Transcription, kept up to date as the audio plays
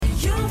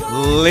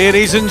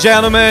Ladies and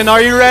gentlemen,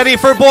 are you ready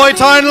for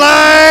Boytown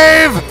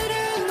Live?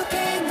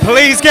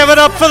 Please give it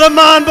up for the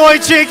Man Boy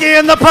Cheeky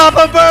and the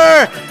Papa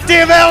Bear,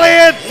 Dave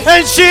Elliott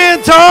and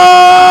Shane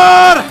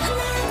Todd!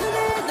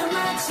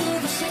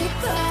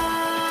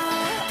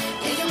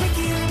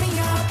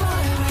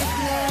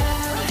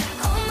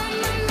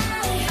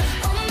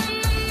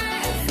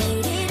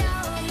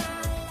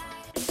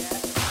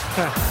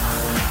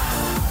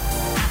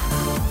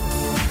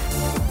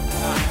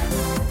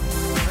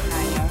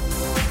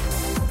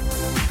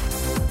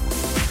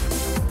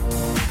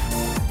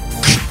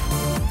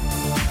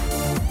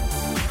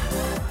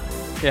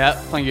 Yeah,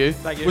 thank you.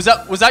 Thank you. Was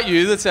that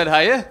you that said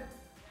hiya?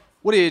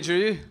 What age are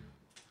you?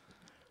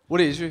 What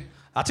age are you?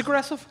 That's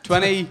aggressive.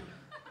 20.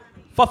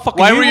 Why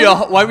Why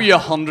were you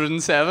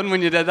 107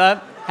 when you did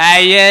that?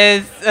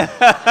 Hiya.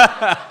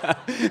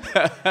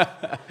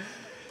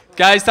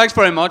 Guys, thanks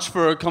very much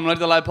for coming out to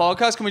the live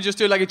podcast. Can we just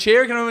do like a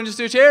cheer? Can everyone just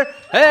do a cheer?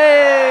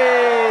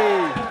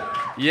 Hey!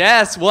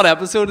 Yes. What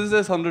episode is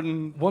this?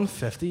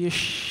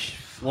 150-ish.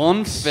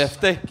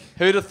 150.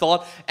 Who'd have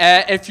thought?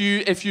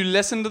 If you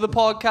listen to the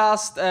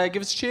podcast,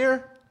 give us a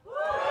cheer.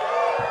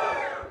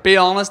 Be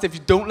honest, if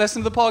you don't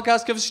listen to the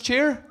podcast, give us a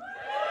cheer.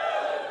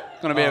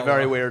 It's going to be a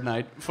very weird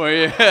night for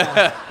you.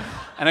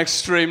 An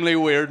extremely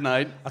weird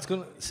night. I was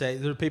going to say,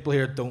 there are people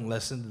here that don't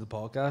listen to the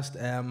podcast.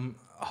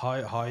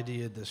 How do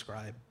you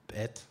describe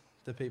it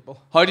to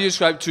people? How do you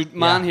describe to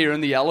man here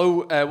in the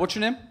yellow? What's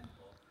your name?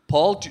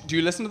 Paul. Do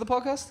you listen to the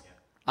podcast?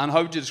 And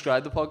how would you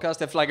describe the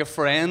podcast? If like a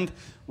friend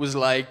was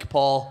like,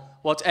 Paul,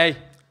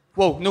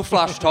 whoa, no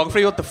flash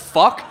photography, what the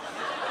fuck?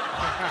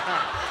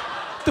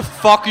 What the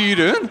fuck are you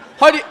doing?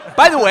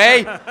 By the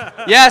way,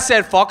 yeah, I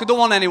said fuck, I don't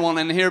want anyone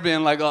in here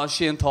being like, oh,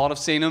 Shane Todd, I've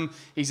seen him,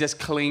 he's this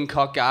clean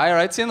cut guy,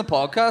 alright? See in the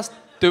podcast,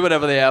 do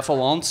whatever the F I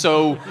want,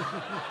 so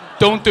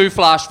don't do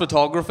flash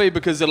photography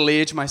because it'll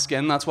age my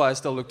skin, that's why I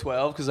still look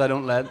 12, because I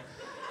don't let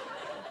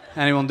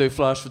anyone do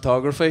flash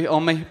photography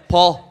on me.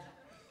 Paul.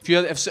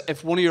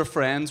 If one of your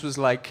friends was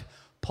like,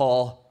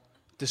 Paul,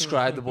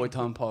 describe the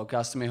Boytown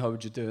podcast to me, how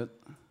would you do it?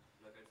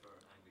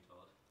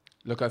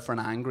 Look out for an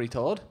angry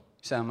Todd. You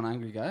say I'm an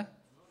angry guy?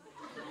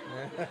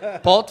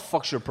 Paul, what the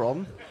fuck's your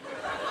problem?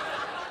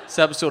 It's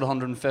episode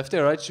 150,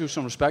 alright? Show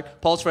some respect.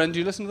 Paul's friend, do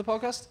you listen to the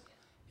podcast?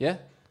 Yeah?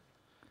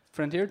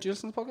 Friend here, do you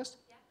listen to the podcast?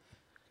 Yeah.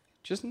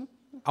 Do you listen to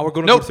We're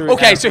going to go through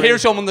okay, so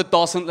here's someone that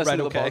doesn't listen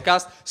to the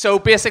podcast. So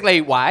basically,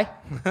 why?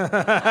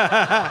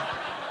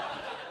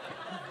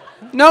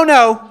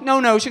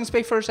 No, she can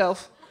speak for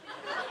herself.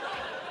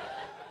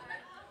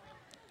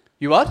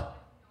 You what?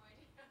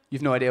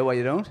 You've no idea why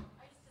you don't?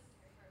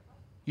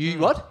 You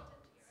what?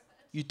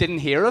 You didn't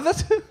hear of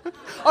it?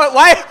 All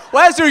right,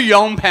 why is there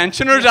young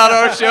pensioners at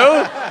our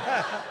show?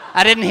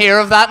 I didn't hear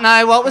of that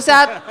now. What was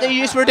that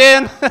you were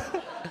doing?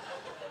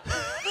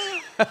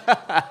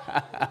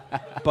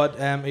 But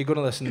are you going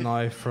to listen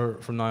now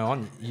from now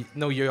on?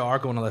 You are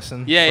going to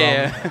listen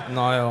from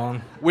now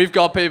on. We've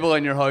got people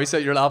in your house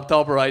at your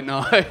laptop right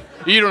now.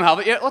 You don't have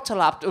it yet? What's a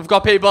laptop? We've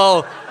got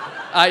people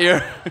at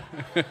your...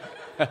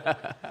 You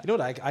know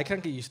what? I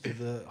can't get used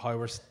to how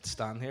we're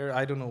standing here.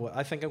 I don't know what...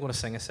 I think I'm going to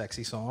sing a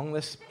sexy song,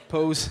 this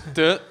pose.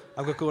 Do it.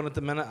 I've got going at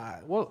the minute.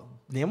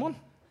 Name one?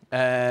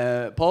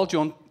 Paul, do you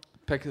want to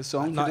pick a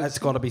song? No, it's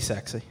got to be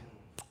sexy.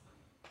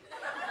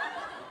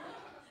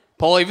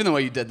 Paul, even the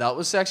way you did that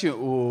was sexy.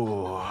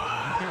 Ooh.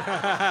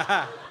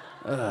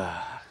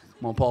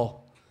 Come on,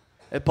 Paul.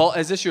 Paul,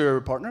 is this your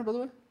partner, by the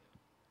way?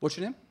 What's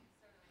your name?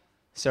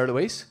 Sarah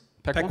Louise.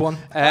 Pick one.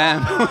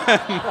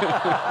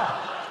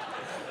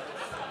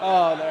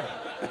 Oh, there.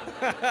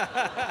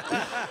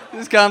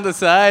 Just can't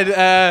decide.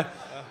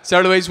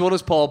 Sarah Louise, what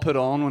does Paul put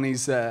on when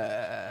he's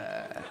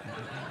the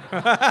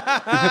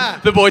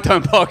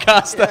Boytown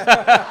podcast?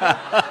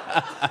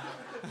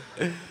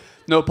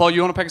 No, Paul,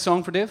 you want to pick a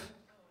song for Dave?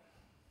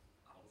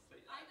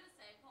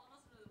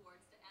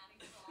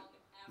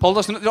 Paul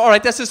doesn't... All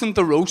right, this isn't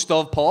the roast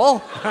of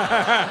Paul.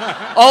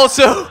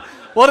 Also,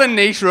 what a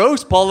niche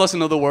roast. Paul doesn't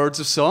know the words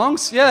of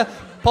songs. Yeah,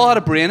 Paul had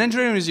a brain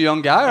injury when he was a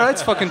young guy, all right?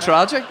 It's fucking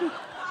tragic.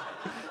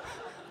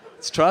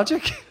 It's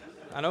tragic.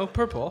 I know,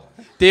 poor Paul.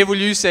 Dave, will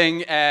you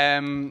sing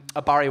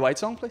a Barry White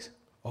song, please?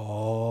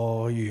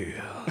 Oh,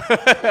 yeah.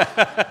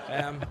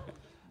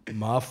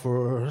 My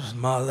first,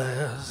 my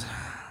last,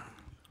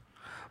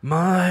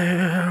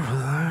 my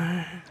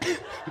everything.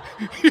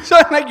 You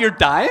sound like you're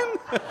dying.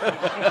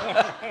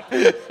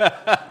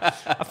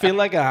 I feel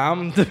like I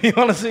am, to be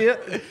honest with you.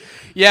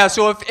 Yeah,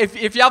 so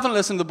if you haven't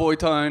listened to the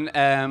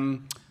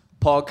Boytown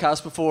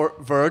podcast before,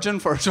 virgin,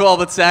 first of all,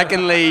 but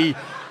secondly,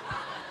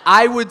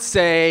 I would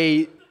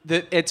say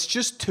that it's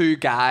just two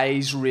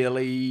guys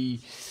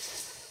really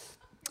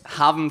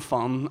having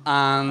fun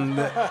and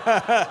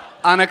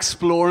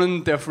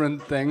exploring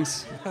different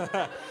things.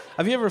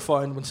 Have you ever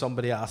found when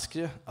somebody asks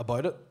you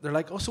about it, they're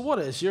like, oh, so what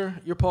is your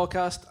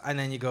podcast? And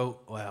then you go,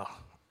 well,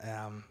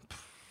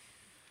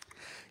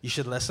 you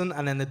should listen.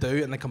 And then they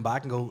do, and they come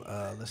back and go,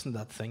 listen to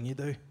that thing you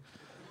do.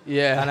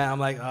 Yeah. And I'm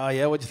like, oh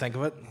yeah, what'd you think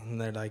of it? And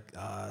they're like,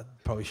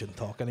 probably shouldn't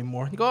talk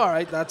anymore. You go, all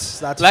right, that's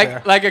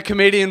fair. Like a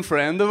comedian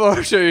friend of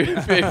ours who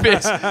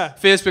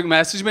Facebook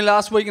messaged me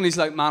last week, and he's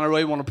like, man, I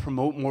really want to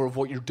promote more of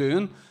what you're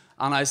doing.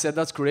 And I said,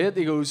 that's great.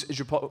 He goes, is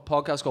your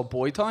podcast called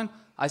Boytown?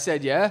 I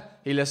said, yeah.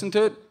 He listened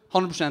to it,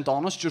 100%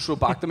 honest, just wrote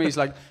back to me. He's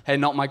like, hey,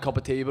 not my cup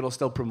of tea, but I'll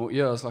still promote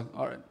you. I was like,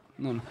 all right,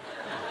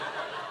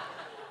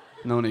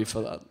 no need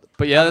for that.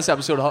 But yeah, this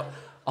episode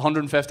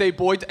 150.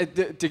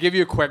 To give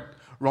you a quick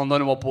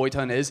rundown of what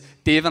Boytown is,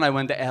 Dave and I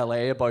went to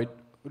LA about,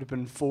 would have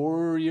been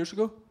 4 years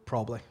ago?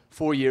 Probably.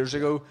 4 years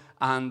ago.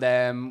 And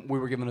we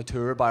were given a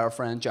tour by our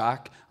friend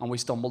Jack, and we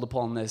stumbled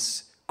upon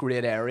this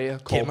great area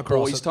called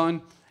Boys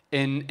Town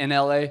in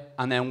LA.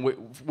 And then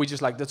we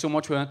just liked it so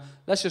much, we went,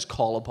 let's just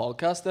call a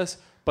podcast this.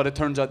 But it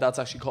turns out it's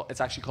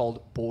actually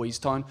called Boys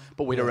Town,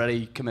 but we'd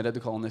already committed to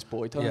calling this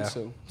Boy Town. Yeah.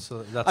 So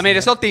that's I mean,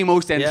 it's not the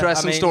most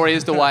interesting story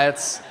as to why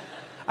it's.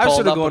 I was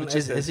sort of called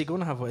going, that, is he going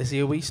to have? Is he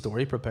a wee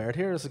story prepared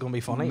here? Is it going to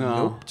be funny? No.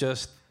 Nope,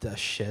 just a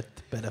shit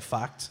bit of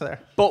facts there.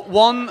 But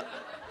one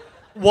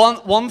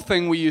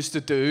thing we used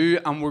to do,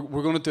 and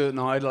we're going to do it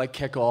now to like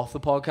kick off the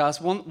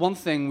podcast. One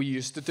thing we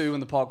used to do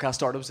when the podcast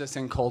started was this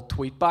thing called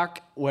Tweetback,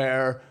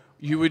 where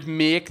you would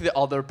make the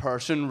other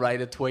person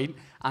write a tweet,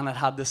 and it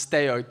had to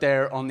stay out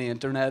there on the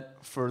internet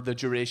for the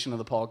duration of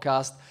the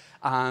podcast.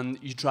 And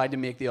you tried to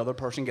make the other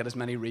person get as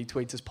many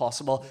retweets as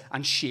possible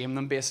and shame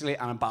them basically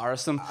and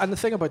embarrass them. And the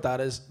thing about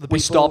that is we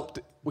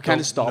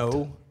kind of stopped.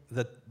 Know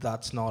that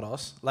that's not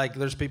us. Like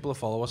there's people who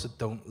follow us that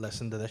don't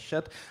listen to this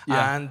shit,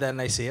 Yeah. and then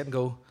they see it and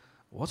go,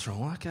 "What's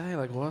wrong with that guy?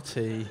 Like what's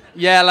he?"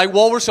 Yeah, like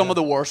what were some of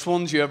the worst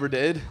ones you ever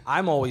did?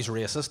 I'm always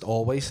racist,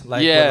 always.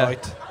 Like Yeah.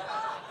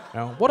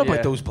 without. What about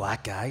Yeah. those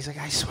black guys? Like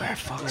I swear,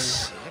 fuck's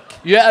sake.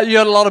 Yeah, you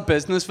had a lot of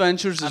business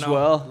ventures as I know,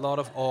 well. A lot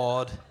of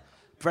odd,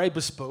 very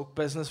bespoke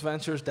business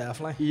ventures,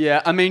 definitely.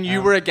 Yeah, I mean,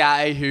 you were a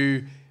guy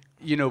who,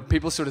 you know,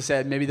 people sort of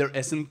said maybe there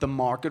isn't the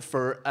market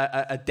for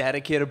a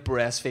dedicated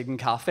breastfeeding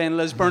cafe in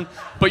Lisburn,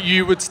 but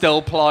you would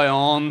still plow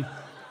on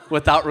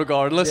with that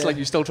regardless. Yeah. Like,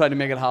 you still tried to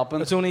make it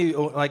happen. It's only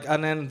like,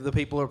 and then the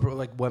people are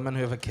like women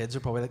who have kids are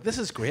probably like, this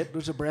is great.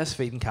 There's a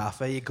breastfeeding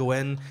cafe. You go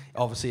in.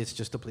 Obviously, it's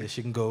just a place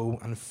you can go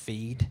and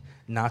feed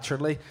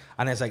naturally.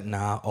 And it's like,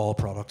 nah, all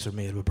products are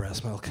made with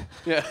breast milk.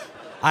 Yeah.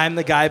 I'm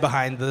the guy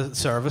behind the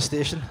service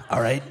station.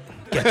 All right,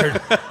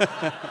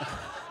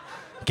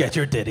 get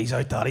your ditties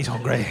out. Daddy's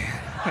hungry.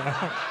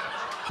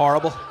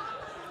 Horrible.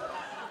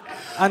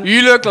 And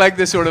You look like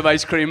the sort of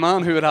ice cream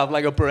man who would have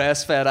like a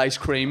breastfed ice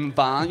cream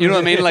van. You know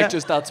what I mean? Like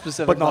just that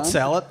specific but not van.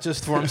 sell it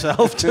just for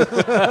himself.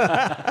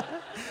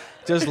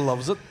 Just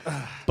loves it.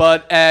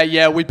 But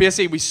yeah,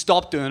 we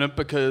stopped doing it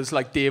because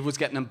like Dave was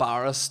getting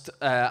embarrassed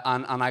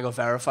and I got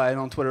verified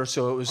on Twitter,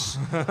 so it was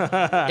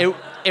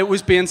it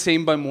was being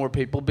seen by more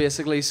people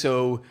basically.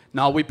 So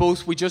now we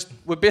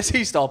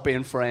basically stopped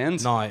being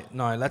friends. Now,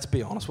 let's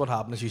be honest. What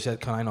happened is you said,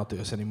 "Can I not do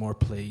this anymore,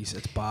 please?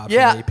 It's bad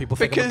Yeah, for me. People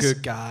think I'm a because-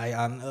 good guy."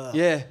 And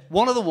Yeah,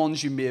 one of the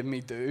ones you made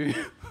me do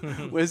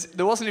was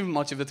there wasn't even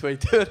much of a tweet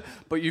to it,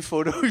 but you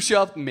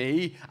photoshopped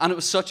me, and it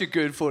was such a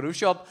good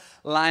Photoshop,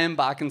 lying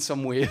back in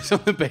some waves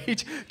on the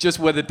beach, just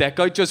with a dick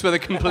out, just with a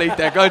complete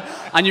dick out,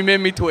 and you made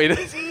me tweet it.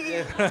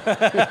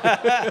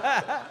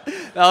 That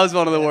was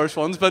one of the worst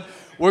ones, but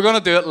we're gonna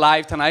do it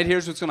live tonight.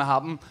 Here's what's gonna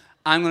happen.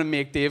 I'm gonna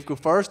make Dave go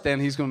first, then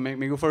he's gonna make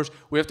me go first.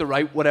 We have to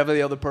write whatever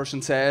the other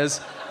person says.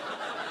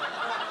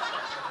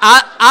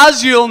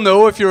 As you'll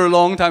know if you're a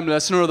long-time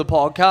listener of the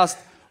podcast,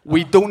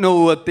 we don't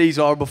know what these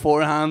are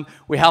beforehand.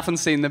 We haven't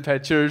seen the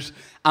pictures,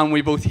 and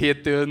we both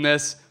hate doing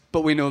this,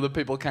 but we know that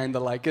people kind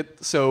of like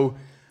it. So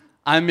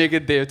I'm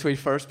making Dave tweet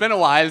first. It's been a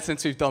while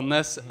since we've done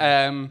this.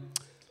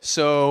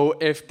 So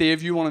if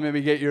Dave, you want to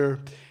maybe get your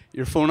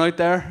phone out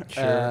there.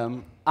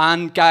 Sure.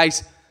 And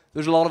guys,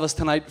 there's a lot of us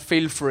tonight.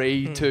 Feel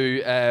free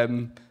to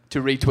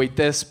retweet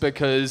this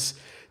because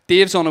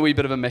Dave's on a wee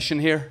bit of a mission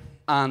here,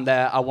 and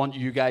I want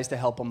you guys to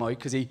help him out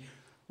because he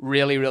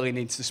really, really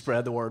needs to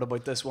spread the word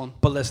about this one.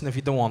 but listen, if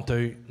you don't want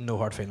to, no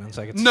hard feelings.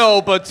 Like it's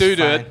No, but do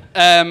fine.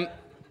 it.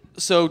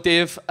 So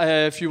Dave,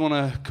 if you want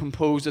to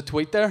compose a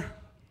tweet there.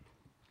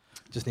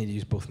 Just need to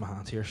use both my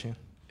hands here, Shane.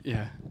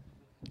 Yeah.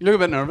 You look a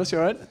bit nervous, you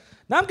alright?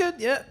 No, I'm good.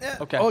 Yeah.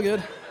 Okay. All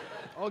good.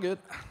 All good.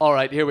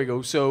 Alright, here we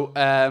go. So,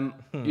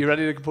 you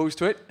ready to compose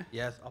tweet?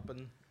 Yes, up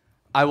and.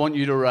 I want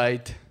you to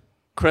write,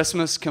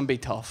 Christmas can be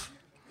tough. ...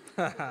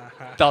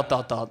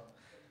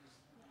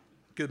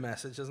 Good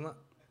message, isn't it?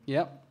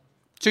 Yep.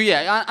 So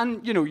yeah,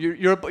 and you know,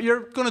 you're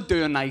gonna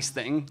do a nice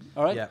thing,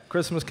 alright? Yeah.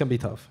 Christmas can be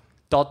tough. ...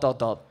 Oh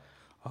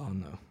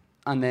no.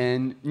 And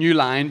then new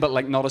line, but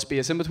like not a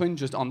space in between,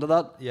 just under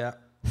that. Yeah.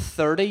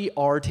 30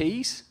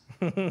 RTs.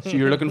 So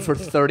you're looking for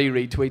 30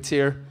 retweets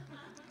here.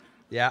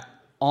 Yeah.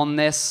 On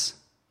this,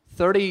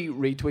 30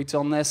 retweets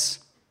on this,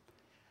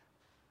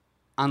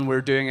 and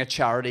we're doing a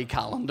charity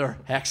calendar, !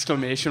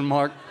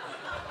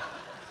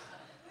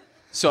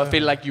 So I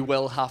feel like you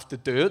will have to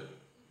do it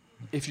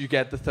if you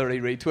get the 30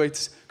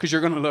 retweets, because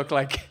you're going to look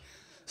like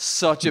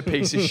such a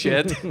piece of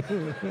shit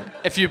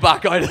if you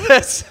back out of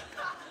this.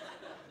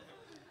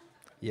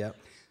 Yeah.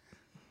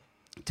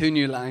 2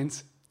 new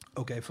lines.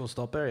 Okay, full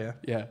stop there, yeah.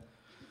 Yeah.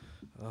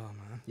 Oh,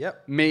 man.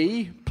 Yep.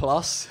 Me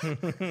plus.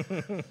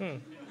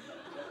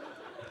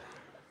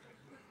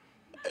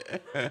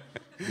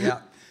 Yeah.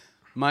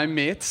 My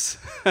mates.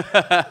 They're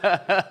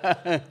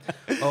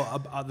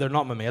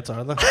not my mates,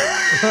 are they?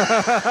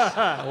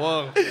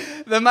 Whoa.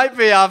 They might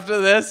be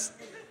after this.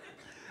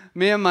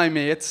 Me and my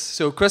mates.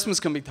 So Christmas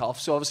can be tough.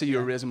 So obviously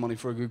you're raising money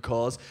for a good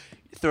cause.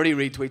 30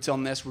 retweets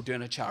on this. We're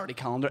doing a charity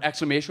calendar.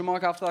 Exclamation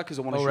mark after that because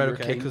I want to show you're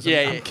keen.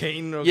 I'm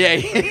keen.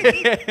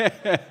 Okay.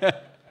 Yeah.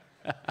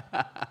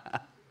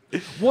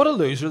 What a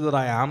loser that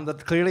I am.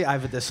 That clearly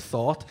I've had this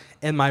thought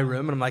in my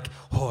room, and I'm like,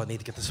 oh, I need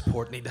to get the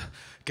support. I need to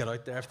get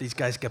out there. If these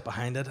guys get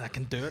behind it, I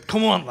can do it.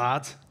 Come on,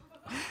 lads.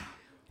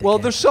 Well,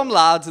 there's some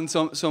lads and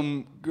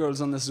some girls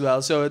on this as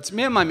well. So it's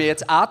me and my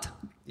mates at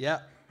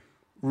Yeah.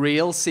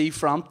 Real C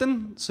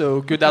Frampton.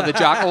 So good to have the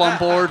jackal on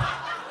board.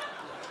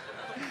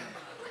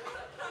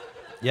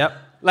 Yep.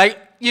 Like,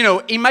 you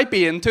know, he might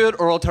be into it,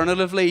 or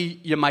alternatively,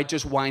 you might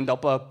just wind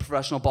up a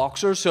professional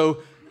boxer. So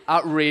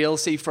at Real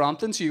C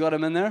Frampton, so you got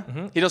him in there.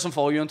 Mm-hmm. He doesn't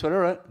follow you on Twitter,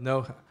 right?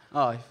 No.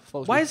 Oh, he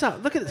follows Why me. is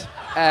that? Look at this.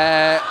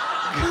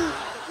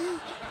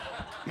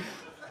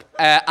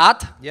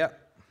 At Yeah.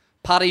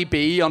 Paddy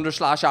B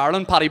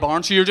 _Ireland, Paddy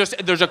Barnes. So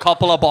there's a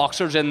couple of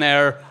boxers in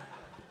there,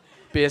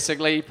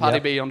 basically. Paddy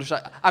B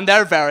 _ and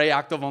they're very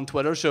active on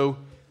Twitter, so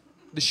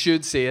they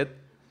should see it.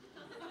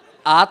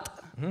 At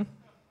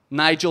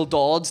Nigel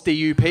Dodds,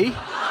 DUP.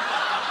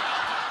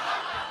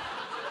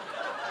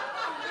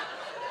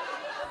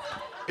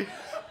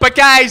 But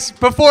guys,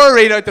 before I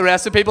read out the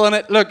rest of the people in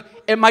it, look,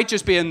 it might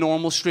just be a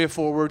normal,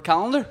 straightforward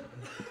calendar.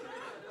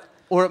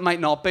 Or it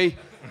might not be.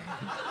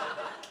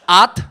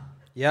 At,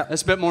 Yeah.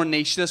 it's a bit more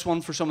niche, this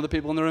one, for some of the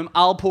people in the room.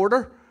 Al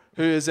Porter,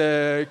 who is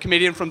a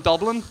comedian from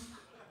Dublin.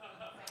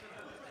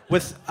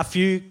 With a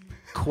few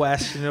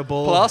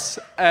questionable Plus,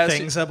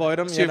 things about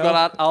him. So you you've know?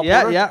 got at Al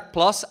Yeah, Porter. yeah.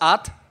 Plus,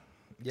 at,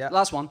 Yeah.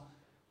 last one,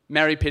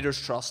 Mary Peters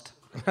Trust.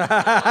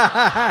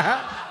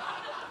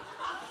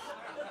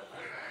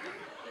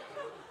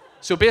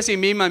 So basically,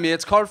 me and my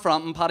mates, Carl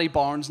Frampton, Paddy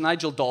Barnes,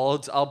 Nigel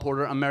Dodds, Al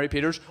Porter, and Mary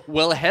Peters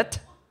will hit.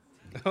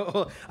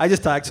 I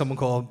just tagged someone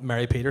called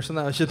Mary Peterson.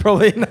 That I should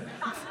probably.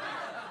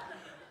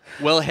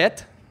 Will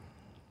hit.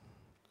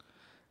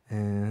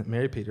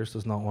 Mary Peters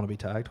does not want to be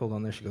tagged. Hold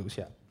on, there she goes.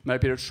 Yeah. Mary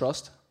Peters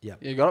Trust. Yeah.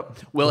 You got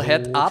it. Will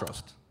hit at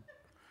Trust.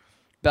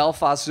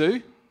 Belfast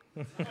Zoo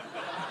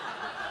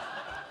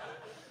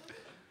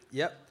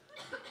Yep.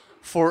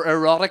 for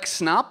erotic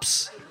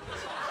snaps.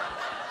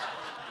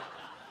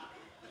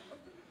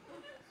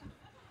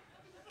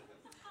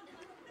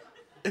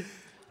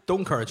 Don't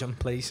encourage him,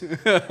 please.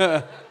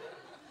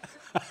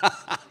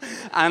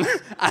 and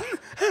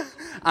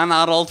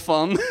adult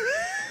fun.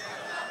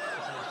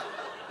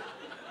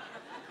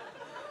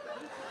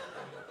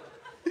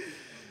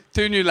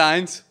 Two new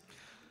lines.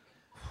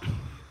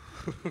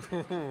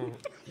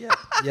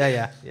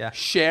 Yeah.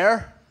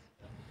 Share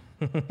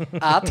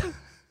at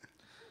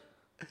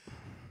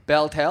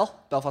Beltel,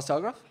 Belfast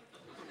Telegraph.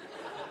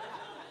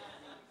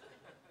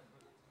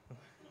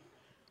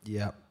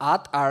 Yeah.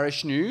 At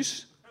Irish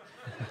News.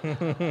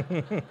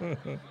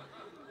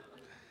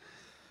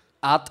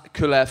 At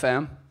Cool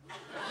FM.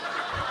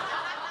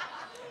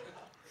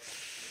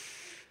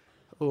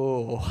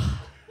 Oh.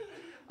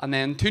 And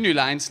then two new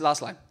lines,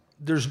 last line.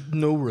 There's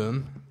no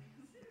room.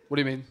 What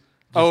do you mean?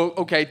 Oh,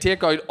 okay,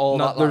 take out all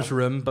No, that there's line.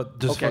 room, but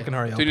just fucking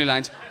hurry up. Two new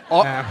lines.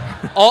 All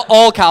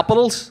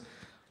capitals.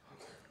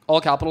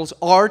 All capitals.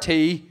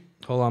 RT.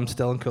 Hold on, I'm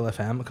still in Cool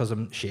FM because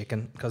I'm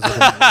shaking. Because I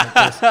didn't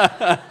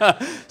like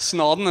this.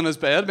 Snodding in his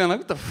bed, being like,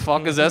 what the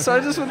fuck is this I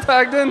just been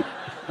tagged in?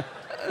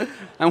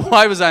 And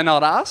why was I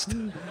not asked?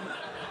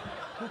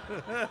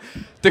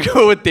 To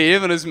go with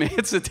Dave and his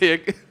mates to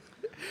take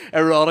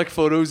erotic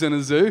photos in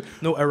a zoo.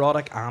 No,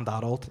 erotic and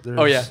adult. There's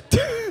Oh yeah.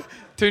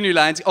 Two new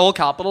lines, all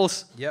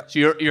capitals. Yep. So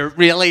you're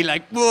really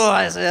like,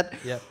 what is it?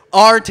 Yep.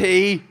 RT,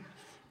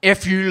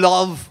 if you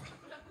love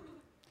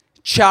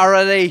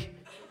charity,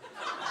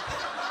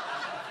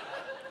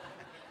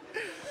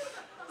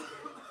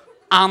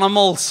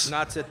 animals.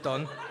 That's it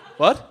done.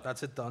 What?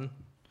 That's it done.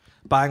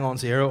 Bang on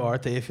zero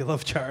RT if you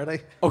love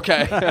charity.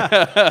 Okay.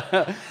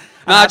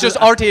 Nah, just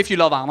RT if you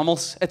love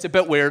animals. It's a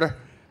bit weirder.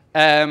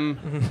 Oh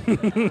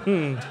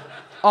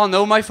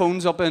no, my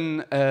phone's up in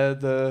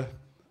the...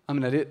 I'm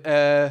an idiot.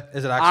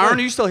 Is it actually? Aaron,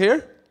 are you still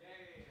here?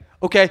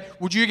 Okay,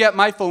 would you get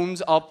my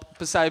phones up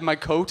beside my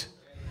coat?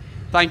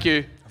 Thank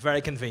you.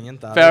 Very convenient.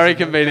 That Very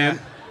isn't it? convenient.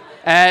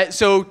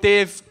 So,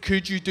 Dave,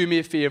 could you do me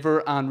a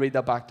favour and read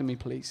that back to me,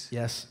 please?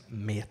 Yes,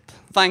 mate.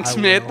 Thanks, I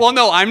mate. will. Well,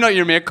 no, I'm not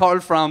your mate. Carl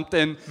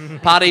Frampton,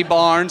 Paddy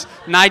Barnes,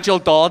 Nigel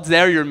Dodds,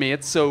 they're your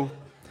mates, so...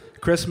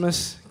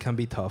 Christmas can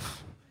be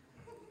tough.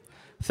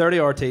 30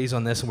 RTs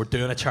on this, and we're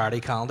doing a charity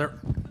calendar.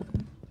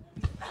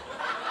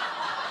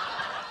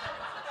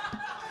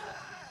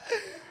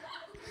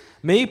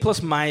 Me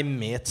plus my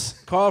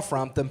mates, Carl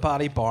Frampton,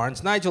 Paddy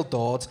Barnes, Nigel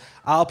Dodds,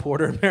 Al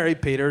Porter, Mary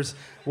Peters,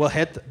 will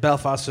hit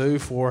Belfast Zoo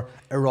for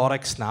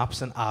erotic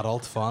snaps and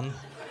adult fun.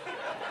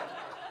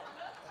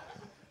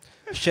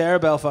 Share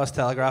Belfast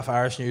Telegraph,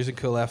 Irish News and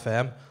Cool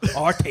FM.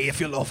 RT if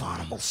you love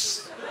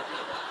animals.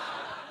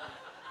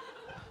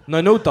 Now,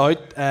 no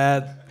doubt,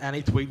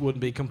 any tweet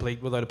wouldn't be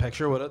complete without a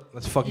picture, would it?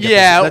 Let's fucking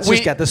let's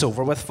just get this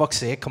over with. Fuck's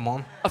sake, come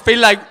on. I feel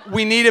like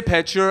we need a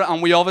picture,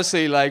 and we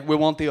obviously we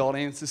want the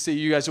audience to see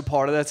you guys are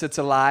part of this. It's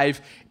a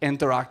live,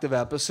 interactive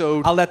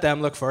episode. I'll let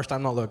them look first.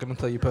 I'm not looking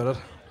until you put it.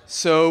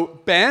 So,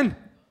 Ben,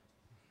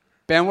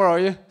 where are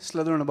you?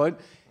 Slithering about.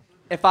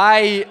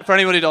 For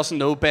anybody who doesn't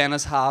know, Ben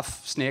is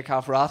half snake,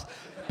 half rat.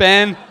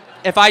 Ben,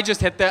 if I just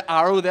hit the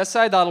arrow this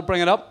side, that'll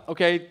bring it up.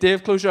 Okay,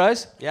 Dave, close your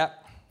eyes. Yeah.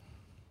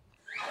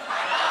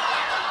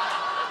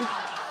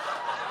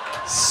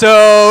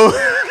 So,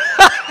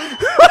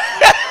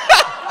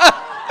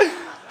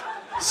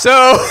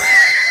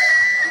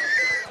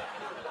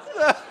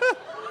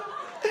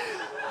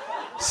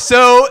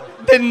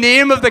 the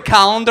name of the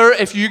calendar,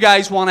 if you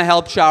guys want to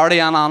help charity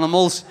and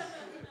animals,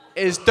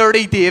 is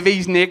Dirty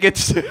Davies Naked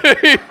Zoo.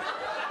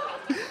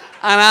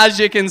 And as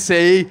you can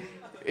see,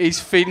 he's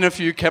feeding a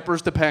few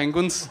kippers to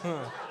penguins.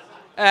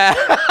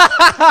 To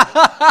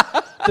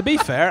be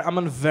fair, I'm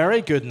a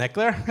very good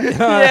nickler.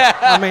 Yeah.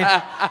 I mean,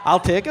 I'll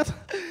take it.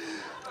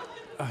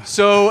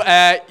 So,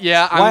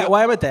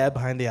 Why am I dead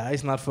behind the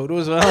eyes in that photo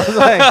as well?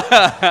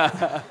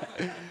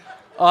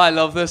 Oh, I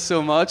love this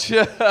so much.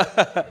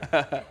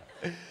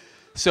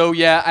 So,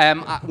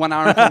 when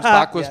Aaron comes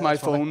back with my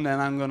phone, then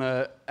I'm going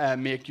to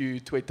make you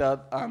tweet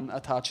that and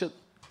attach it.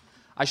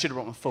 I should have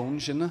brought my phone,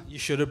 shouldn't I? You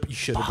should have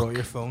brought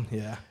your phone,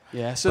 yeah.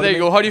 Yeah, so there you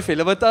go. How do you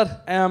feel about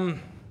that?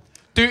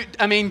 Do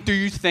Do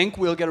you think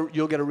you'll get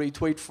a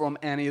retweet from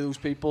any of those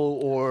people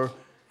or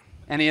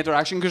any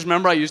interaction? Because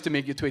remember, I used to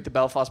make you tweet the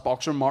Belfast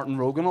boxer Martin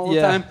Rogan all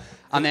the time,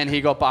 and then he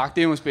got back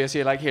to you and was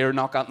basically like, "Here,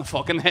 knock out in the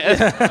fucking head."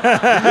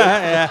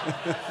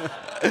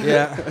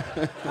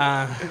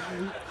 yeah.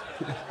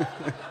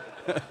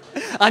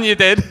 And you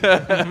did.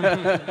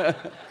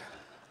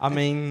 I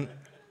mean,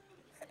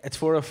 it's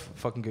for a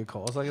fucking good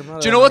cause. Like,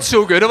 do you know what's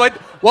so good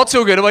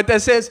about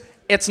this is?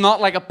 It's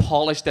not like a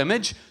polished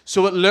image,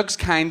 so it looks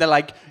kind of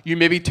like you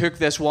maybe took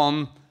this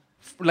one,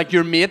 like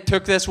your mate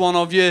took this one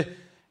of you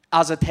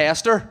as a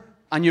tester,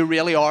 and you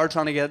really are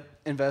trying to get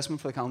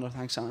investment for the calendar.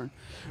 Thanks, Aaron.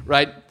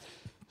 Right,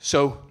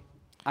 so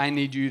I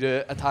need you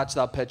to attach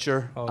that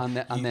picture and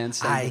then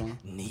send it on. I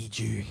need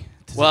you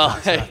to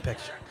attach hey, that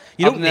picture.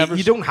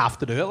 You don't have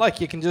to do it. Like,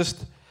 you can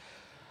just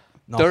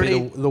not be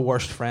the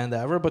worst friend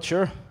ever, but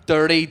sure.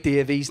 Dirty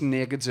Davies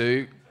Naked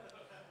Zoo.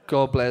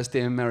 God bless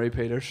Dame Mary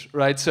Peters.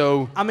 Right,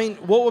 so... I mean,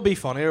 what would be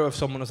funnier if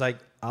someone was like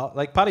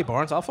Paddy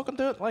Barnes, I'll fucking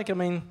do it. Like, I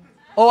mean...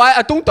 Oh,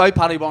 I don't doubt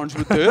Paddy Barnes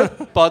would do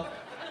it, but...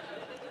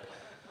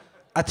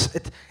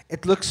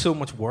 It looks so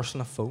much worse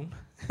on a phone.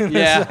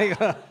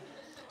 Yeah.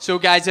 So,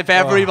 guys, if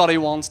everybody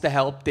wants to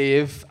help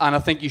Dave, and I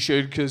think you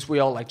should because we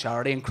all like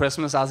charity, and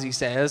Christmas, as he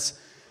says,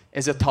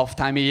 is a tough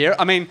time of year.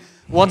 I mean,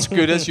 what's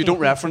good is you don't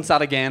reference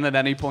that again at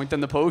any point in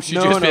the post. You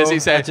just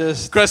basically say,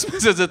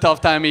 Christmas is a tough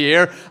time of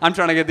year. I'm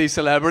trying to get these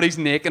celebrities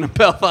naked in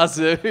Belfast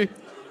Zoo.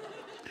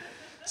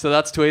 So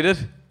that's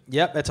tweeted.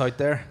 Yep, it's out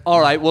there.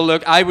 All right, well,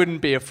 look, I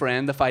wouldn't be a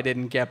friend if I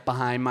didn't get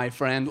behind my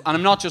friend. And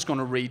I'm not just going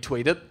to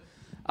retweet it.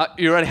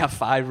 You already have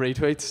 5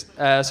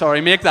 retweets.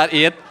 Sorry, make that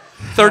 8.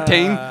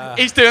 13.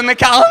 He's doing the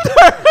calendar.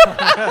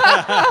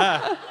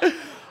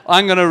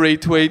 I'm going to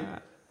retweet.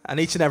 And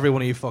each and every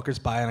one of you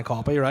fuckers buying a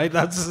copy, right?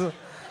 That's...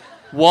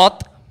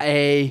 What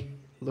a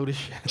load of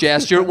shit.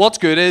 Gesture. What's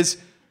good is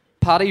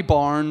Paddy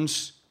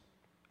Barnes,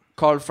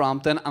 Carl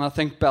Frampton, and I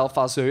think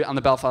Belfast Zoo and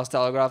the Belfast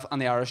Telegraph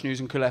and the Irish News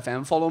and Cool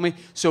FM follow me.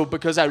 So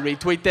because I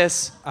retweet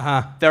this,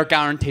 they're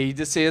guaranteed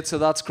to see it. So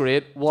that's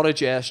great. What a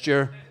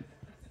gesture.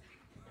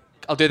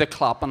 I'll do the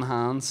clapping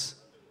hands.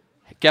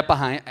 Get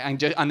behind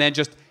and then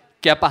just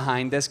get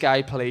behind this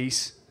guy,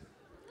 please.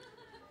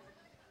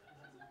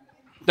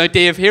 Now,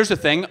 Dave, here's the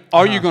thing.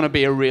 Are you going to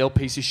be a real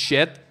piece of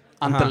shit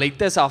and delete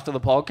this after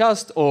the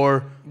podcast?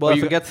 Or well,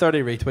 if we get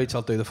 30 retweets,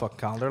 I'll do the fucking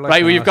calendar. Like,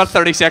 right, well, you've got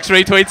 36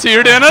 retweets, so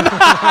you're doing it.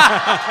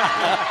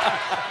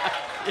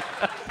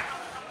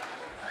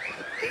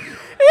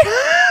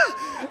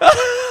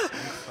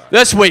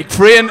 This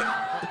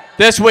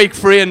week,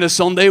 free in the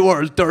Sunday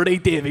World Dirty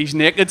Davies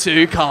Naked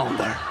Zoo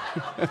calendar.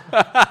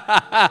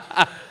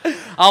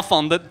 I'll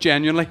fund it,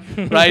 genuinely.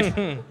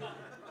 Right?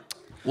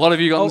 What have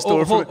you got in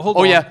store for me? Hold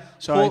on. Yeah,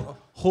 sorry.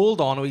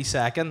 Hold on a wee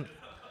second.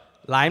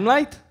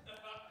 Limelight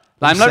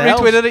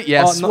retweeted it,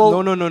 yes.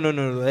 Oh,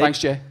 no. Thanks,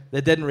 Jay.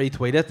 They didn't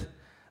retweet it.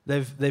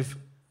 They've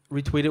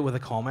retweeted with a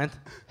comment.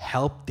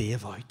 Help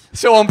Dave out.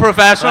 So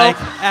unprofessional. Like,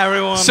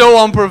 everyone.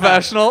 So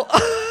unprofessional.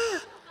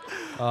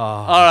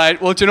 All right.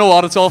 Well, do you know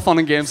what? It's all fun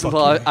and games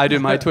until I do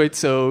my tweet.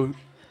 So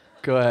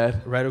go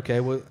ahead. Right. Okay.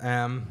 Well,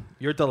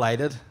 you're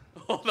delighted.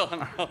 Hold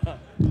on.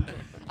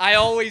 I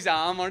always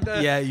am, aren't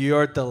I? Yeah,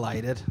 you're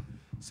delighted.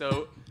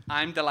 So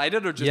I'm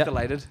delighted or just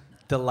delighted?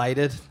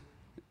 Delighted.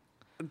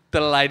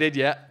 Delighted,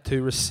 yeah.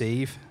 To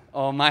receive.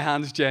 Oh, my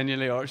hands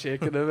genuinely are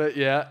shaking a bit,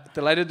 yeah.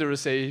 Delighted to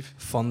receive.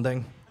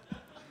 Funding.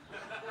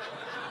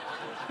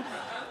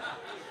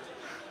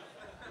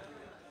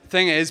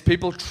 Thing is,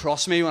 people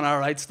trust me when I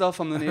write stuff.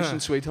 I'm the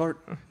nation's sweetheart.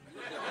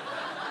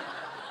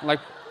 Like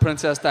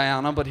Princess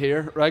Diana, but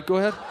here. Right, go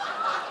ahead.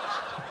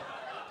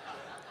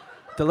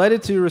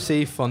 Delighted to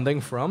receive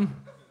funding from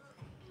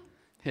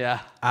Yeah.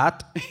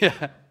 at.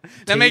 Yeah.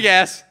 Let me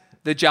guess.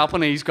 The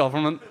Japanese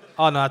government.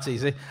 Oh no, that's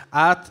easy.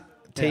 At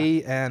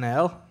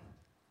TNL.com.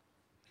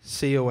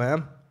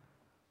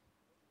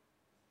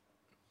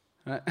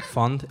 Right.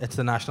 Fund. It's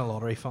the National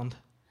Lottery Fund.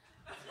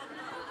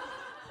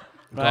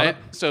 Got Right. it?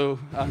 So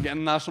I'm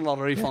getting National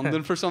Lottery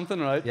funding for something,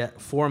 right? Yeah.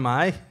 For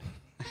my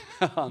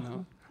Oh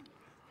no.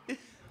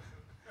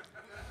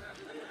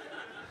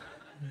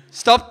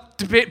 Stop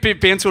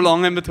being so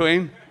long in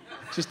between.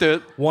 Just do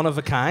it. one of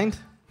a kind.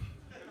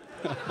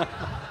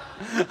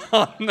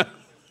 Oh no.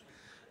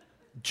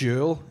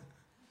 Dual.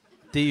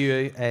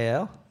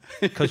 DUAL.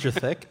 Because you're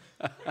thick.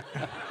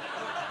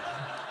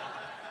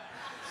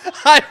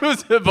 I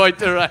was about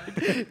to write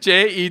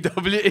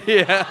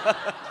JEWEL.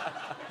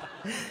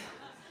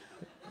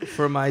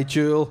 For my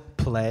dual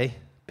play.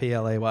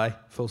 PLAY.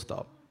 Full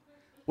stop.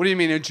 What do you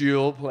mean a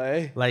dual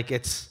play? Like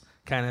it's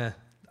kind of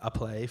a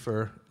play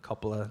for a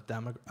couple of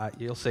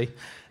you'll see.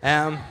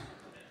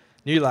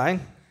 New line.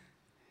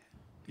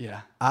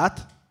 Yeah.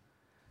 At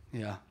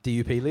Yeah.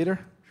 DUP leader.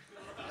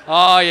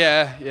 Oh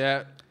yeah,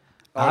 yeah.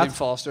 Arlene At-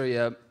 Foster,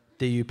 yeah.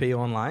 DUP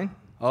online.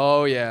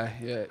 Oh yeah.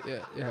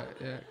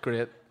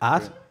 Great.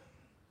 At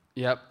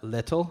Yep.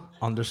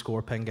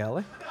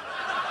 little_Pengelly.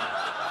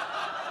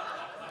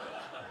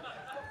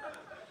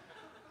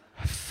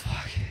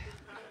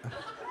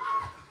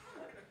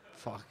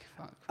 Fuck.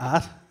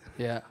 At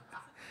Yeah.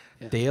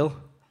 Dale.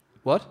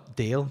 What?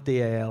 Dale,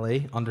 DALE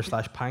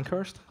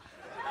 _Pankhurst.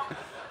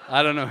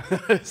 I don't know.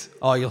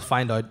 Oh, you'll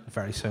find out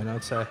very soon,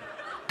 I'd say.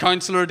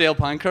 Councillor Dale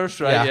Pankhurst,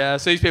 right? Yeah. Yeah.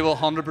 So these people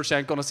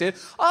 100% gonna say,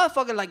 "Oh, I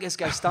fucking like this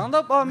guy's stand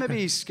up." Oh, maybe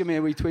he's give me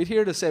a wee tweet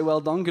here to say,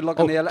 "Well done, good luck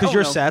on the." Because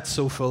your set's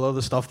so full of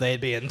the stuff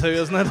they'd be into,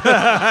 isn't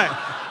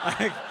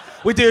it?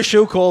 We do a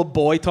show called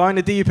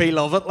Boytown. The DUP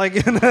love it. Like,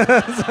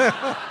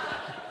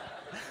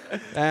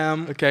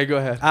 Okay, go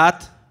ahead.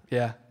 at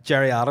Yeah.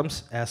 Jerry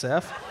Adams,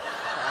 SF.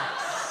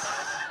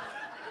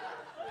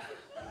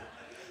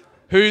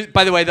 Who,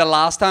 by the way, the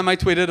last time I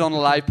tweeted on a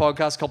live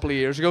podcast a couple of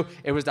years ago,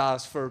 it was to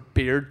ask for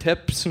beard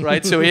tips,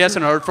 right? So he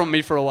hasn't heard from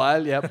me for a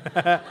while. Yep.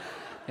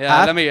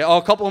 Yeah.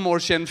 A couple more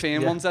Sinn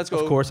Féin ones. Let's go.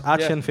 Of course, at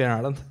Yeah. Sinn Féin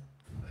Ireland.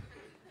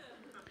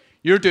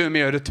 You're doing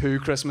me out of 2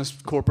 Christmas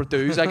corporate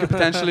dues I could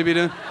potentially be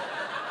doing.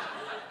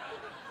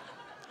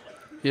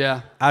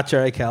 Yeah. At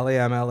Jerry Kelly,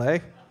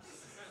 MLA.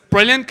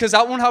 Brilliant, because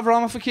that won't have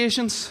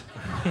ramifications.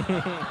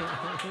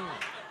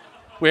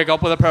 Wake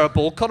up with a pair of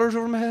bolt cutters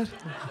over my head.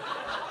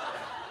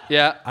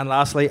 Yeah. And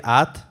lastly,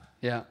 at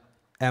Yeah.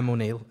 M.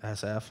 O'Neill,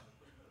 SF.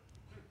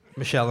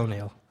 Michelle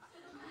O'Neill.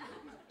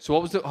 So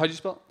what was how do you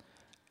spell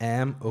it?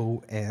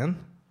 MON.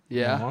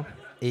 Yeah.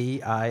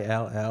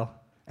 EILL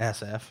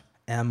SF.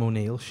 M.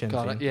 O'Neill, Sinn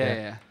Got Féin. it.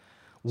 Yeah. So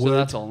Would-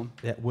 that's all.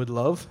 Yeah, would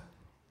love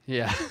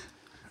Yeah.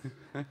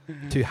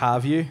 to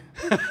have you.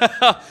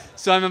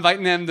 So I'm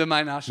inviting them to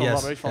my National Yes,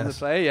 Lottery Fund yes. to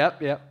play.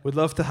 Yep. Would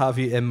love to have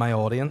you in my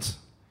audience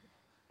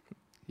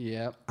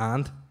Yep.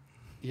 and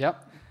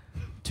Yep.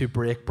 to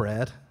break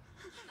bread.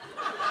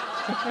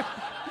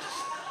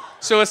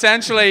 So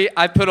essentially,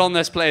 I put on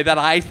this play that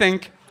I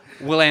think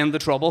will end the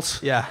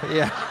troubles. Yeah.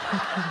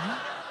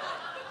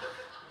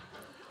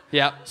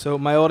 Yeah. So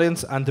my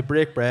audience and to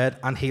break bread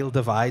and heal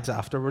divides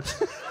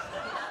afterwards.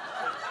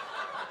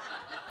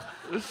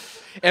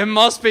 It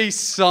must be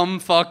some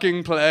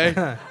fucking play.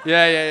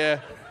 Yeah.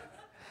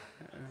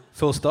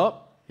 Full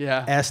stop.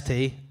 Yeah.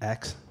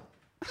 STX.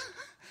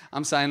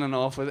 I'm signing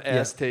off with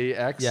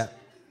STX. Yeah.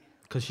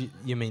 Because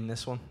you mean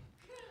this one.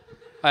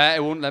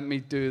 It won't let me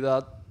do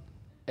that.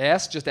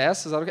 Just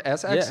S? Is that okay?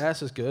 SX? Yeah,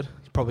 S is good.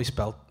 You probably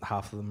spelled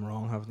half of them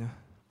wrong, haven't you?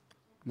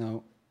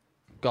 No.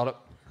 Got it.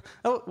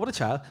 Oh, what a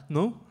child.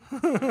 No.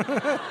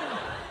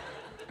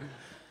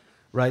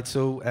 Right,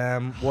 so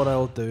what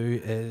I'll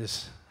do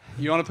is...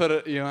 You want to put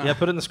it? Yeah,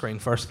 put it in the screen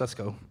first. Let's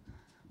go.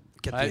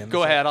 Get the Right, image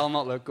go up. ahead. I'll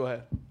not look. Go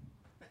ahead.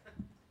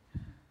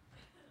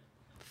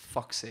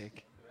 Fuck's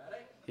sake.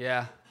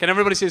 Yeah. Can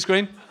everybody see the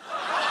screen?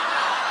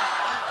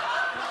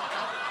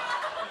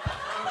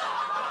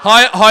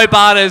 How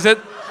bad is it?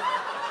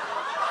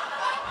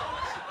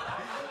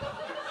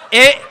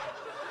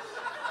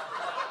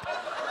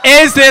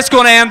 Is this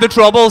going to end the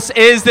troubles?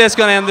 Is this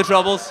going to end the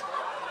troubles?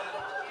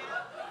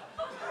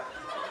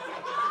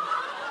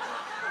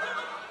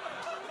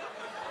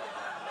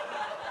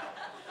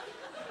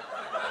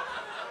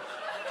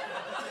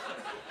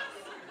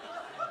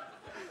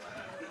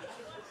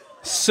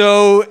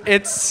 So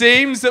it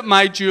seems that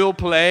my dual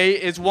play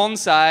is one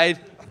side.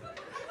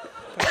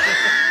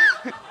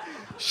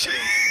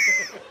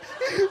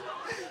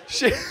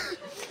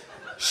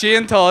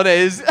 Shane Todd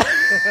is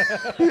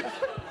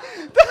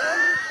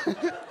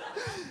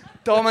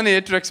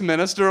dominatrix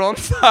minister on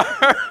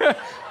fire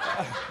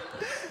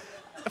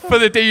for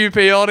the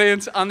DUP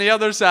audience, and the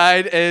other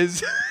side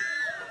is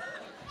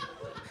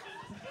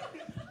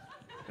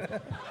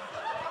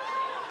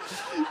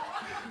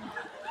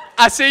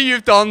I see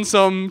you've done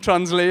some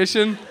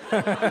translation.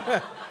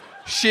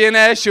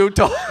 Shane Show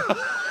Todd.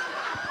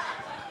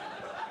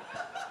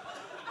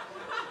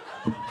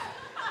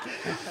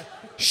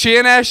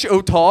 Shanesh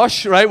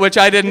O'Tosh, right, which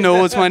I didn't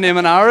know was my name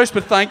in Irish,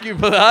 but thank you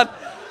for that.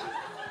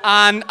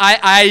 And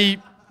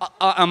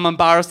I'm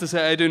embarrassed to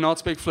say I do not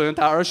speak fluent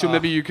Irish, so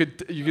maybe you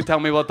could tell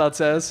me what that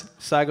says.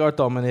 Sagar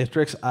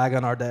Dominatrix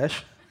Agan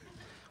Ardesh,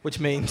 which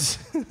means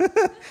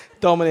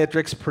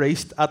Dominatrix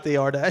priest at the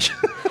Ardesh.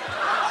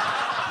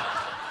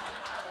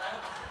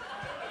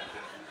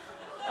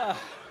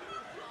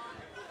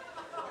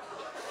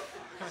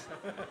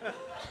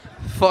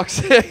 Fuck's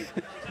sake.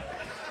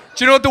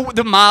 Do you know what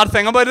the mad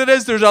thing about it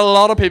is? There's a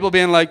lot of people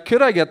being like,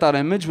 could I get that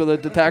image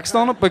without the text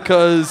on it?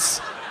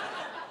 Because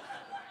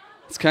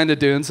it's kind of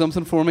doing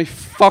something for me.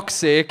 Fuck's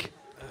sake.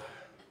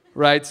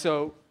 Right,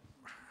 so,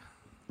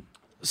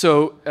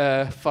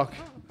 fuck.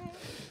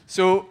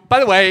 So, by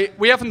the way,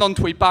 we haven't done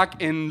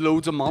tweetback in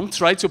loads of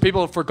months, right? So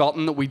people have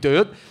forgotten that we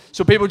do it.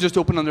 So people just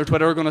opening their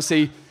Twitter are going to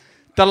see,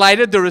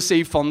 delighted to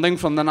receive funding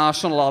from the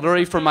National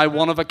Lottery for my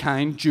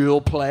one-of-a-kind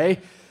dual play.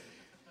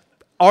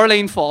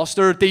 Arlene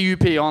Foster,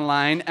 DUP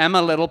Online,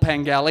 Emma Little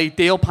Pengelly,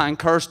 Dale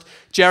Pankhurst,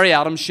 Jerry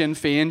Adams Sinn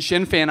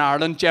Féin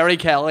Ireland, Jerry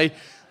Kelly,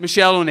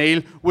 Michelle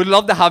O'Neill. Would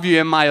love to have you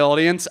in my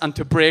audience and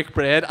to break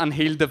bread and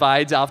heal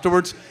divides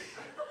afterwards.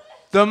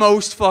 The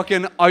most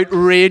fucking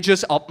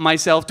outrageous up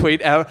myself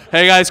tweet ever.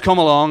 Hey guys, come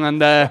along and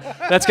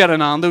let's get a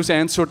Nando's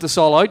and sort this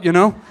all out, you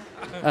know?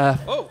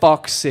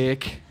 Fuck's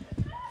sake.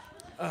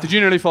 Did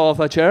you nearly fall off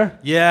that chair?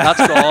 Yeah.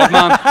 That's God,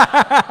 man.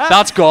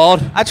 That's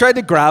God. I tried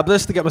to grab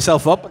this to get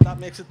myself up, but that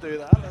makes it do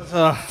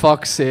that.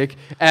 Fuck's sake.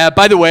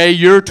 By the way,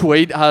 your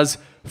tweet has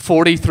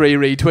 43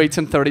 retweets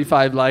and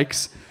 35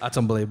 likes. That's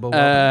unbelievable.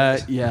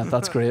 Yeah,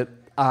 that's great.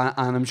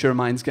 And I'm sure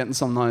mine's getting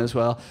some now as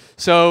well.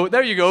 So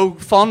there you go.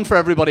 Fun for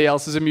everybody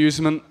else's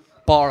amusement,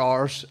 bar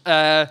ours.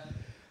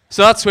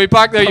 So that's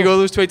Sweetback. There you go.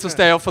 Those tweets will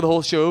stay up for the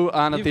whole show.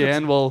 And at the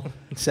end, we'll...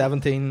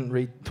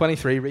 23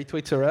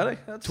 retweets already.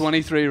 That's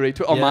 23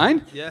 retweets. Oh,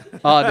 mine? Yeah.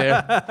 Oh,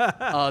 dear.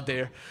 Oh,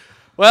 dear.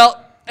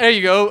 Well, there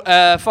you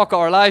go. Fuck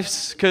our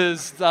lives,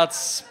 because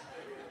that's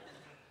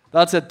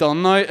it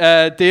done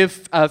now.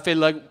 Dave, I feel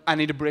like I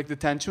need to break the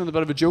tension with a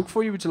bit of a joke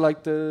for you. Would you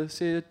like to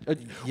say it? Or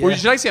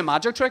would you like to say a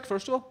magic trick,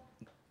 first of all?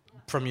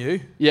 From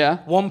you? Yeah.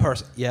 One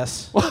person.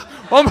 Yes. Yes.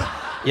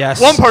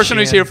 Yes. One person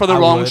who's Shane, here for the I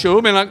wrong would. show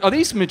being like, are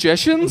these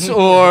magicians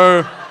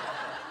or...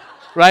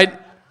 Right.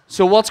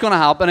 So what's going to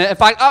happen? In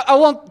fact, I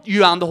want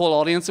you and the whole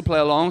audience to play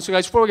along. So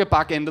guys, before we get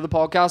back into the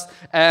podcast,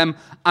 I'm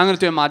going to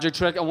do a magic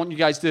trick. I want you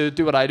guys to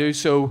do what I do.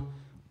 So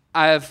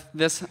I have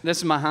this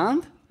is my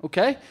hand,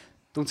 okay?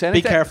 Don't say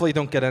anything. Be careful you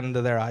don't get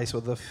into their eyes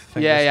with the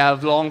fingers. Yeah, I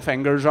have long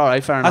fingers. All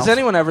right, fair enough. Has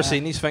anyone ever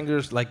seen these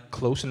fingers like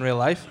close in real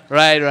life?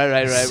 Right.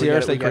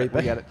 Seriously we get it.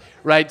 creepy.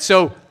 Right,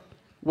 so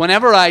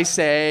whenever I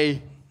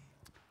say,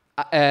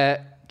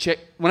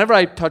 whenever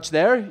I touch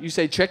there, you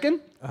say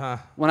chicken. Uh-huh.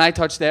 When I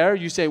touch there,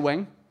 you say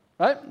wing.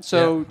 Right?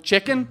 So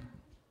chicken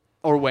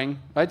or wing.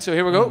 Right? So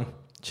here we go.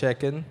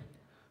 Chicken,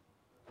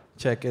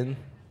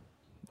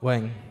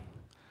 wing,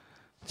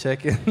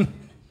 chicken,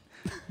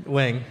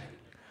 wing,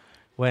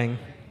 wing,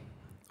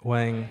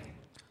 wing,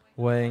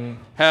 wing.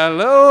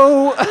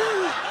 Hello.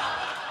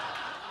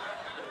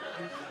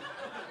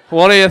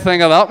 What do you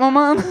think of that, my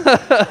man?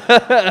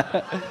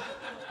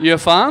 You a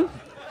fan?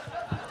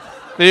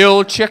 The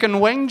old chicken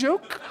wing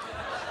joke?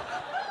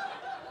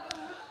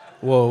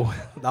 Whoa,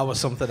 that was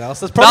something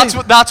else.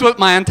 That's what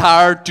my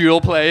entire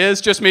dual play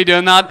is. Just me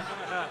doing that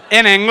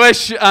in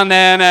English and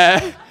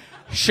then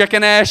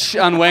chicken-ish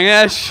and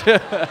wing-ish.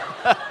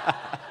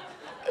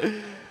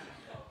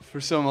 For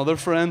some other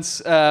friends.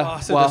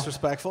 so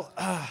disrespectful.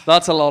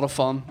 That's a lot of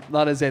fun.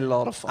 That is a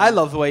lot of fun. I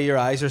love the way your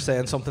eyes are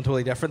saying something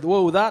totally different.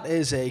 Whoa, that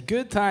is a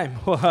good time.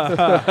 Whoa,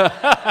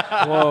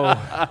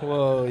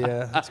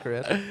 yeah, that's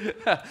great.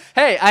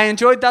 Hey, I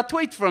enjoyed that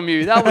tweet from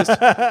you. That was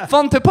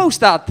fun to post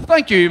that.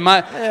 Thank you,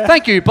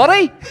 Thank you,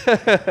 buddy.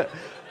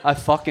 I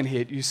fucking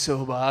hate you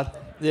so bad.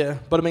 Yeah,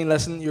 but I mean,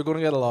 listen, you're going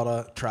to get a lot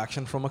of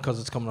traction from it because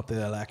it's coming up to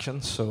the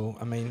elections. So,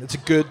 I mean, it's a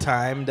good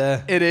time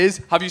to... It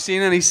is. Have you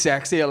seen any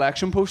sexy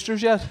election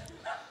posters yet?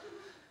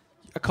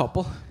 A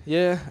couple.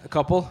 Yeah, a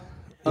couple.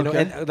 You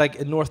Okay. know,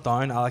 in North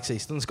Down, Alex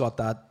Easton's got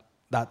that,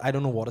 I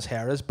don't know what his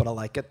hair is, but I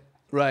like it.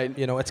 Right.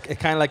 You know, it's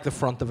kind of like the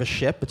front of a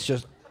ship. It's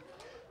just...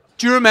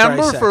 Do you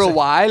remember Very for a sexy.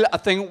 while, I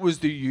think it was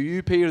the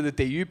UUP or the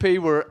DUP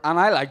were, and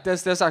I like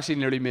this actually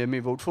nearly made me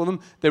vote for them.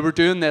 They were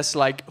doing this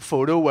like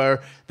photo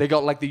where they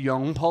got like the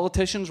young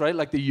politicians, right?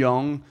 Like the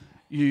young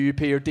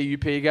UUP or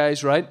DUP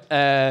guys, right?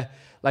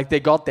 Like they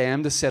got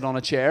them to sit on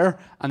a chair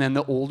and then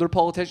the older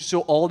politicians,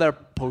 so all their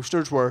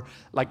posters were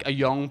like a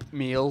young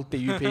male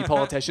DUP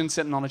politician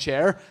sitting on a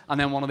chair and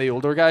then one of the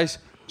older guys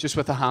just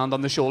with a hand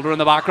on the shoulder in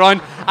the background.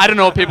 I don't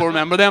know if people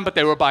remember them, but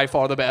they were by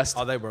far the best.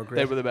 Oh, they were great.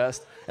 They were the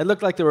best. It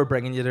looked like they were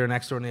bringing you their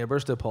next door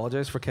neighbours to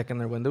apologise for kicking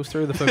their windows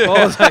through the football.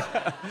 It's like,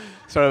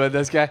 Sorry about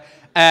this guy.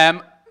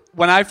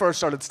 When I first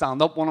started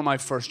stand-up, one of my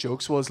first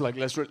jokes was like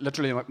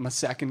literally like my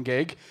second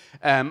gig.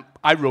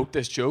 I wrote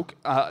this joke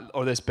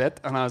or this bit,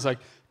 and I was like,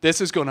 "This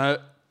is gonna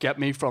get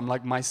me from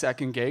like my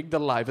second gig to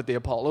live at the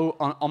Apollo."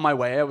 On my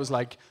way, I was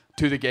like,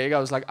 to the gig. I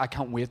was like, I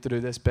can't wait to do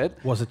this bit.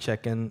 Was it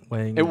chicken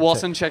wing? It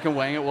wasn't chicken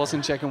wing. It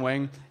wasn't chicken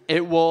wing.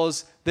 It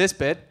was this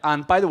bit.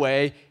 And by the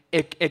way,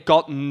 it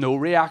got no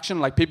reaction.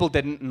 Like, people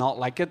didn't not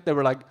like it. They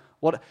were like,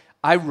 what?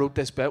 I wrote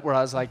this bit where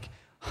I was like,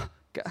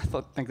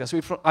 I think this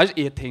week. I was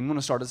 18 when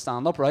I started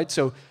stand up, right?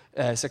 So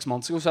 6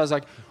 months ago. So I was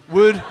like,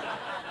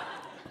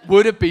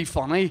 would it be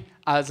funny?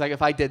 I was like,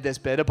 if I did this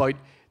bit about,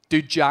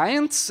 do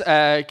Giants,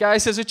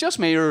 guys, is it just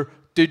me, or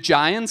do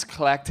Giants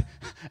collect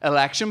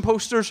election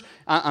posters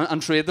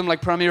and trade them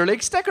like Premier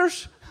League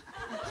stickers?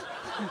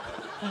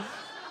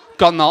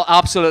 Got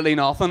absolutely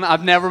nothing.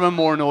 I've never been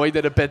more annoyed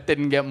that a bit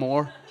didn't get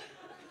more.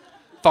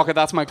 Fuck it,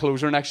 that's my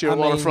closer next year at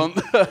Waterfront.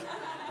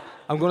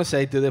 I'm going to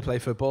say, do they play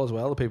football as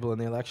well, the people in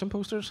the election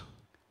posters?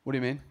 What do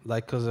you mean?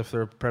 Like, because if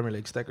they're Premier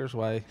League stickers,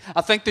 why?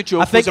 I think the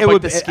joke was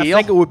about the scale. I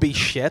think it would be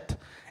shit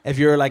if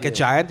you're like a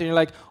Giant and you're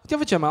like, oh, do you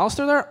have a Jim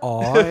Alistair there?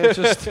 Oh, it's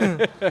just,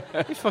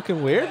 you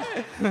fucking weird.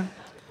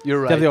 You're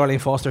right. Do you have the Arlene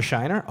Foster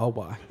Shiner? Oh,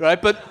 why?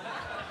 Right, but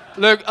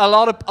look, a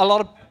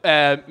lot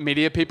of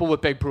media people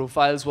with big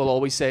profiles will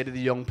always say to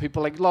the young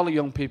people, like a lot of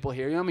young people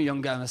here, you know, I'm a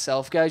young guy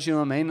myself, guys, you know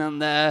what I mean?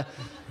 And,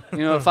 you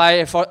know,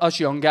 if us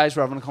young guys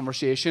were having a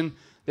conversation,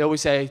 they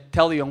always say,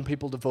 tell the young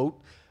people to vote.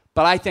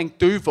 But I think,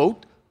 do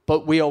vote,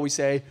 but we always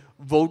say,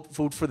 vote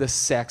for the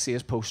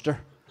sexiest poster.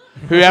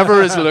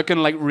 Whoever is looking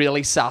like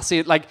really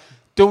sassy, like,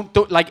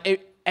 don't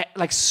like,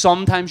 like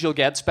sometimes you'll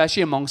get,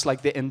 especially amongst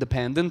like the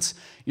independents,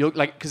 you'll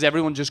like, because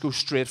everyone just goes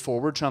straight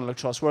forward trying to look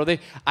trustworthy.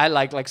 I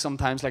like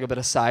sometimes like a bit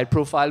of side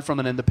profile from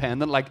an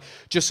independent, like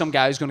just some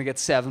guy who's going to get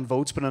 7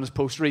 votes, but on his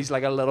poster he's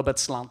like a little bit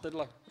slanted,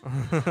 like.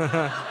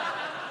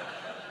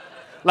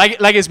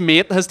 like his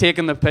mate has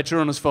taken the picture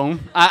on his phone.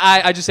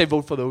 I just say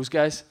vote for those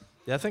guys.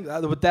 Yeah, I think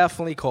that would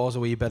definitely cause a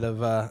wee bit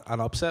of an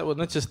upset,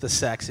 wouldn't it? Just the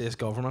sexiest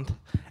government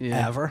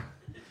ever.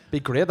 Be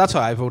great. That's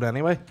how I vote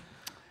anyway.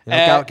 You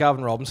know,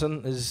 Gavin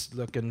Robinson is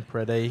looking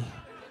pretty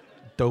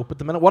dope at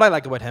the minute. What I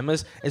like about him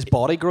is his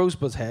body grows,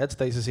 but his head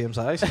stays the same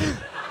size.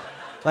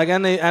 Like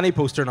any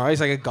poster now,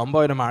 he's like a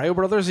Gumbo out of Mario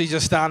Brothers. He's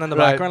just standing in the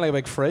background like a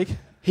big freak.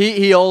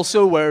 He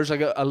also wears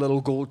like a little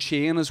gold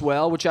chain as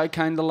well, which I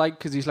kind of like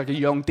because he's like a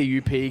young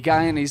DUP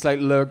guy, and he's like,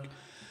 look,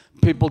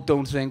 people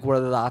don't think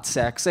we're that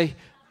sexy.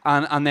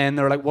 And then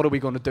they're like, what are we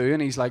going to do?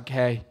 And he's like,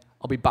 hey,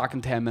 I'll be back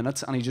in 10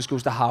 minutes. And he just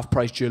goes to Half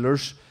Price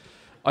Jewelers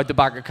out the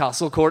back of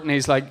Castle Court, and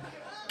he's like,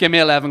 give me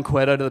 11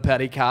 quid out of the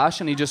petty cash.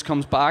 And he just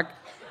comes back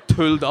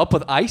tooled up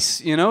with ice,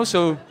 you know?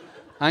 So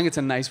I think it's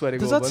a nice way to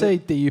go. Does that say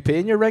DUP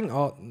in your ring?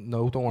 Oh,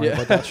 no, don't worry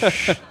about that.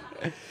 Shh.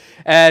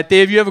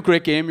 Dave, you have a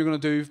great game you're going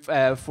to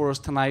do for us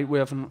tonight. We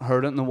haven't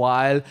heard it in a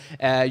while.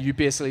 You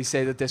basically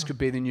say that this could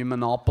be the new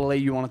Monopoly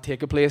you want to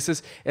take it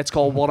places. It's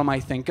called What Am I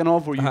Thinking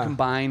Of, where you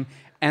combine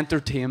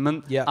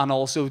entertainment and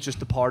also just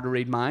the power to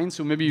read minds.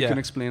 So maybe you can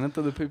explain it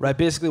to the people. Right,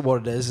 basically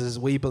what it is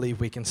we believe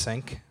we can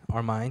sync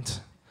our minds.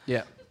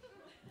 Yeah.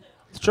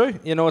 It's true.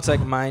 You know, it's like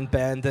mind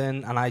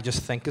bending, and I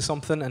just think of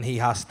something and he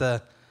has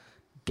to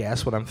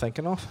guess what I'm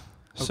thinking of.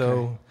 Okay.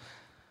 So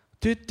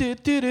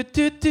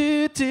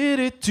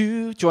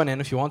join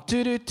in if you want.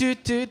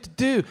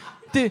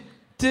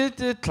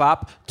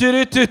 Clap.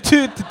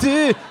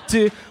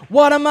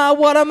 What am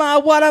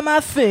I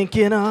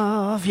thinking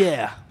of?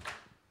 Yeah.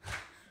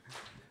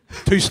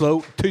 Too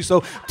slow.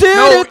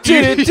 No,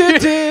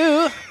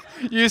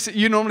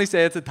 you normally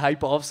say it's a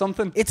type of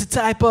something. It's a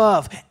type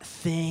of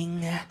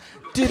thing.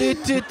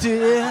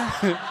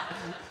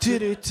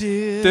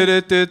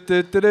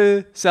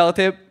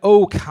 Sellotape.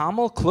 Oh,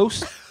 camel,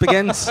 close.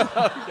 Begins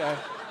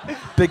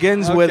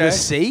with a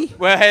C.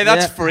 Well, hey,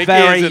 that's freaky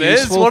as it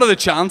is. What are the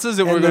chances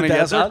that we're going to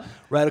get that?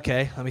 Right,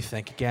 okay, let me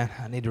think again.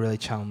 I need to really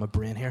channel my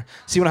brain here.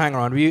 See, when I hang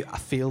around with you, I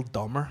feel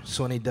dumber,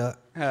 so I need to...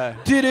 What am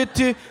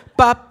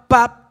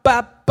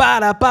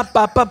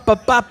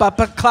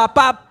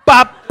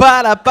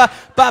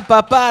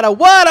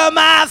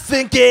I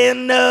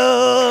thinking?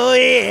 Oh,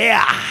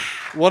 yeah.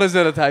 What is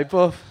it a type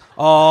of?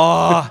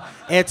 Oh,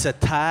 it's a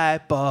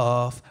type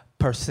of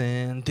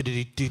person.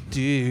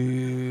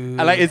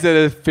 I like. Is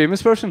it a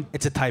famous person?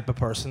 It's a type of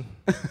person.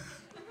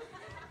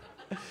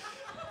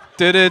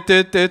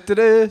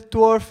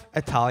 Dwarf.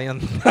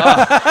 Italian.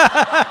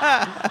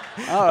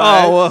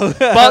 Oh, well.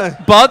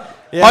 but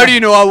how do you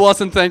know I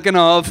wasn't thinking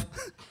of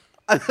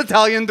an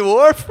Italian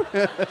dwarf?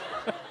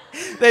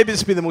 They'd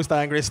just be the most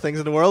angriest things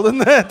in the world,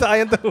 isn't it?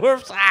 Italian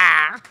dwarfs.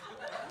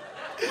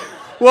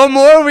 One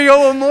more? We got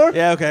one more?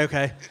 Yeah,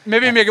 okay.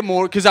 Maybe make it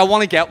more, because I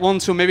want to get one,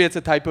 so maybe it's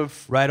a type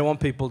of... Right, I want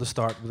people to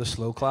start with a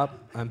slow clap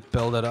and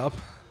build it up.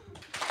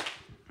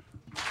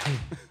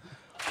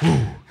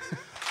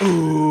 Ooh.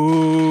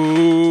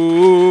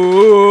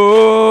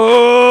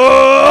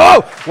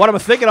 What am I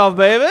thinking of,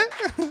 baby?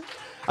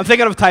 I'm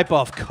thinking of type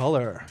of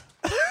color.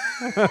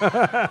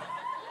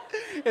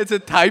 It's a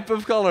type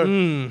of color?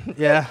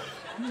 Yeah.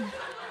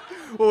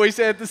 Well, we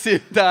say at the same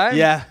time?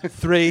 Yeah.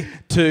 3,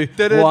 2,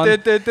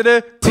 1.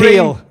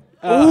 Teal.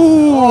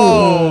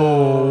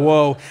 Ooh.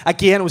 Whoa.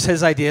 Again, it was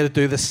his idea to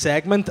do the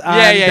segment.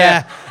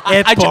 And,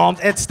 it bombed.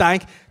 It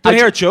stank. Don't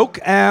hear a joke.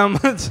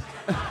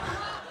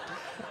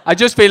 I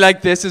just feel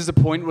like this is the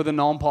point where the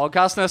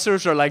non-podcast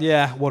listeners are like,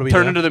 Yeah, what are we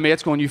turning doing? to their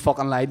mates going, "You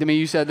fucking lied to me.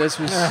 You said this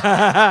was."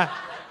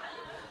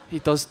 He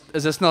does.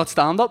 Is this not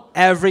stand-up?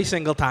 Every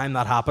single time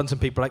that happens,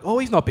 and people are like, "Oh,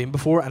 he's not been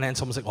before," and then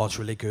someone's like, "Oh, it's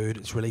really good.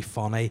 It's really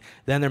funny."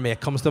 Then their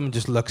mate comes to them and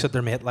just looks at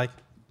their mate like,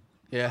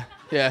 Yeah.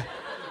 Yeah.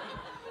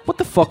 "What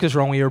the fuck is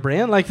wrong with your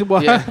brain? Like,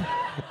 what?" Yeah.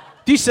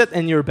 Do you sit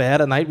in your bed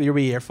at night with your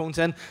wee earphones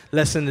in,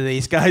 listen to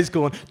these guys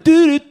going,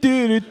 do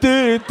do do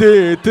do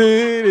do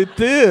do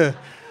do?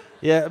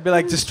 Yeah, it'd be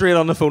like just straight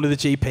on the phone to the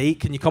GP.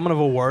 Can you come and have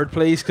a word,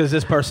 please? Because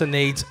this person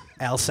needs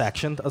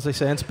L-sectioned, as they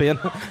say in Spain.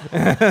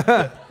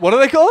 What are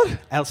they called?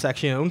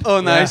 L-sectioned. Oh,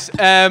 nice.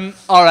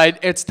 All right,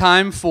 it's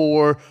time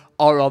for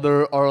our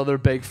other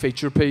big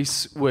feature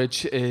piece,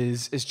 which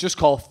is just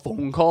called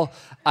Phone Call.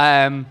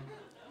 And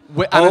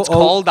it's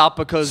called that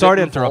because Sorry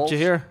to it interrupt involves- you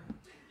here.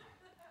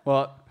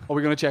 What? Are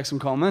we going to check some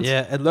comments?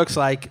 Yeah, it looks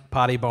like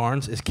Paddy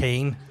Barnes is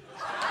keen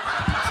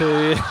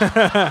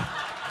to...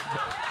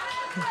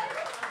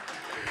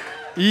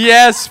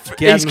 Yes.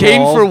 Get He's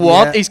keen for involved,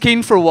 what? yeah. He's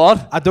keen for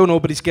what? I don't know,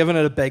 but he's giving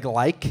it a big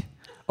like.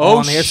 Oh,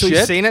 on here. So he's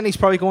shit. seen it and he's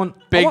probably going...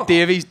 Big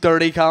Davey's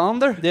dirty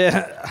calendar.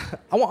 Yeah.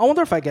 I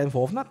wonder if I get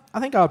involved in that. I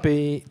think I'd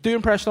be... Do an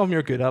impression of him,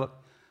 you're good at it.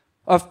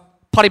 Of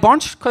Paddy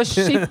Barnes, because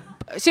see,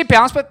 to be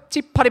honest, but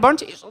see, Paddy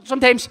Barnes,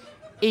 sometimes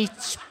he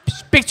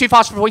speaks too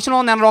fast for voice and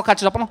all, and then it all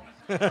catches up on him.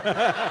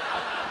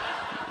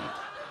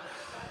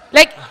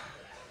 Like,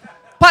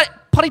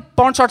 Paddy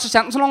Barnes starts a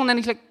sentence along, and then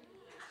he's like,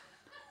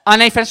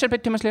 and then he finishes it a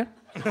bit 2 minutes later.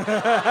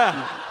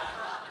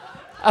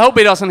 I hope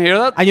he doesn't hear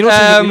that. And you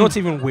know what's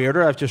even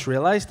weirder, I've just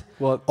realised?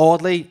 What?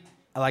 Oddly,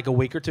 like a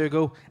week or two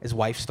ago, his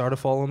wife started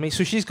following me.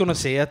 So she's going to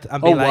see it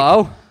and be Oh, like,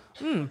 wow.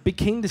 be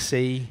keen to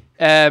see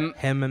Um,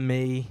 him and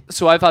me.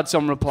 So I've had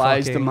some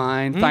replies to Fucking-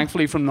 mine,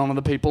 thankfully from none of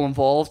the people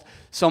involved.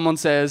 Someone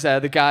says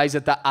the guys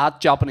at the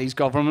Japanese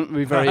government would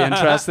be very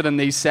interested in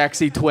these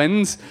sexy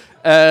twins.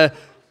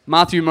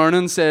 Matthew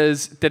Mernon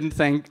says, didn't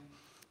think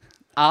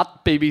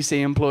at BBC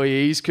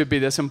employees could be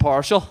this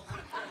impartial.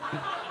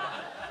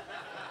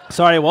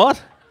 Sorry,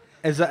 what?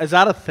 Is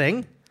that a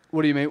thing?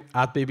 What do you mean?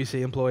 At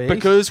BBC employees?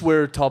 Because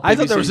we're top BBC. I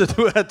thought there was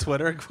a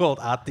Twitter called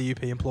at the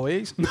UP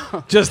employees.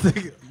 Just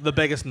the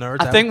biggest nerds.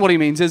 I think what he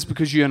means is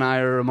because you and I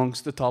are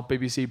amongst the top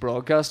BBC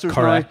broadcasters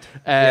Correct.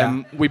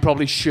 now, we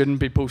probably shouldn't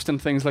be posting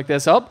things like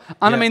this up.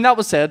 And I Yeah. mean, that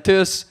was said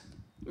to us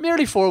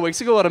merely 4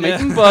 weeks ago at a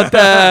meeting, but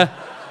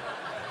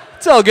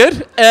it's all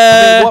good.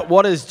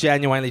 What is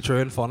genuinely true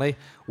and funny,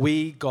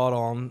 we got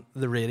on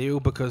the radio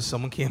because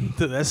someone came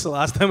to this the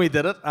last time we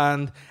did it,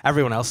 and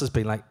everyone else has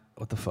been like,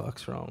 what the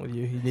fuck's wrong with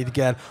you? You need to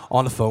get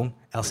on the phone.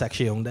 El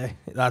Sección Day.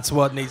 That's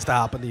what needs to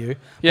happen to you.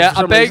 Yeah,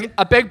 But for some reason-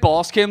 a big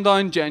boss came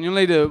down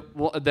genuinely to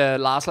the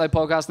last live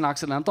podcast and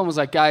Accidental and was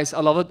like, guys, I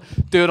love it,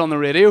 do it on the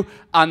radio.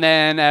 And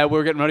then we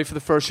were getting ready for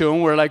the first show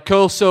and we are like,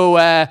 cool, so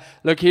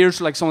look,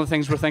 here's like some of the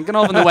things we're thinking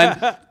of. And they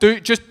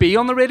went, just be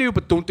on the radio,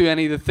 but don't do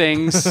any of the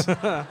things.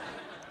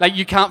 Like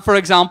you can't, for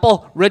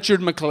example, Richard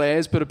McClay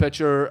has put a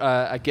picture,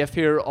 a gif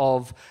here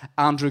of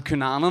Andrew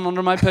Cunanan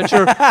under my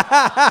picture,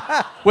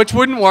 which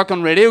wouldn't work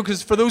on radio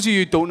because for those of you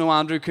who don't know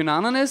Andrew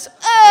Cunanan is,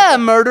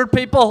 murdered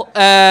people.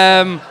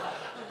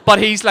 But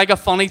he's like a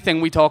funny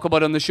thing we talk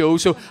about on the show.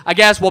 So I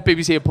guess what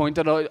BBC have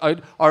pointed out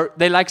are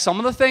they like some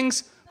of the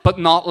things, but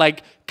not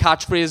like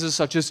catchphrases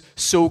such as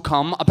 "so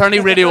come." Apparently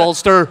Radio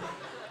Ulster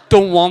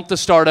don't want to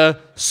start a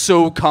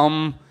 "so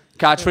come"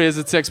 catchphrase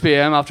at 6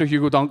 p.m. after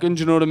Hugo Duncan, do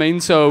you know what I mean?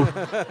 So,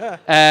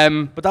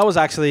 But that was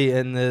actually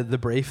in the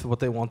brief. What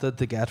they wanted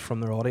to get from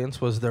their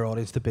audience was their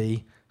audience to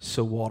be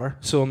so water.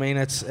 So I mean,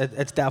 it's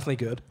definitely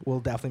good.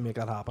 We'll definitely make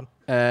that happen.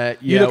 You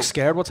yeah, look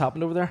scared. What's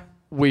happened over there?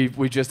 we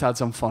just had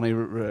some funny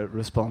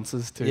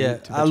responses to. Yeah,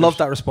 to I love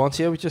that response.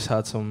 Yeah, we just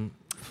had some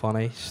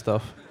funny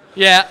stuff.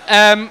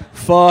 Yeah,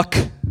 Fuck.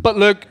 but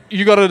look,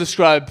 you got to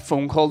describe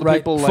phone call to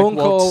people. phone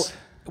like call. what's-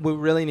 We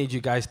really need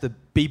you guys to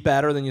be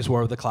better than you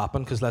were with the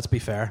clapping. Because let's be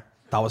fair,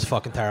 that was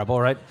fucking terrible,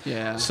 right?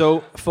 Yeah.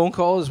 So phone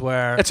call is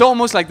where It's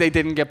almost like they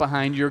didn't get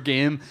behind your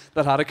game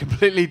that had a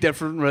completely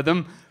different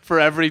rhythm for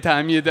every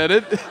time you did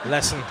it.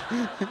 listen.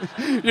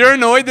 You're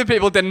annoyed that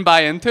people didn't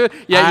buy into it.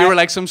 Yeah, you I- were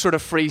like some sort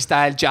of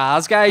freestyle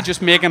jazz guy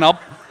just making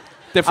up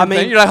different I mean-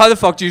 things. You're like, how the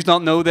fuck do you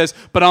not know this?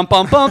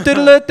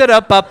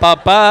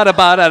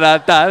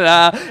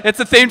 It's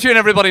the theme tune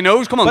everybody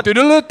knows. Come on. But But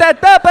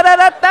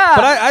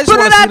I just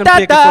want to see them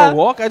take it for a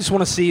walk. I just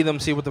want to see them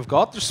see what they've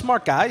got. They're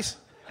smart guys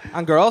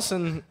and girls,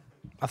 and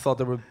I thought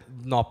there would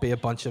not be a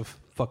bunch of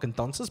fucking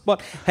dunces.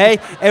 But hey,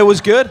 it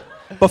was good.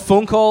 But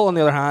phone call, on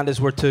the other hand, is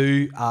where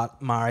two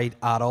married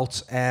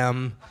adults,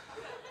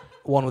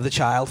 one with a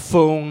child,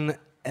 phone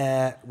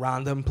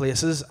random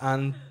places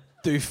and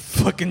do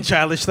fucking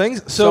childish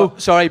things. So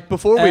sorry,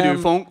 before we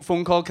do um,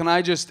 phone call, can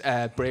I just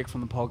break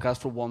from the podcast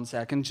for 1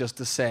 second just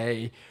to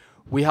say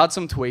we had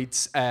some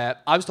tweets.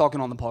 I was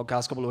talking on the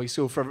podcast a couple of weeks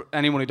ago for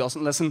anyone who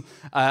doesn't listen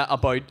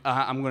about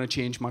I'm going to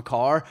change my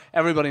car.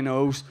 Everybody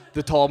knows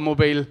the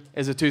Tobmobile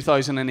is a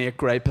 2008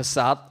 grey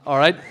Passat, all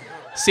right?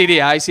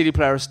 CDI, CD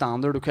player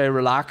standard, okay,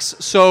 relax.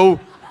 So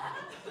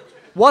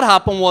what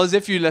happened was,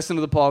 if you listen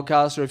to the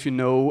podcast or if you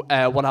know,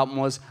 what happened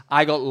was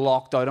I got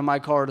locked out of my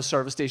car at a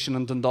service station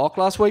in Dundalk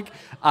last week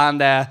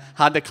and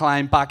had to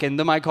climb back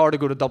into my car to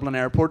go to Dublin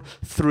Airport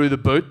through the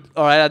boot.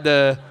 Or I had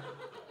to,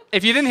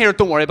 if you didn't hear it,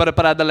 don't worry about it,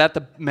 but I had to let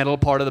the middle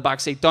part of the back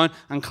seat down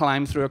and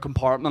climb through a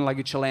compartment like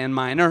a Chilean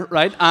miner,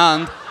 right?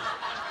 And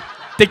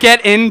to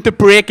get in, to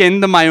break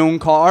into my own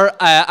car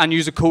and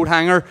use a coat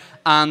hanger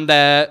and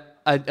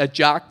a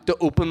jack to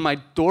open my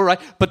door, right?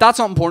 But that's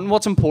not important.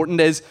 What's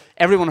important is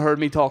everyone heard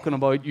me talking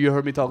about, you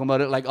heard me talking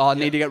about it, like, oh, I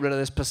need to get rid of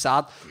this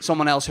Passat.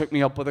 Someone else hooked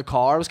me up with a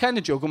car. I was kind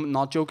of joking, but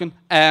not joking,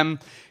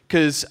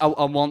 because I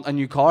want a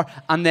new car.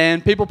 And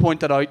then people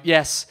pointed out,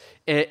 yes,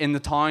 in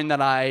the town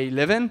that I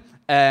live in,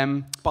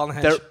 there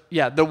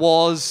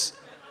was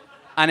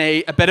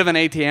a bit of an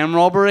ATM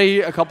robbery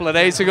a couple of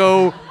days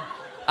ago.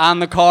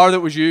 And the car that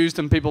was used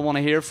and people want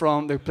to hear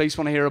from, the police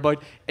want to hear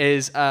about,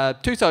 is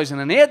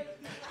 2008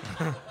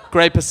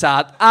 grey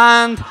Passat.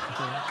 And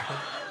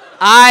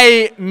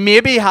I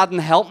maybe hadn't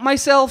helped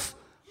myself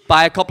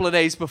by a couple of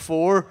days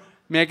before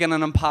making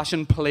an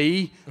impassioned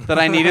plea that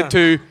I needed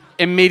to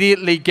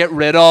immediately get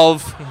rid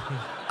of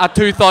a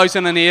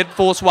 2008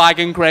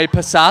 Volkswagen grey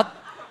Passat.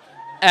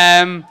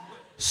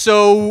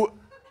 So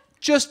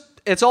just,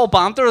 it's all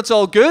banter, it's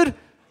all good.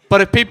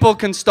 But if people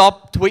can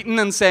stop tweeting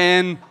and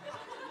saying,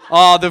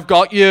 oh, they've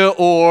got you,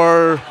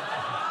 or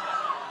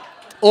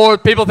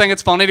people think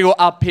it's funny to go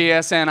up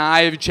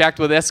PSNI, have you checked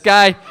with this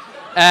guy?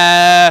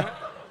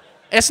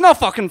 It's not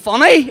fucking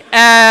funny.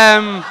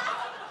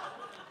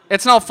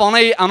 It's not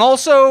funny. And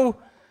also,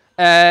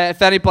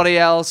 if anybody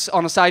else,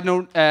 on a side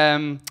note,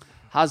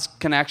 has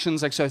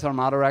connections like South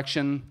Armagh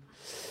direction,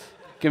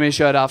 give me a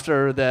shout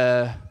after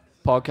the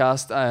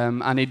podcast.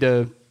 I need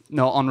to,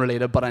 no,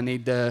 unrelated, but I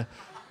need to,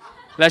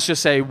 let's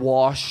just say,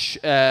 wash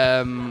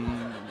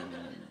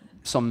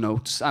some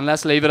notes, and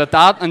let's leave it at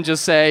that and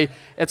just say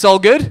it's all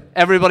good,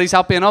 everybody's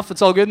happy enough,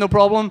 it's all good, no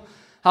problem,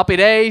 happy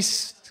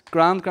days,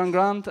 grand,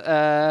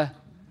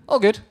 all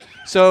good,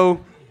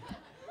 so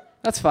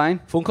that's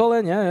fine. Phone call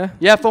then, yeah.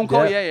 Yeah, phone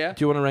call, yeah.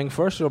 Do you want to ring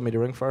first or want me to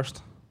ring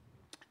first?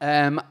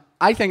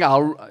 I think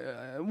I'll,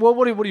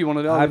 what do you want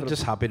to do? I'm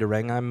just happy to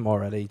ring, I'm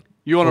already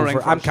You want to ring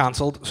first? I'm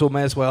cancelled, so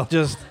may as well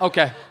just...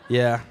 Okay.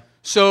 Yeah.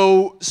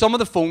 So some of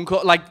the phone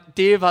call, like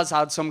Dave has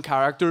had some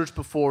characters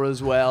before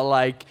as well,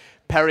 like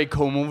Perry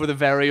Como, the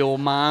very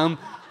old man,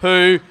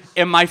 who,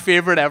 in my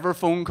favourite ever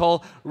phone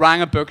call,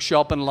 rang a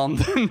bookshop in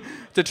London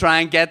to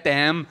try and get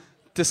them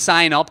to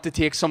sign up to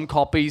take some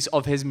copies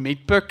of his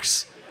meat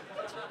books,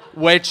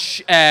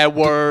 which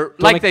were,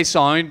 like they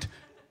sound,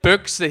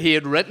 books that he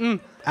had written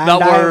and that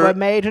were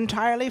made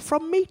entirely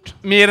from meat.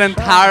 Made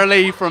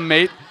entirely from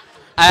meat.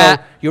 So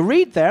you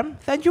read them,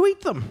 then you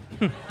eat them.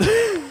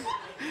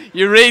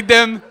 You read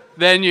them,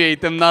 then you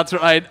eat them, that's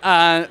right.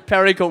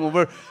 Perry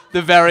Como,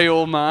 the very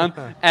old man.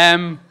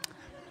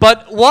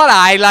 But what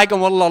I like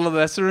and what a lot of the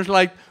listeners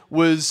liked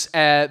was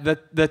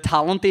the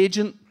talent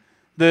agent,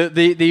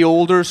 the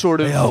older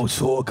sort of... Oh,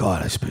 so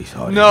God, I speak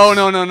sorry.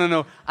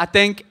 No. I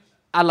think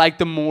I like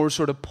the more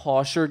sort of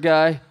posher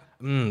guy.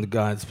 The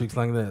guy that speaks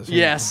like this.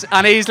 Yes,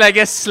 and he's like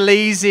a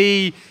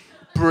sleazy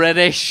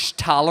British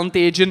talent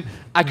agent.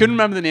 I couldn't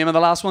remember the name of the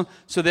last one,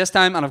 so this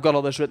time, and I've got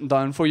all this written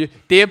down for you.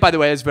 Dave, by the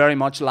way, is very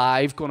much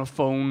live, going to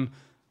phone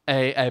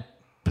a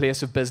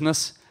place of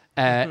business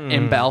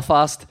in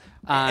Belfast.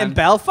 In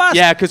Belfast?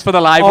 Yeah, because for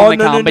the live one,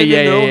 they can't be.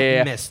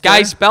 Yeah. Mister.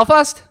 Guys,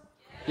 Belfast?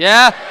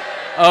 Yeah?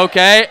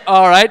 Okay,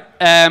 all right.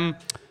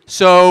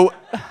 So,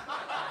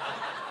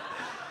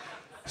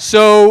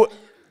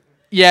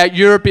 yeah,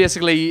 you're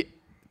basically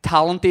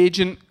talent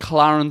agent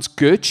Clarence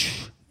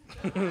Gooch.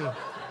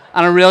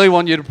 And I really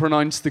want you to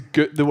pronounce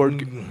the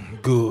word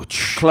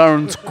Gooch.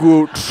 Clarence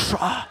Gooch.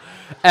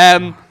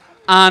 And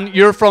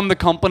you're from the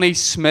company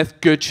Smith,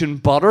 Gooch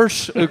and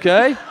Butters,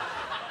 okay?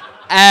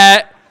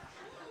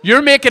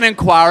 You're making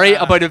inquiry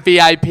about a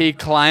VIP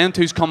client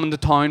who's coming to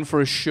town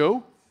for a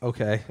show.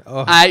 Okay.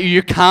 Oh.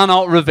 You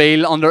cannot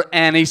reveal under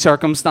any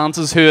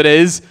circumstances who it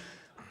is.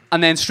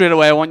 And then straight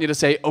away I want you to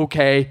say,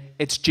 okay,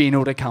 it's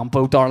Gino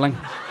DeCampo, darling.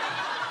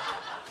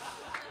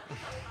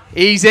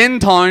 He's in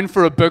town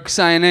for a book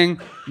signing.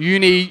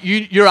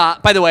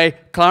 By the way,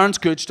 Clarence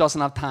Gooch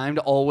doesn't have time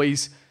to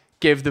always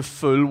give the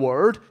full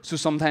word, so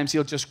sometimes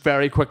he'll just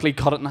very quickly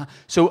cut it in half.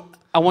 So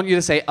I want you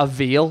to say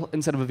avail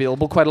instead of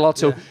available quite a lot.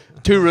 So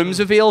 2 rooms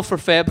avail for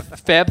Feb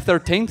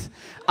 13th.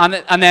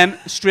 And then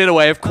straight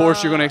away, of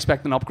course, you're going to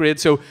expect an upgrade.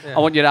 So I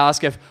want you to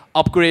ask if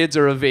upgrades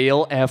are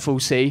avail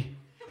FOC,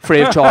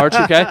 free of charge,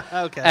 okay?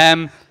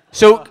 Okay.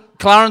 So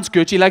Clarence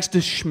Gooch, he likes to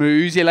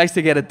schmooze, he likes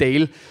to get a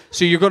deal.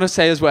 So you're going to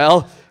say as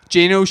well,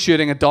 Gino's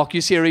shooting a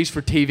docu-series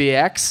for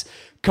TVX.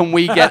 Can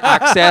we get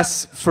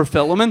access for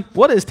filming?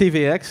 What is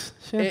TVX?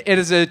 It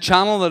is a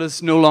channel that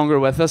is no longer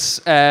with us.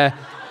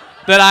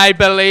 That I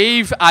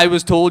believe I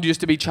was told used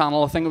to be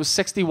channel, I think it was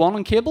 61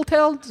 on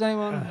Cabletel. Does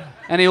anyone,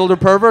 any older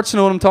perverts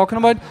know what I'm talking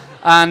about?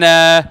 And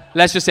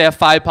let's just say at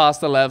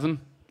 11:05,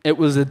 it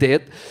was a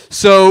date.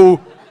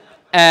 So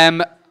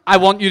I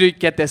want you to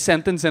get this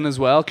sentence in as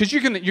well, because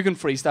you can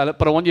freestyle it,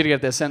 but I want you to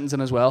get this sentence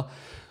in as well.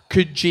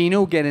 Could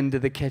Gino get into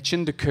the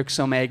kitchen to cook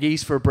some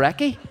eggies for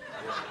brekkie?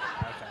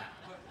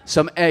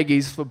 Some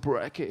eggies for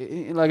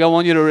brekkie. Like, I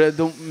want you to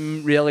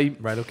don't really...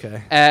 Right,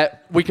 okay.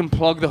 We can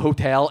plug the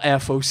hotel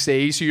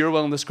FOC, so you're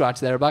willing to scratch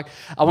their back.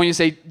 I want you to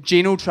say,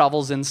 Gino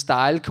travels in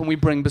style. Can we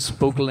bring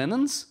bespoke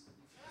linens?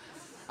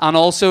 And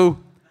also,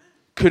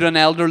 could an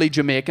elderly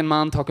Jamaican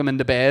man tuck him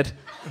into bed?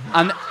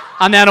 And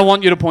then I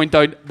want you to point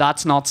out,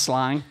 that's not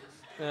slang.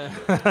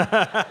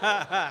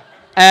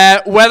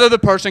 Whether the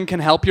person can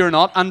help you or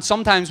not. And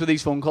sometimes with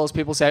these phone calls,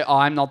 people say, oh,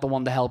 I'm not the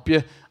one to help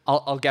you.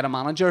 I'll get a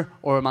manager,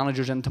 or a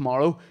manager's in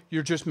tomorrow.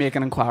 You're just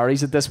making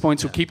inquiries at this point,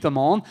 so keep them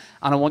on.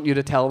 And I want you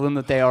to tell them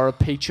that they are a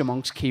peach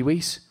amongst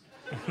Kiwis.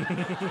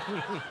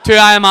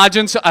 I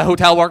imagine a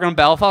hotel worker in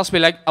Belfast be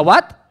like, a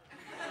what?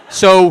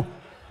 So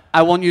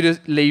I want you to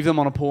leave them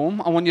on a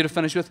poem. I want you to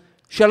finish with,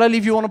 shall I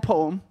leave you on a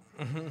poem?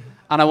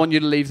 And I want you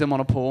to leave them on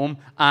a poem.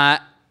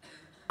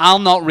 I'll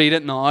not read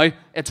it now.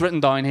 It's written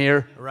down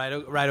here. Right,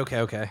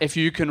 okay. If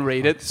you can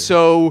read it.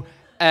 So...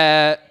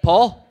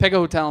 Paul, pick a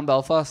hotel in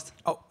Belfast.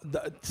 Oh,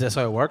 is this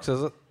how it works,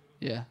 is it?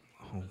 Yeah.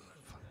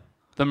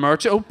 The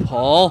Merchant. Oh,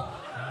 Paul.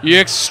 You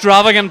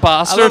extravagant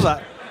bastard. I love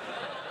that.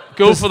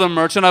 Go for the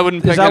Merchant. I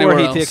wouldn't pick anywhere else. Is that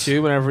where he takes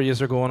you whenever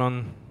you're going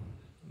on?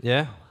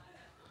 Yeah?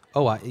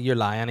 Oh, you're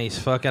lying. He's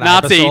fucking...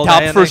 That's the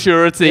E-Tap for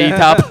sure. It's the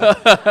E-Tap.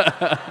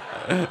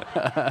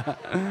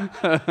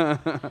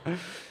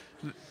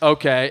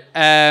 Okay.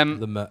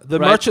 The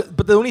merchant,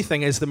 but the only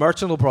thing is, the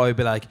merchant will probably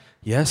be like,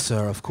 "Yes,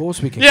 sir. Of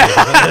course we can."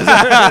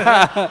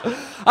 Yeah.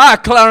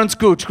 Clarence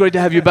Gooch, great to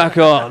have you back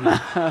on.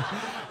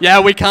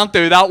 Yeah, we can't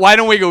do that. Why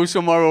don't we go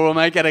somewhere where we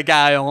might get a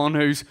guy on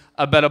who's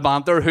a bit of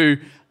banter, who,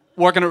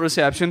 working at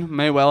reception,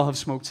 may well have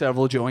smoked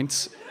several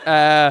joints.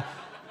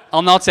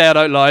 I'll not say it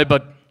out loud,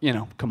 but you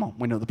know, come on,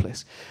 we know the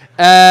place.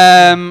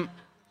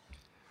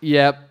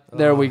 Yep.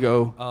 There we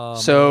go.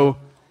 So.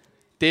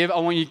 Dave, I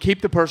want you to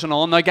keep the person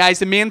on. Now, guys,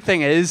 the main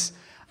thing is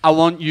I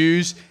want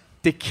you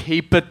to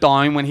keep it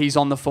down when he's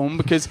on the phone,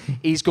 because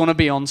he's going to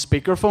be on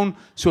speakerphone.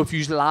 So if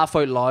you laugh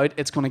out loud,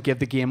 it's going to give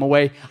the game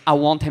away. I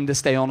want him to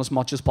stay on as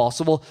much as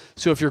possible.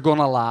 So if you're going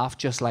to laugh,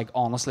 just like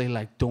honestly,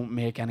 like don't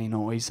make any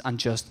noise and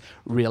just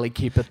really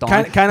keep it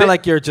down. Kind of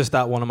like you're just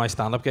at one of my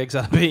stand-up gigs.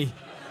 That'd be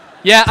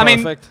yeah, perfect. I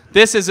mean,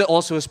 this is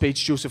also a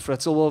speech Joseph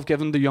Fritzl will have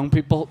given the young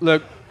people.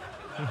 Look,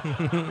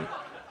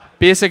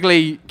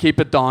 basically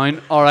keep it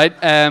down. All right.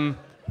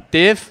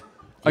 Dave,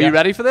 are you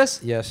ready for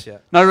this? Yes, yeah.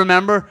 Now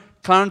remember,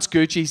 Clarence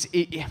Gooch, he's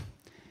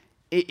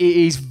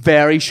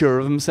very sure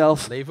of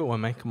himself. Leave it with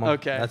me, come on.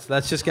 Okay.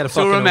 Let's just get a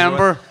fucking So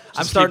remember,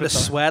 I'm starting to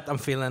sweat. I'm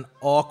feeling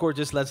awkward.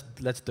 Just let's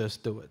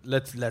just do it.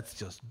 Let's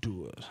just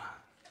do it.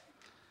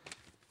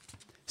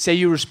 Say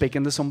you were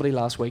speaking to somebody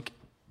last week.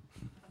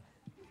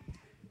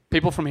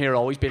 People from here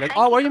always be like,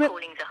 "Oh, where are you?"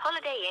 Calling the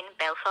Holiday Inn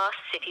Belfast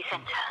City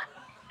Centre.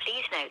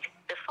 Please note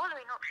the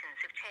following options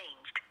have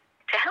changed.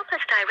 To help us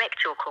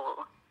direct your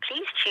call,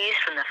 please choose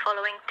from the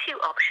following two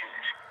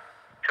options.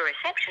 For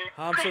reception,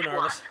 press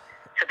 1.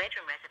 For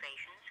bedroom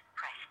reservations,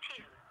 press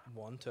 2.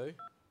 1, 2.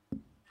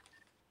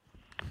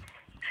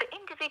 For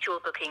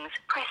individual bookings,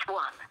 press 1.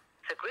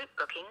 For group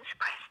bookings,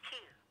 press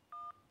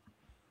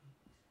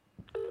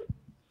 2.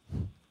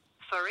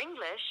 For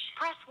English,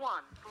 press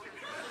 1.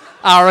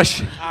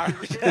 Irish.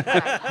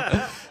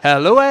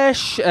 Hello,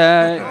 Ash. For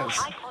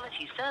high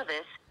quality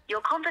service,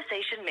 your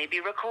conversation may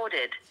be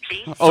recorded.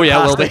 Please. Oh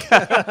yeah, will be.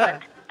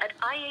 At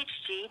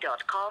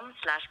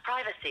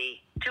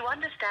ihg.com/privacy to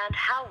understand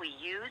how we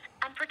use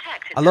and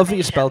protect. I love that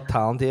you spelled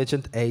talent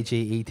agent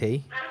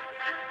AGET.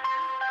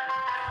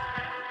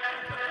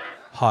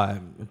 Hi,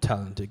 I'm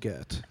talent to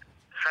get.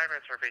 Hi,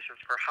 reservations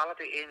for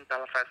Holiday Inn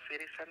Belfast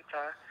City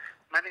Centre.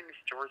 My name is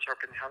George. How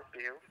can I help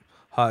you?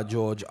 Hi,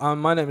 George.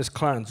 My name is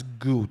Clarence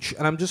Gooch,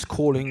 and I'm just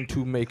calling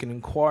to make an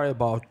inquiry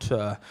about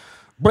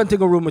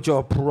renting a room at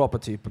your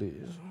property,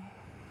 please.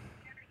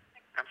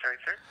 I'm sorry,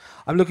 sir?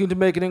 I'm looking to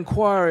make an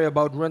inquiry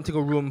about renting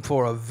a room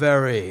for a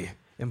very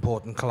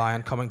important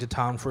client coming to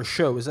town for a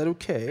show. Is that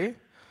okay? Okay.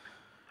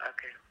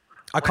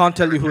 I can't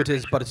tell you who it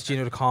is, but it's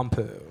Gino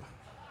D'Acampo.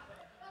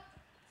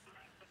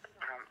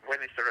 When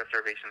is the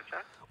reservation,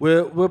 sir?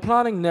 We're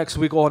planning next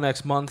week or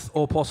next month,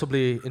 or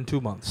possibly in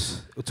 2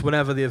 months. It's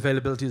whenever the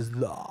availability is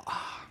there. Okay.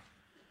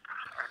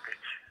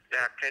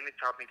 Yeah, can you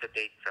tell me the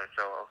date, sir?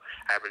 So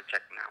I will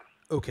check now.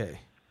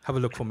 Okay. Have a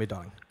look for me,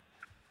 darling.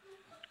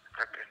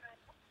 Okay.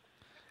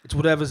 It's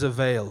whatever's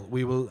available.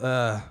 We will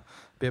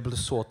be able to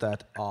sort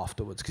that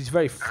afterwards. Because he's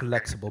very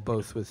flexible,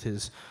 both with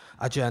his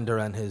agenda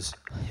and his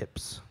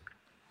hips.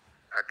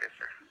 Okay,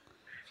 sir.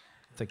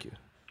 Thank you.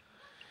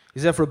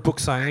 He's there for a book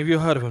signing. Have you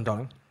heard of him,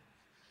 darling?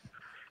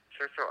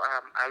 Sir, so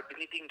I'll be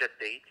needing the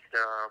dates,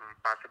 the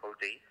possible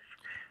dates.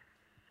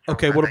 So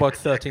Okay, I'd what like about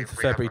to check 13th if of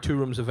we have February? 2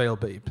 rooms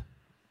available, babe.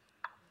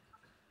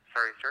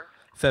 Sorry, sir?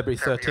 February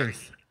February.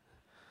 13th.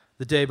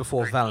 The day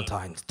before 13th.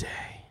 Valentine's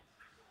Day.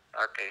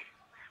 Okay.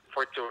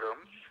 For 2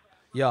 rooms?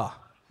 Yeah.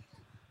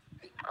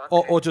 Okay.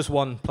 Or just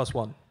 1 plus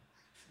 1.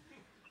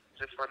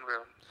 Just 1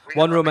 room. We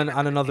 1 have room and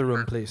availability another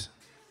room, for- please.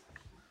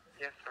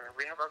 Yes, sir.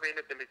 We have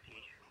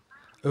availability.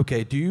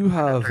 Okay, do you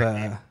have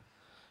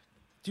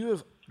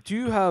Do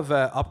you have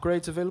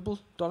upgrades available,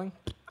 darling?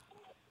 Upgrade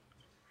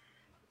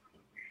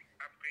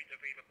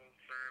available,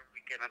 sir.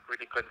 We cannot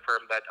really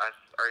confirm that as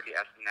early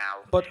as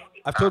now. But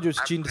I've told you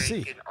it's Gene to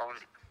Upgrade see. can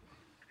only-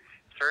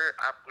 Sir,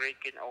 upgrade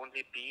can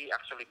only be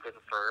actually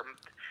confirmed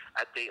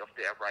at day of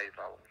the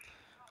arrival.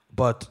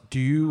 But do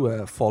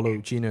you follow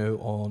Gino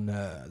on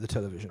the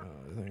television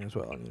or anything as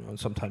well? You know, and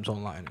sometimes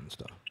online and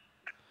stuff.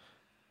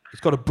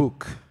 He's got a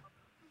book.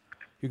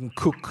 You can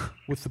cook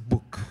with the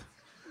book.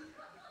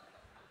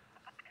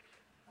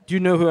 Do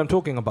you know who I'm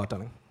talking about,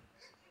 darling?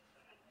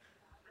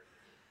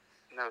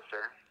 No,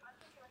 sir.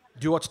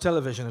 Do you watch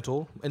television at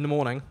all in the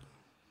morning?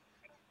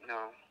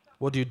 No.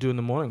 What do you do in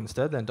the morning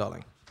instead, then,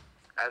 darling?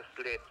 I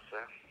sleep,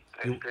 sir.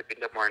 I You- sleep in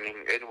the morning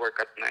and work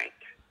at night.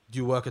 Do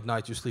you work at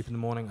night? You sleep in the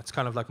morning? It's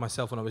kind of like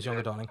myself when I was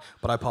younger, darling.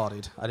 But I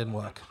partied. I didn't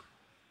work.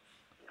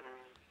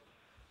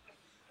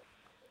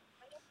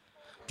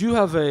 Do you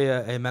have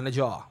a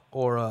manager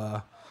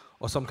or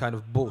some kind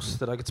of boss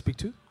that I could speak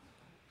to?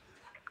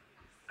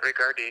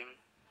 Regarding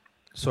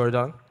Sorry,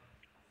 darling.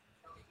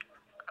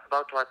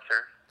 about what,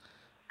 sir?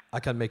 I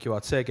can't make you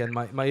out. Say again.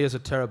 My ears are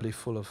terribly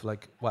full of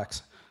like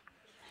wax.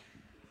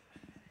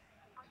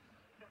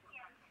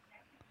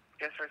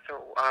 Yes, sir. So,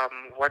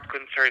 what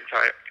concerns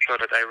are so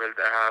that I will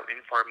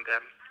inform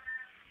them?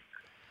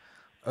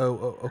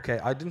 Oh, okay.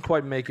 I didn't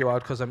quite make you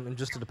out because I'm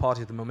just at the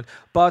party at the moment.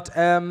 But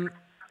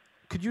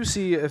could you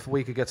see if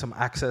we could get some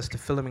access to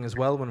filming as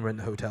well when we're in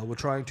the hotel? We're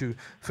trying to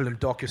film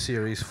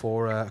docuseries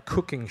for a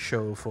cooking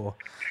show for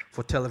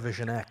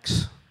Television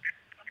X.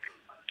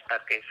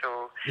 Okay,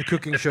 so The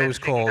cooking the show is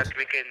best thing called that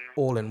we can,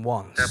 All in the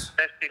Ones. best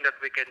thing that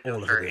we can All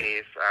do, of sir, it.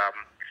 is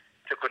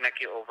to connect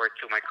you over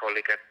to my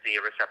colleague at the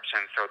reception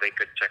so they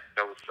could check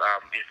those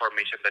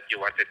information that you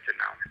wanted to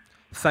know.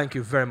 Thank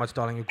you very much,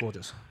 darling. You're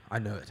gorgeous. I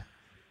know it.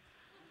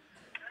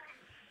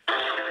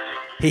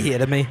 He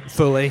hated me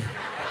fully.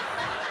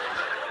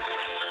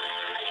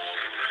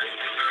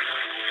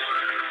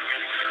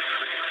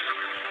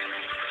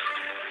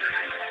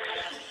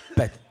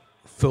 Bet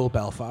full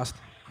Belfast.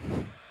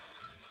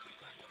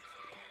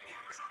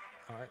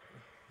 All right.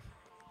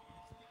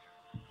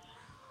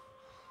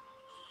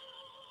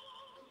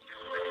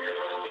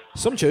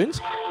 Some tunes.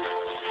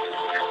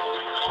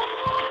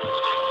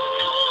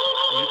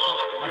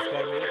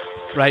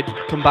 Right,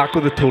 come back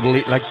with a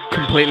totally, like,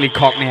 completely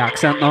Cockney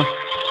accent now.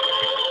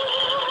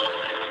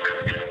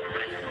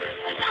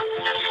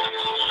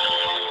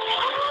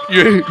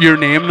 Your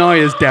name now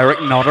is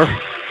Derek Nutter.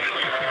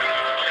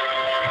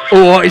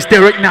 Oh, it's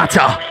Derek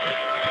Nutter.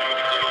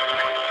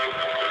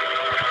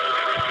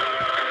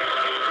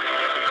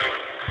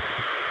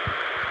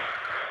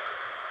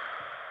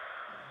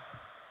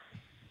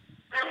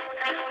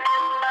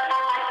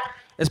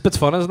 It's a bit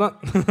fun, isn't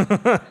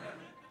it?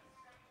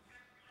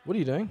 What are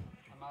you doing?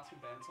 I'm asking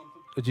Ben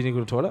something. Do you need to go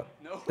to the toilet?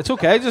 No. It's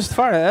okay, just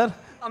fire ahead.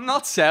 I'm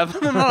not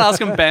 7. I'm not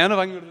asking Ben if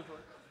I can go to the toilet.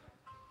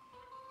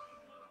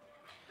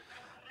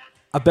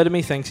 I bet of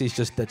me thinks he's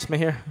just ditched me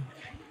here.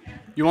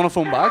 You want to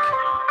phone back?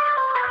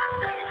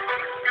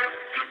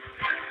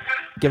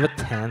 Give it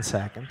 10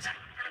 seconds.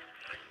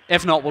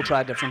 If not, we'll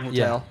try a different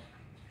hotel.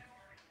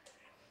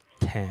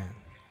 10,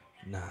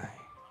 9,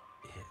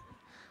 8,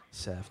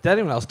 7. Did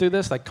anyone else do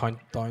this? Like count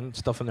down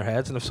stuff in their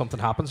heads, and if something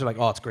happens, they're like,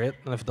 "Oh, it's great,"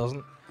 and if it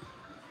doesn't,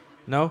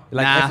 no.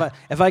 Like Nah.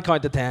 if I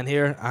count to 10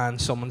 here and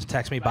someone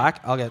texts me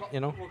back, I'll get, you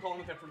know. We're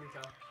calling a different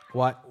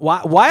hotel.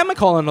 Why am I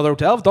calling another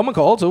hotel? I've done my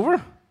call. It's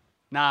over.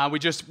 Nah, we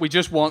just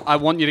want. I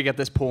want you to get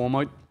this poem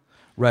out.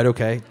 Right.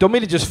 Okay. Don't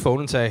mean to just phone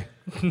and say,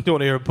 "Don't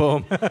want to hear a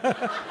poem."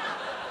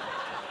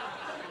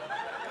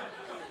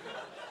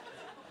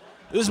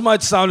 This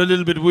might sound a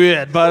little bit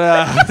weird,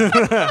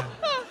 but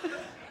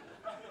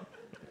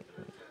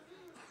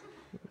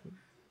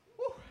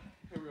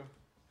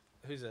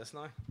who's this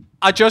now?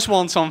 I just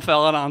want some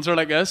fella to answer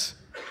like this.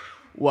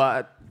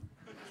 What?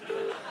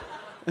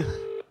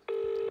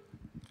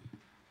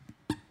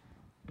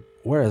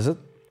 Where is it?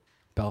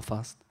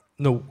 Belfast.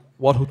 No.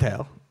 What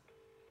hotel?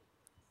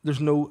 There's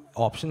no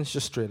options.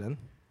 Just straight in.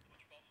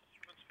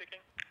 Speaking.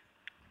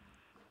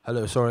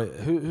 Hello. Sorry.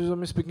 Who's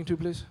am I speaking to,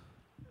 please?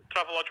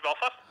 Travelodge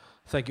Belfast.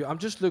 Thank you. I'm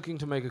just looking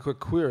to make a quick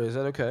query. Is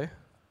that okay?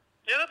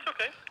 Yeah, that's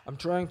okay. I'm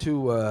trying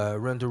to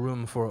rent a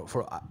room for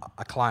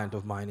a client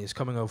of mine. He's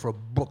coming over for a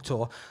book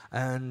tour,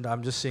 and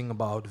I'm just seeing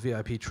about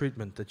VIP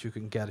treatment that you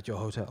can get at your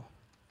hotel.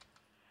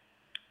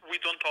 We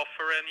don't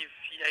offer any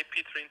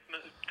VIP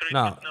treatment.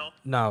 Now, No.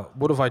 now,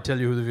 what if I tell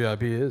you who the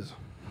VIP is?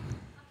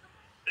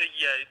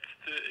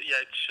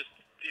 It's just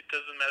it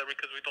doesn't matter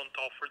because we don't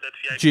offer that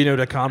VIP. Gino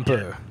De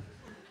Campo.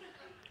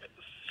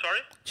 Sorry.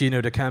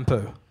 Gino De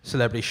Campo,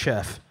 celebrity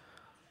chef,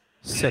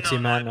 sexy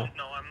no, man. No,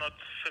 I'm not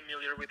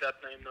familiar with that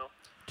name. No.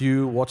 Do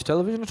you watch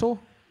television at all?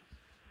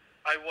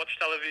 I watch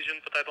television,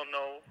 but I don't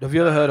know. Have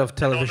you ever heard of I know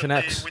Television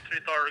that X? we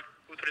treat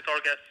our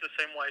guests the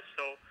same way.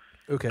 So.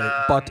 Okay,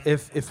 but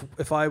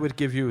if I would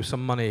give you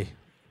some money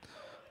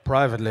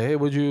privately,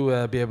 would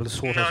you be able to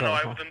sort us No,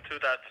 out? I wouldn't do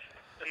that.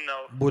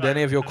 No. Would I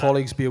any of your wouldn't do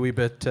colleagues be a wee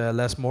bit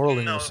less moral that.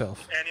 than No,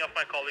 yourself? any of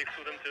my colleagues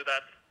wouldn't do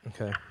that.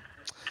 Okay.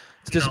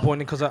 It's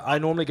disappointing because I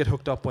normally get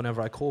hooked up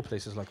whenever I call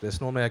places like this.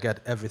 Normally I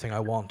get everything I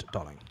want,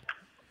 darling.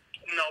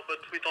 No, but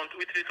we don't.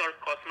 We treat our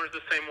customers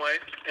the same way,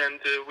 and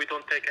we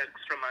don't take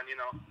extra money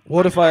now.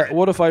 What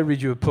if I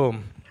read you a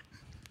poem?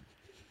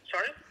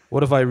 Sorry?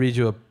 What if I read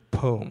you a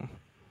poem?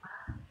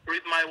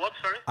 Read my what?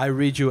 Sorry? I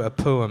read you a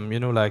poem, you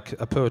know, like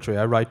a poetry.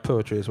 I write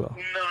poetry as well.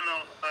 No.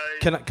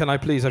 Can I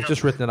please? I've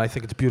just written it. I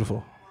think it's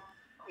beautiful.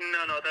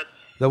 No, that's...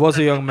 There was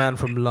a young man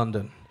from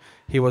London.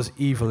 He was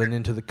evil and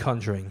into the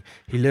conjuring.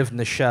 He lived in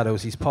the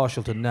shadows. He's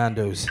partial to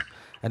Nando's.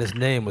 And his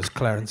name was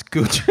Clarence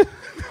Gooch.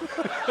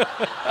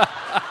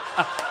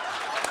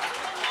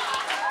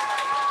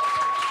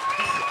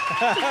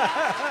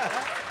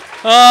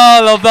 Oh,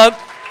 I love that.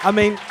 I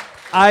mean,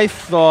 I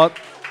thought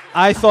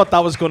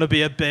that was going to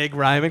be a big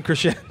rhyming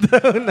crescendo.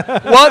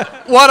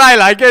 What I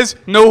like is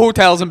no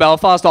hotels in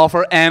Belfast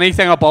offer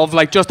anything above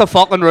like just a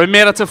fucking room,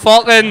 mate. It's a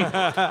fucking...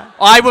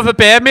 I with a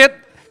bed, mate.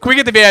 Can we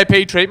get the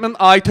VIP treatment?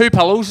 2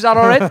 pillows. Is that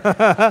all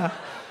right?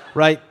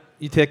 Right,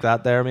 you take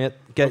that there, mate.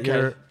 Get Okay.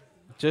 your...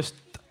 Just...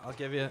 I'll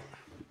give you...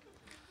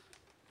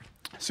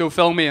 So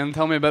fill me in.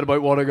 Tell me a bit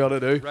about what I got to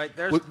do. Right,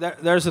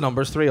 there's the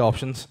numbers. 3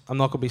 options. I'm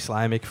not going to be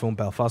sly and make you phone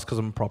Belfast because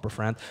I'm a proper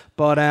friend.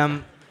 But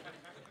a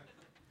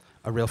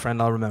real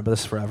friend, I'll remember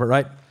this forever,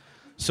 right?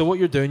 So what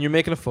you're doing, you're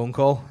making a phone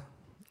call.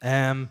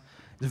 It's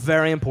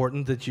very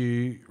important that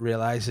you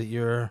realise that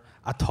you're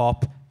a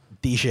top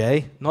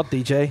DJ, not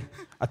DJ,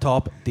 a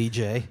top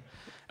DJ.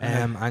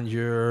 And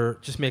you're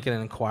just making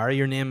an inquiry.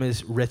 Your name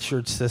is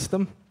Richard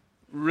System.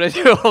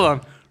 Hold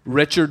on.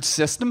 Richard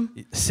System?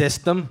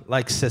 System,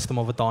 like System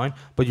of a Down,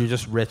 but you're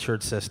just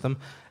Richard System.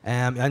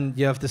 And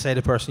you have to say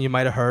the person you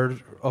might have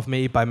heard of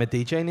me by my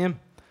DJ name,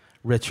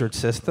 Richard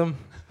System.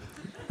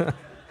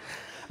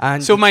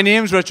 And So my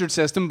name's Richard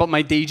System, but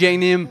my DJ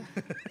name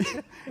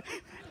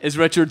is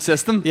Richard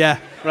System? yeah,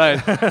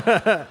 Right.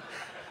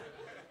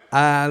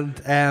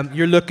 and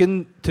you're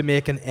looking to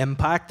make an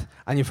impact,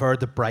 and you've heard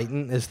that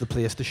Brighton is the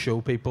place to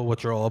show people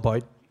what you're all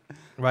about.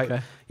 Right.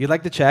 Okay. You'd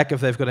like to check if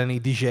they've got any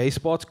DJ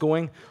spots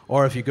going,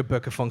 or if you could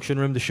book a function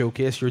room to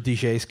showcase your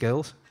DJ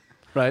skills.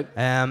 Right.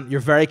 You're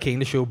very keen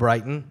to show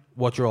Brighton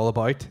what you're all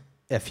about,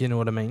 if you know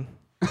what I mean.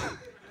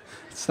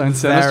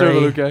 Sounds sinister,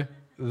 but okay.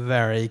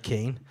 Very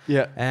keen.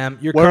 Yeah.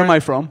 You're Where am I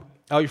from?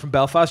 Oh, you're from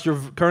Belfast. You're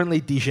currently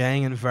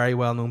DJing in very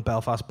well-known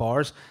Belfast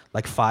bars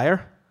like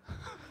Fire,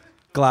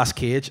 Glass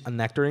Cage, and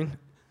Nectarine.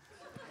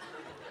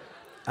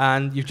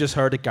 And you've just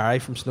heard that Gary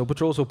from Snow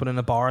Patrol's opening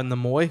a bar in the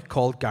Moy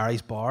called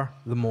Gary's Bar,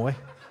 the Moy.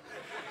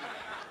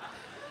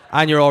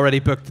 And you're already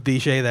booked the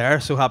DJ there,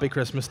 so happy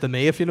Christmas to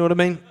me, if you know what I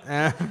mean.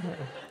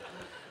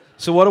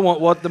 So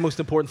what the most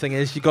important thing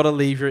is, you got to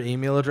leave your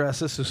email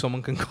addresses so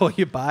someone can call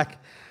you back.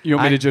 You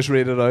want me to just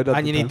read it out?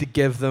 And you need to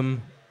give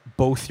them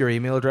both your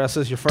email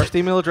addresses. Your first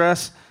email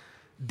address,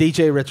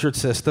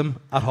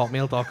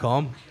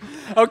 djrichardsystem@hotmail.com.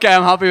 Okay,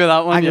 I'm happy with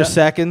that one. And yeah. your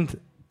second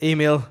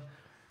email,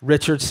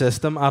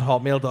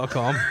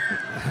 richardsystem@hotmail.com.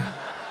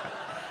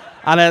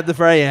 And at the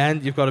very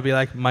end, you've got to be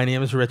like, my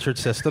name is Richard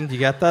System. Do you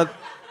get that?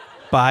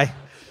 Bye.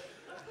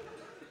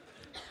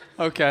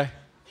 Okay.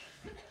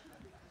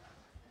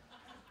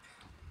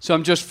 So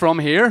I'm just from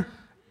here?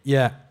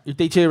 Yeah. You're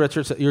DJ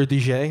Richard. You're a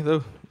DJ,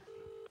 though.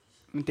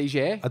 I'm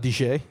DJ? A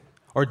DJ.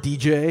 Or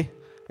DJ.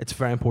 It's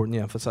very important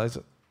you emphasize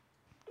it.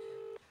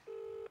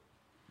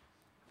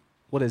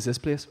 What is this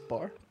place?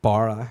 Bar?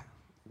 Bar, aye.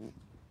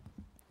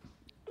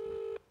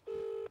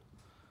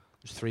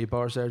 There's 3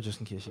 bars there,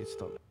 just in case you get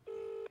stuck.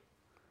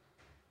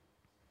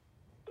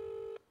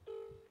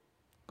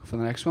 Go for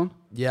the next one.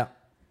 Yeah.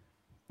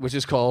 Which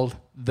is called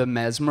The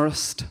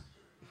Mesmerist.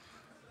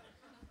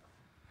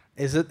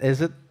 Is it? Is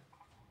it?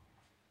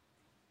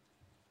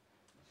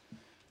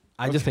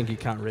 I just think you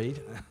can't read.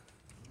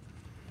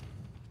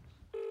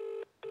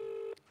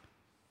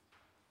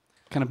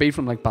 Can it be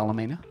from like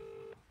Ballymena?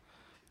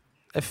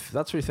 If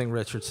that's where you think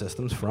Richard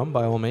System's from,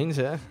 by all means,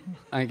 yeah.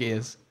 I think it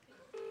is.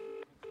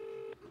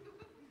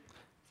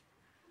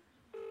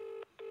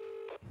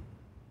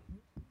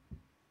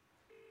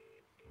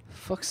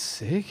 Fuck's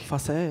sake.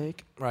 Fuck's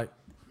sake. Right.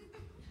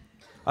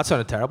 That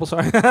sounded terrible,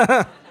 sorry.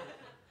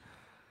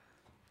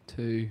 2,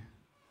 3.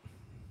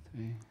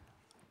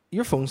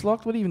 Your phone's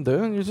locked, what are you even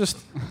doing? You're just,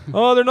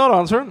 oh, they're not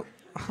answering.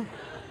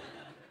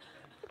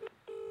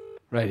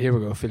 Right, here we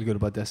go. Feel good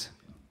about this.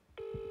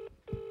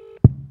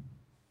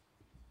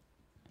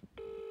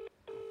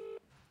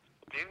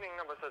 Evening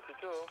number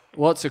 32.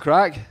 What's the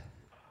crack?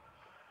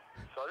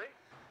 Sorry?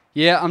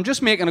 Yeah, I'm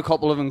just making a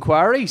couple of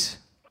inquiries.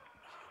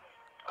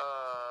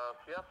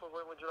 Yeah, so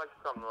when would you like to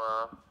come?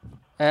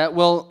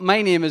 Well,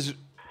 my name is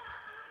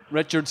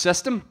Richard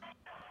System.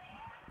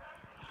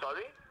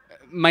 Sorry?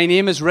 My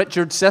name is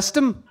Richard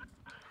System.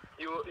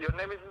 Your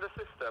name is in the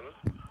system?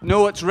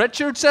 No, it's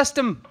Richard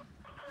System.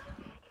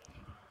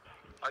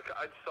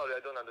 I'm sorry, I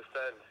don't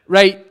understand.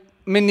 Right,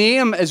 my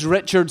name is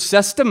Richard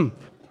System.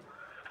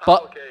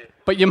 But, okay.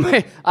 but you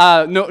may,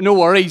 no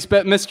worries,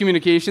 bit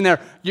miscommunication there.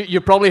 You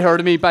probably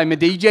heard of me by my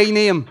DJ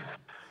name.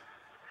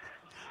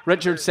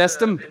 Richard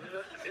System. It's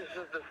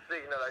just the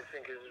signal, I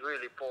think, is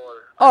really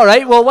poor. All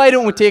right, well, why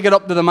don't we take it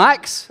up to the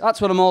max?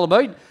 That's what I'm all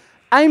about.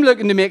 I'm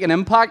looking to make an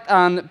impact,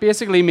 and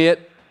basically, mate,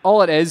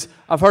 all it is,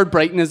 I've heard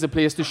Brighton is the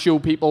place to show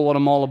people what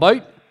I'm all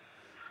about.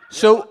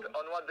 So, On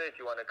what date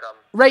you want to come?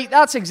 right,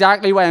 that's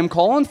exactly why I'm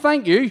calling.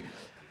 Thank you.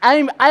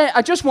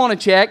 I just want to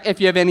check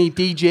if you have any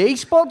DJ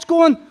spots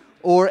going,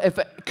 or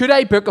could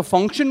I book a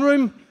function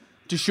room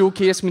to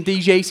showcase my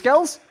DJ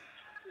skills?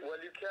 Well,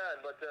 you can,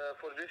 but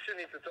for this you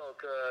need to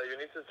talk. You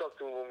need to talk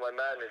to my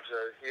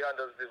manager. He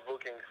handles these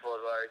bookings for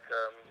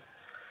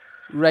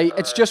Right,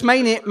 it's just my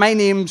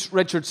name's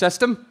Richard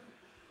System.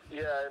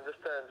 Yeah, I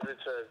understand,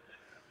 Richard.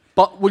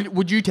 But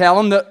would you tell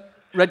him that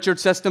Richard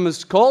System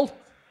is called?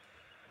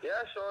 Yeah,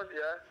 sure.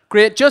 Yeah.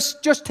 Great,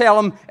 just tell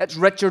him it's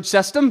Richard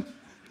System.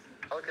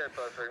 Okay,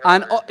 perfect.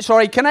 And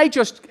sorry, can I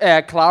just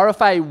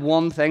clarify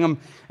one thing? I'm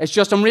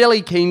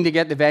really keen to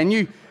get the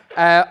venue.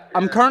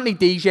 I'm currently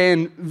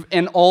DJing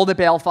in all the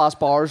Belfast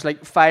bars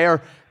like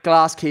Fire,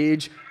 Glass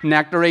Cage,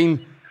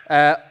 Nectarine,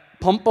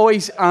 Pump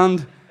Boys,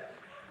 and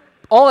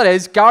all it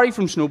is, Gary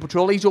from Snow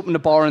Patrol, he's opened a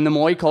bar in the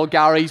Moy called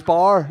Gary's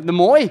Bar, the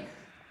Moy.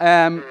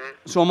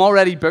 So I'm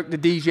already booked the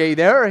DJ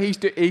there. He's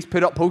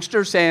put up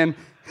posters saying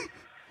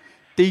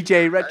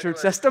DJ Richard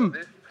System.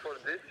 For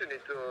this you need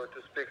to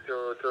speak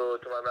to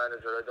my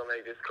manager. I don't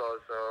make this call,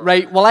 so...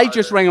 Right, well I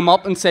just ring him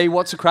up and say,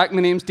 what's the crack?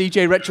 My name's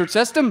DJ Richard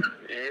System.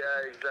 Yeah,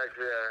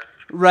 exactly, yeah.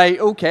 Right,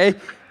 okay.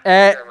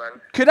 man.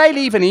 Could I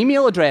leave an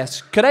email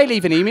address? Yeah,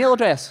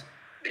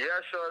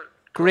 sure.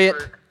 Great. Go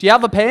for it. Do you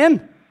have a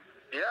pen?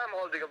 Yeah, I'm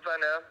holding a pen,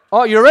 yeah.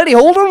 Oh, you're already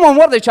holding one?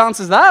 What are the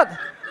chances of that? Yeah.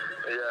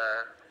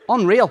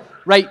 Unreal.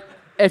 Right,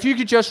 if you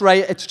could just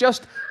write, it's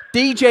just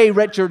DJ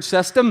Richard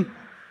System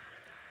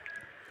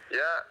Yeah.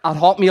 at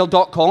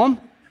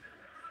hotmail.com.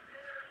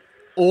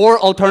 Or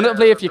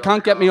alternatively, if you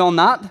can't get me on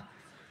that,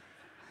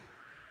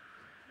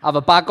 I have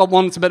a backup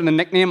one. It's a bit of a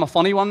nickname, a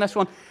funny one, this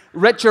one.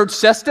 Richard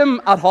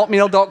System at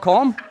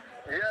hotmail.com.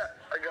 Yeah,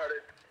 I got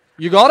it.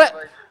 You got it?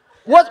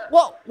 Nice.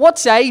 What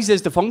size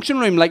is the function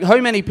room? Like, how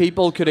many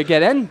people could it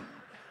get in?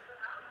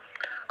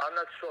 I'm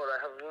not sure. I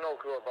have no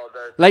clue about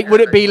that. Like,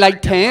 would it be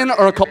like 10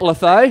 or a couple of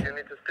thousand? You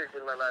need to speak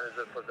with my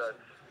manager for that.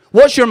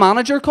 What's your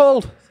manager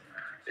called?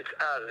 It's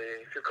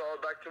Ali. If you call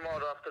back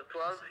tomorrow after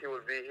 12, he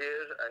will be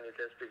here and you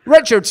can speak to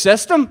Richard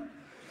System. him.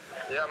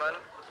 Yeah, man.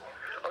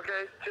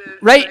 Okay,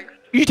 cheers. Right, Thanks.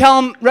 you tell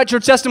him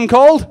Richard System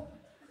called.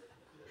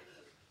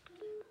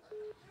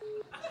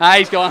 Ah,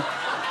 he's gone.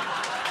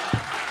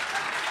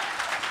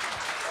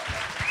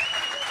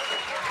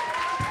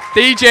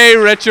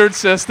 DJ Richard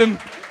System.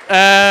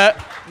 Now,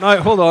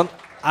 hold on.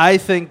 I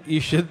think you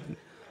should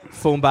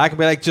phone back and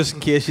be like, just in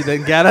case you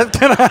didn't get it,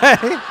 can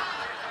I?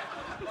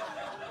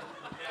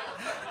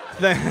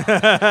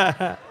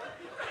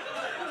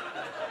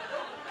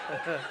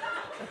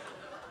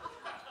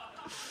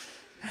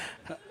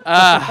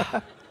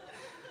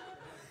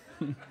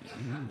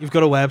 You've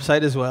got a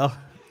website as well.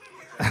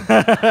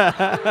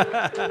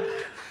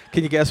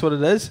 Can you guess what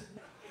it is?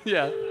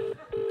 Yeah.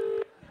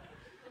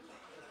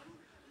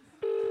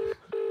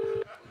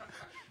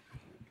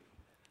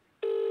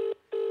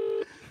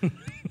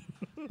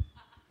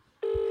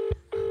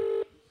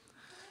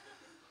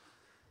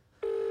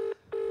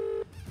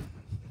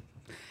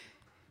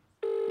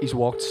 He's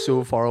walked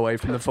so far away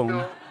from the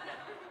phone.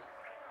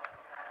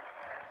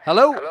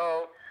 Hello?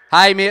 Hello?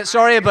 Hi, mate.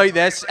 Sorry about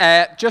this.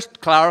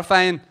 Just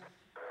clarifying.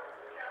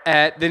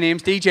 The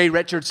name's DJ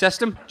Richard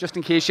System, just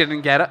in case you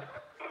didn't get it.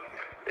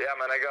 Yeah,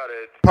 man, I got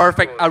it.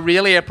 Perfect. I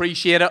really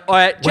appreciate it. Check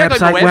out the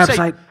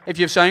website. If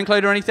you have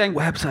SoundCloud or anything.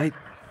 Website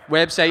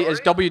Website is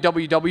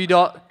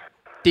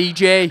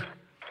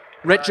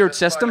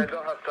www.djrichardsystem I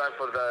don't have time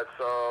for that,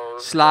 so...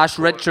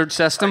 / Richard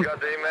System, I got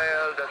the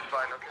email, that's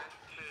fine, okay.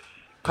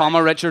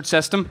 comma Richard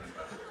System.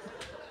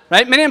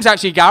 Right, my name's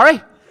actually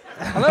Gary.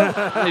 Hello.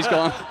 He's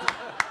gone.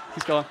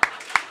 He's gone.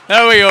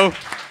 There we go.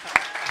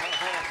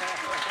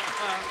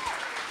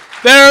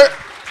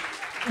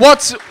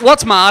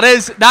 What's mad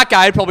is that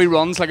guy probably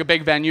runs like a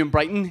big venue in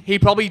Brighton. He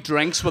probably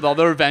drinks with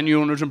other venue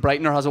owners in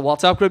Brighton or has a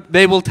WhatsApp group.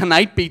 They will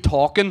tonight be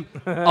talking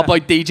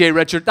about DJ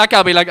Richard. That guy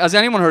will be like, has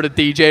anyone heard of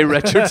DJ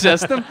Richard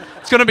System?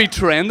 It's going to be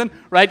trending.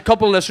 Right,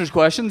 couple of listeners'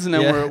 questions and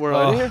then Yeah. we're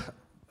out of here.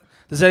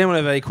 Does anyone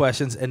have any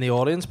questions in the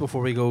audience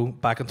before we go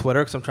back on Twitter?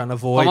 Because I'm trying to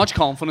avoid. How much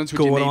confidence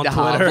would you going need to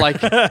on have?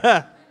 Twitter.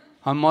 Like,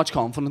 how much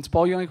confidence,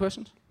 Paul? You have any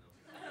questions?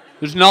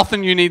 There's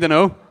nothing you need to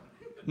know.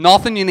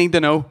 Nothing you need to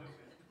know.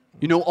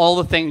 You know all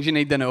the things you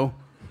need to know.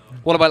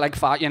 What about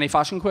like any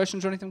fashion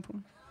questions or anything for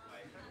me?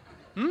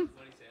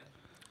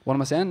 What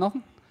am I saying?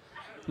 Nothing.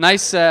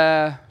 Nice.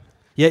 Yeah,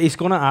 he's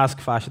going to ask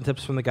fashion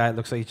tips from the guy that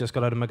looks like he's just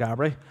got out of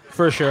McGabry.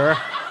 For sure.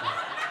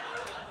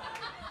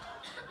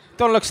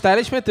 Don't look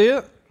stylish, mate, do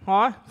you?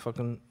 Huh?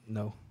 Fucking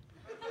no.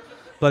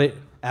 Bloody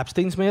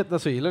Epstein's mate,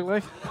 that's what you look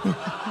like.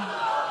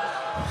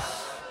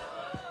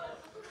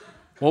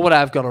 What would I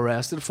have got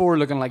arrested for?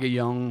 Looking like a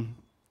young.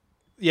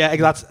 Yeah,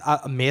 that's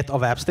a mate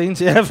of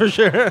Epstein's, yeah, for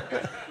sure.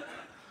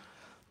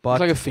 But Looks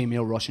like a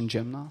female Russian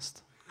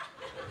gymnast.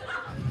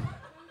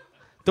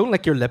 don't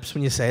lick your lips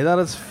when you say that,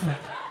 it's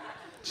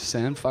Just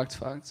saying, facts.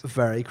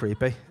 very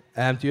creepy.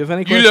 Do you have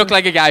any You questions? look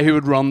like a guy who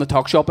would run the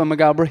tuck shop in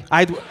McGabry.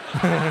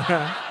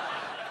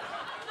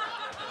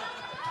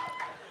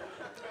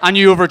 And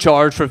you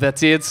overcharge for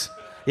Vitsaids.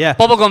 Yeah.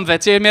 Bubblegum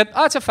Vitsaid, mate.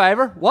 Oh, it's a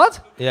 $5.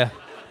 What? Yeah.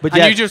 But And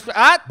yet, you just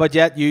but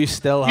yet you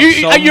still have You-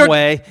 some you're-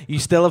 way. You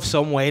still have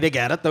some way to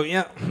get it, don't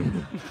you?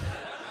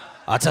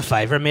 That's a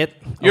 $5, mate.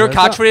 your Oh, is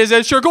that? catchphrase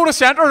is, sure, go to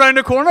centre around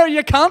the corner,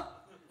 you can't.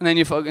 And then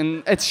you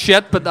fucking, it's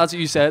shit, but that's what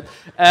you said.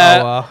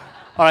 Oh,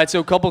 All right, so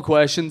a couple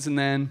questions and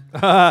then...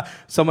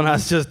 someone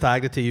has just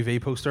tagged a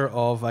TV poster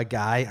of a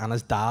guy and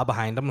his dad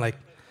behind him, like,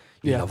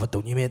 you Yeah. love it,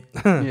 don't you, mate?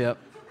 Yeah.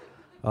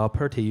 Oh,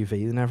 per TV, they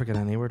never get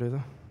anywhere, do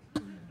they?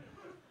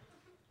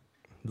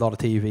 A lot of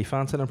TV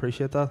fans, and I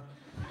appreciate that.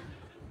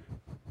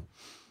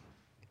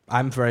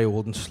 I'm very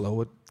old and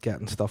slow at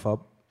getting stuff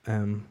up.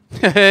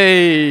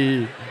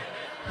 Hey.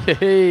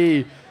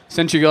 Hey.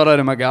 Since you got out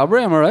of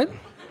McGabry, am I right?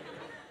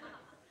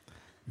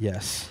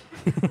 Yes.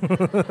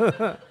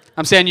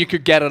 I'm saying you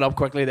could get it up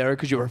quickly there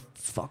because you were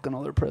fucking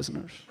other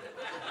prisoners.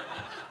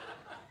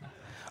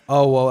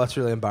 Oh, well, that's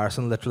really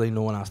embarrassing. Literally,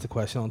 no one asked a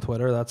question on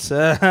Twitter. That's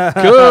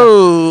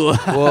Cool.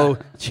 Whoa.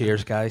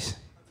 Cheers, guys.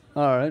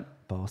 All right.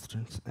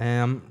 Bastards.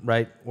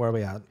 Right, where are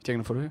we at?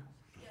 Taking a photo here?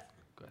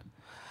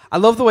 I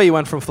love the way you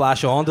went from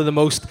flash on to the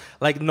most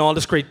like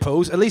non-discreet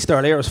pose. At least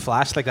earlier it was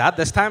flash like that.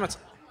 This time it's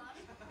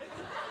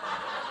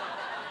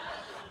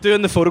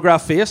doing the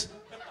photograph face.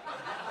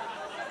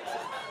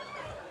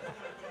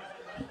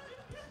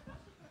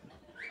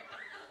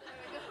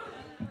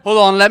 Hold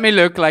on, let me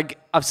look like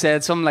I've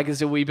said something like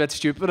it's a wee bit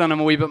stupid and I'm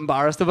a wee bit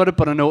embarrassed about it,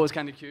 but I know it was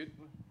kind of cute.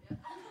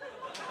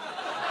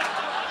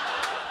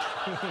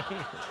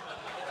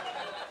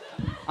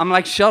 I'm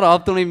like, shut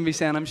up, don't even be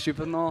saying I'm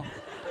stupid and all.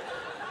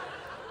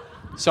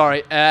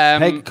 Sorry.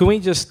 Hey, can we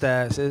just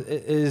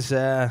is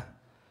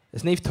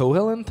Neve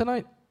Tohill in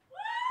tonight?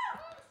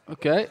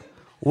 Okay.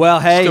 Well,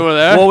 hey, over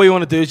there. what we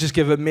want to do is just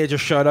give a major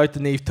shout out to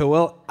Neve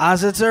Tohill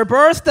as it's her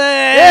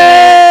birthday.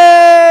 Yay!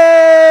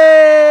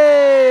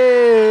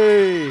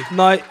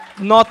 Now,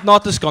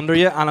 not to scunder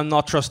you, and I'm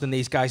not trusting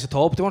these guys at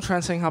all. But do you want to try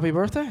and sing happy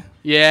birthday?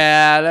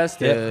 Yeah, let's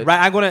do it.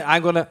 Right, I'm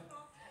gonna.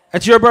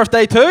 It's your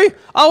birthday too.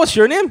 Oh, what's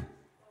your name?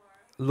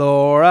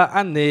 Laura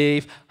and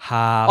Neve.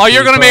 Happy Oh,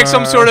 you're gonna make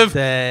some sort of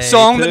birthday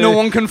song that to no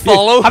one can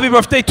follow? Happy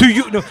birthday to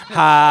you. No.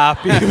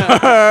 Happy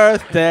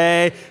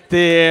birthday,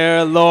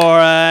 dear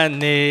Laura and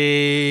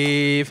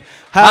Neve.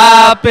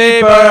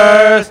 Happy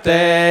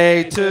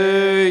birthday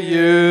to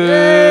you.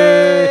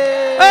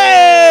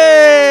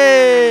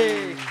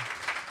 Hey!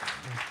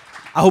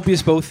 I hope you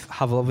both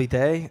have a lovely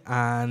day,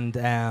 and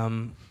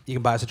you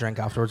can buy us a drink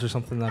afterwards or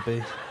something. That'd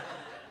be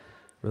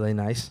really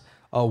nice.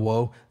 Oh,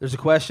 whoa. There's a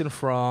question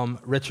from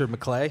Richard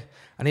McClay,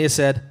 and he has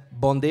said,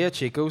 Bon dia,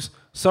 chicos.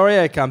 Sorry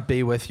I can't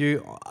be with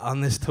you on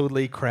this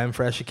totally creme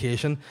fresh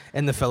occasion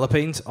in the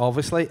Philippines,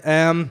 obviously.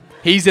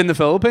 He's in the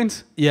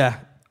Philippines? Yeah,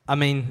 I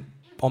mean,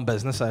 on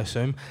business, I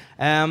assume.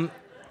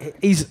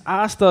 He's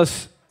asked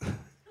us,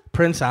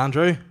 Prince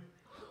Andrew,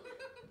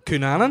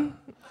 Cunanan?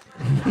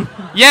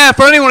 Yeah,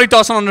 for anyone who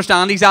doesn't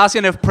understand, he's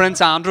asking if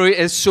Prince Andrew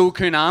is so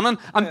Cunanan.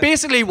 And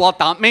basically what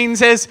that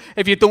means is,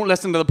 if you don't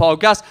listen to the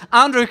podcast,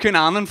 Andrew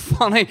Cunanan,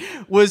 funny,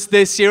 was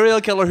the serial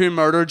killer who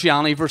murdered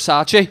Gianni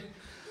Versace.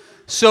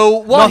 So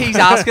what he's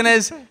asking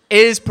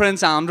is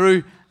Prince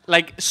Andrew,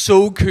 like,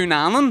 so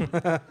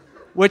Cunanan?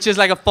 Which is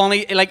like a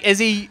funny, like, is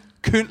he,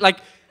 like,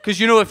 because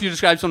you know if you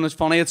describe something as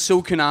funny, it's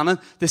so Cunanan,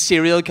 the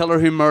serial killer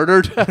who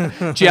murdered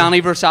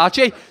Gianni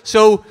Versace.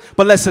 So,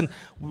 But listen,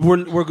 we're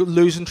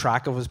losing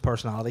track of his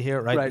personality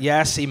here, right? Right.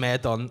 Yes, he may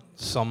have done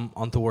some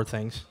untoward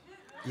things.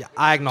 Yeah,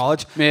 I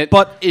acknowledge. mate,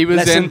 but he was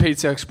listen, in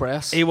Pizza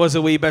Express. He was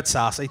a wee bit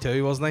sassy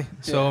too, wasn't he?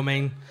 So, Yeah. I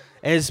mean,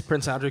 is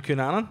Prince Andrew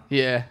Cunanan?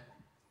 Yeah,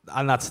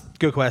 And that's a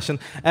good question.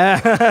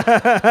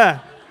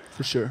 for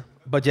sure.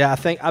 But yeah,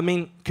 I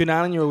mean,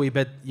 Cunanan,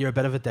 you're a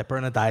bit of a dipper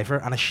and a diver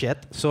and a shit.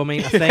 So, I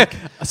mean, I think...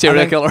 A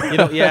serial killer. You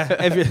know, yeah,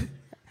 if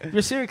you're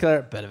a serial killer,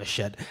 a bit of a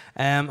shit.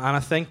 And I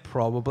think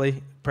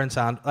probably Prince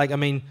Andrew, like, I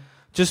mean,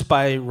 just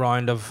by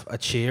round of a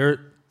cheer,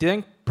 do you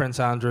think Prince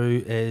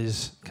Andrew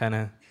is kind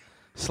of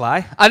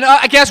sly? And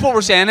I guess what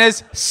we're saying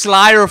is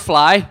Sly or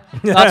Fly.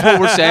 That's what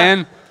we're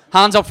saying.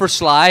 Hands up for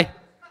Sly.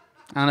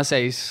 And I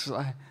say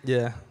Sly.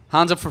 Yeah.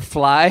 Hands up for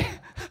Fly.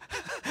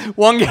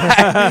 one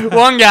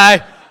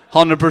guy.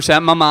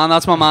 100% my man.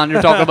 That's my man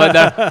you're talking about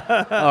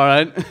there. All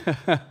right.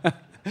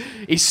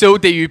 He's so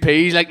DUP.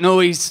 He's like, no,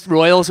 he's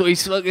royal, so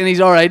he's all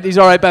right. He's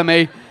all right by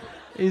me.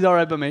 He's all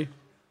right by me.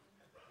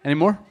 Any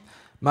more?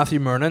 Matthew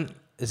Mernon,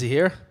 is he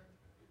here?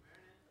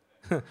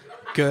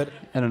 Good.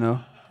 I don't know.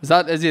 Is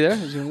he there?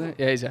 Is he there?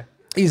 Yeah, he's there.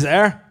 He's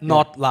there,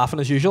 not laughing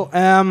as usual.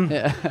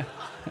 Yeah.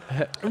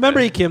 Remember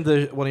he came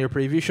to one of your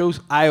preview shows?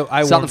 I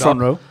Sat in warmed the front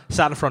up. row.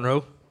 Sat in the front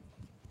row.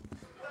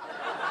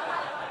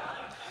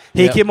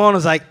 He Yeah. came on and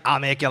was like, I'll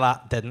make you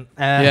laugh. Didn't.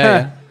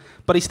 Yeah.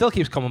 But he still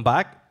keeps coming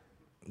back,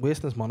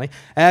 wasting his money.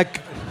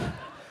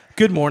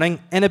 Good morning.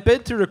 In a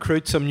bid to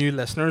recruit some new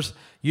listeners,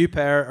 you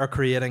pair are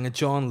creating a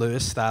John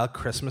Lewis-style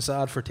Christmas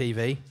ad for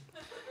TV,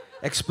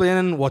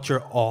 explaining what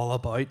you're all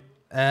about.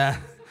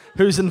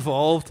 Who's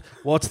involved?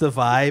 What's the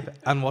vibe?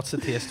 And what's the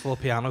tasteful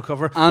piano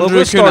cover? Andrew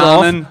we'll start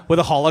Cunanan. off with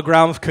a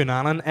hologram of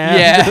Cunanan.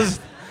 Yeah.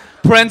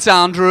 Prince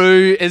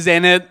Andrew is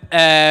in it.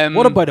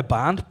 What about a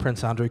band?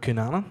 Prince Andrew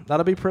Cunanan.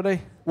 That'd be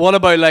pretty. What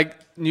about like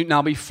Newton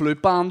Abbey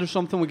flute band or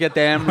something? We get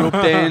them roped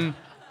in.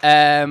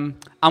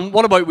 And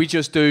what about we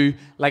just do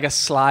like a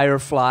Sly or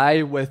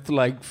Fly with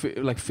like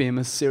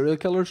famous serial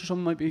killers or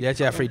something? Might be. Yeah,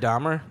 Jeffrey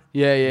Dahmer.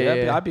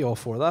 Yeah. I'd be all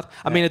for that.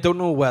 I mean, I don't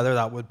know whether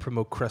that would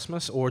promote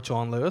Christmas or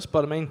John Lewis,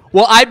 but I mean,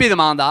 Well, I'd be the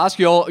man to ask.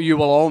 You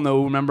will all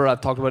know. Remember, I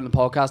talked about it in the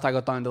podcast. I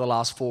got down to the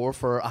last four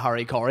for a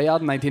Harry Corey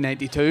ad in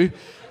 1992,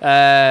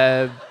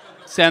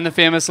 saying the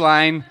famous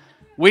line,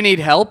 "We need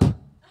help.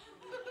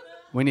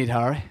 We need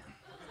Harry."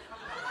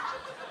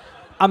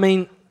 I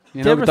mean,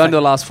 You know, down to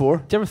the last four.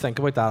 do you ever think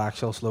about that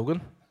actual slogan?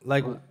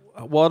 Like,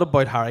 what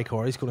about Harry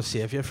Corey's going to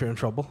save you if you're in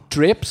trouble?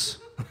 Drapes.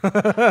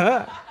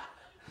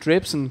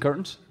 Drapes and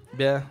curtains.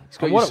 Yeah.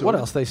 got And you what sorted.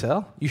 else they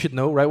sell? You should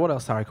know, right? What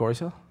else Harry Corey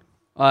sell?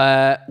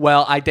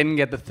 Well, I didn't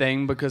get the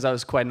thing because I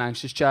was quite an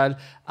anxious child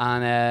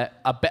and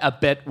a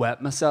bit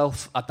wet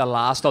myself at the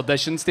last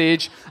audition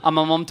stage. And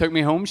my mum took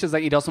me home. She's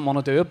like, he doesn't want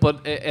to do it,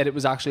 but it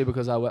was actually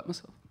because I wet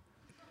myself.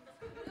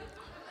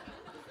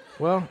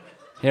 Well,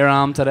 Here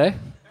I am today,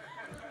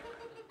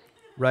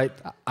 right.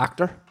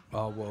 actor.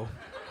 Oh, whoa.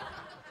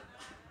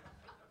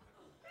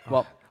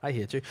 Well, I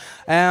hate you.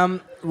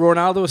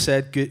 Ronaldo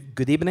said,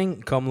 good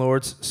evening, come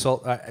lords.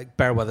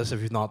 Bear with us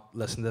if you've not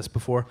listened to this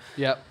before.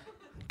 yeah.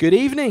 Good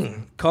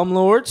evening, come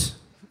lords,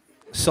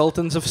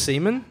 sultans of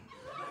seamen,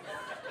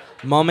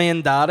 mummy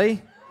and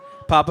daddy,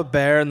 Papa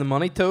Bear and the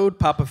Money Toad,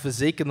 Papa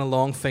Physique and the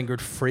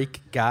long-fingered freak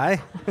guy.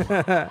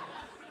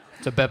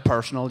 It's a bit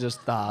personal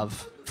just to have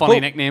funny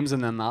Hope- nicknames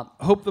and then that.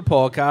 Hope the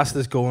podcast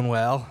is going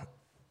well.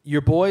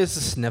 Your boy is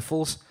the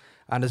sniffles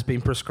and has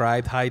been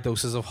prescribed high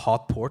doses of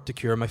hot port to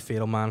cure my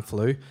fatal man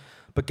flu.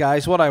 But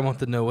guys, what I want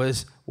to know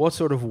is, what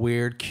sort of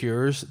weird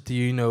cures do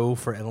you know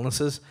for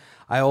illnesses?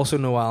 I also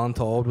know Alan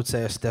Todd would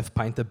say a stiff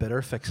pint of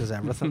bitter fixes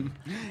everything.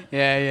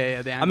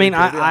 Yeah. I mean,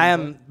 I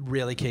am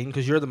really keen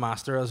because you're the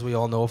master, as we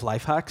all know, of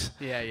life hacks.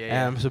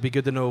 Yeah. So it'd be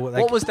good to know.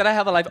 Like, Did I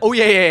have a life? Oh,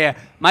 yeah.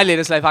 My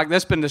latest life hack,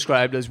 this has been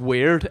described as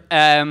weird.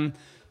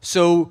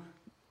 So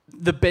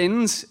the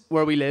bins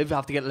where we live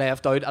have to get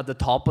left out at the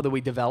top of the wee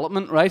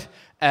development, right?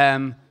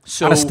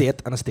 So an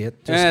estate.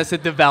 Yeah, it's a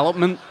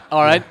development,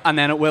 all right, and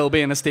then it will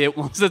be an estate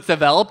once it's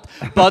developed.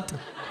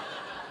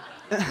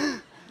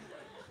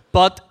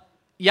 But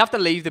you have to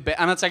leave the bin,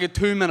 and it's like a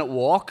 2-minute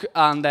walk.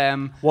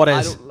 And What I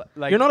is? don't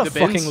like You're not a the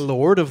bins. fucking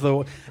lord of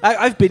the.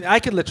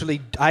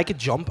 I could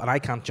jump, and I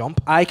can't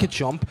jump. I could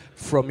jump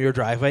from your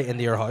driveway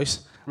into your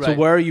house. So Right.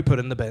 where are you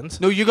putting the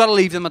bins? No, you got to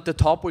leave them at the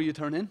top where you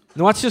turn in.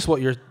 No, that's just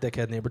what your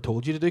dickhead neighbour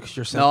told you to do because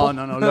you're simple.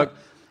 No. Look,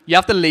 you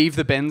have to leave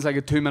the bins like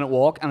a 2-minute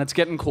walk, and it's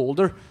getting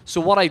colder.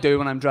 So what I do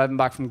when I'm driving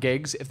back from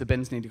gigs, if the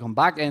bins need to come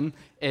back in,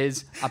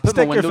 is I put my Stick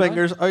your window down.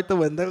 fingers out the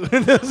window.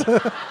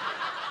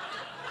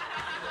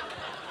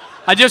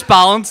 I just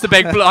balance the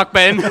big block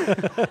bin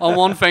on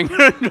one finger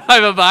and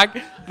drive it back.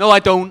 No, I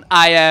don't.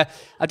 I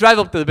drive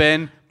up to the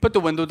bin, put the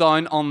window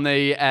down on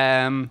the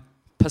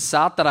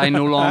Passat that I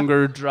no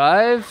longer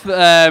drive,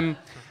 and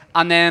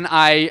then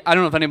I don't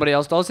know if anybody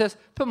else does this.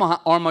 Put my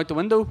arm out the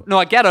window. No,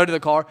 I get out of the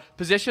car,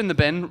 position the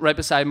bin right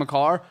beside my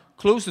car,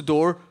 close the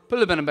door, pull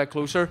the bin a bit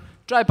closer,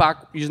 drive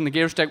back using the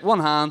gear stick one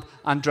hand,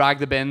 and drag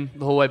the bin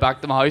the whole way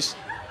back to my house.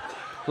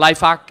 Life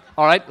hack.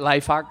 All right,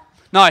 life hack.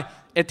 Now,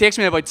 it takes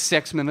me about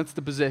 6 minutes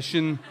to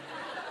position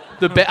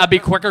the bit. I'd be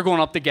quicker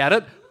going up to get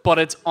it, but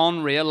it's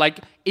unreal. Like,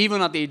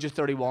 even at the age of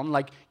 31,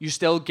 like, you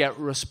still get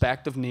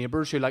respect of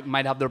neighbours who, like,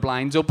 might have their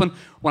blinds open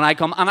when I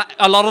come. And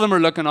a lot of them are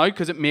looking out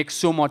because it makes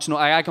so much noise.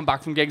 I come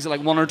back from gigs at,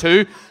 like, 1 or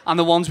 2, and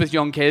the ones with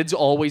young kids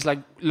always, like,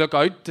 look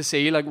out to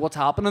see, like, what's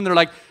happening. They're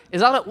like,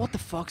 what the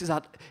fuck is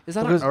that? Is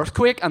that an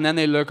earthquake? And then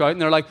they look out,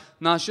 and they're like,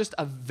 no, it's just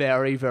a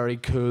very, very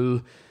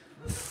cool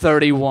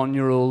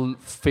 31-year-old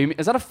female.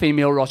 Is that a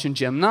female Russian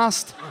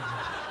gymnast?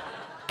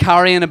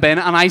 Carrying a bin,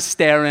 and I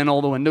stare in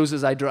all the windows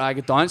as I drag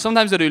it down.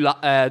 Sometimes I do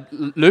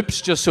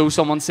loops just so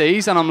someone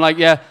sees, and I'm like,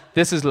 yeah,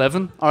 this is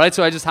living. All right,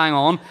 so I just hang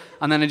on,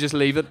 and then I just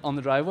leave it on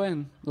the driveway.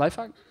 And life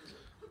hack.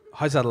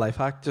 How's that a life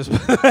hack? Just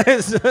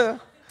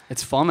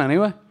It's fun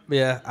anyway.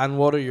 yeah. And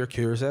what are your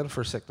cures then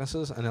for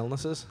sicknesses and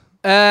illnesses?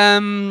 I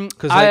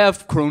like-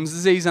 have Crohn's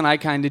disease, and I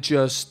kind of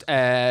just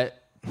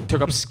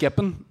took up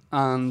skipping,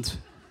 and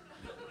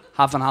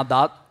haven't had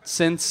that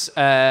since.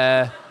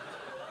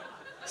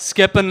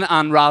 Skipping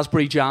and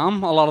raspberry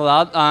jam, a lot of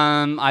that.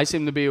 I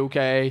seem to be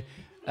okay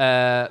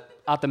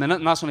at the minute,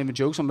 and that's not even a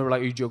joke. Some people are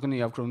like, are you joking?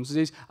 You have Crohn's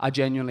disease? I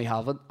genuinely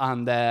have it,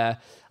 and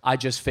I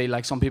just feel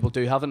like some people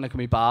do have it, and it can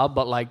be bad,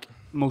 but like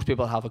most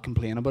people have a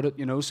complaint about it,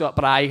 you know. So,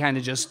 but I kind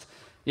of just,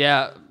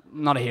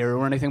 not a hero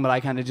or anything, but I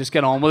kind of just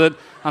get on with it,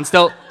 and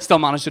still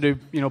manage to do,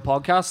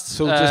 podcasts.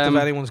 So just if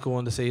anyone's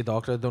going to see a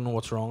doctor, don't know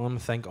what's wrong with them,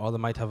 think, they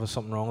might have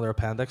something wrong with their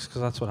appendix, because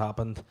that's what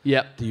happened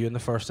to you in the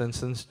first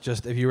instance.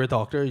 Just if you were a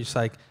doctor, you're just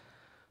like,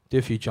 do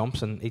a few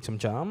jumps and eat some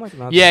jam, like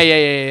that.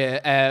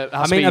 Yeah.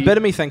 I mean, a bit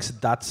of me thinks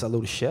that's a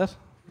load of shit.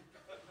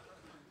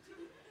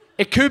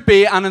 It could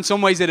be, and in some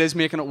ways it is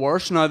making it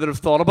worse now that I've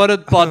thought about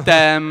it. But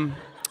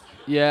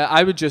yeah,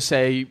 I would just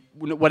say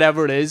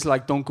whatever it is,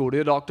 like don't go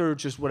to a doctor.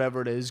 Just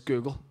whatever it is,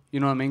 Google.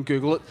 You know what I mean?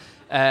 Google it.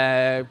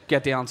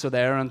 Get the answer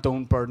there, and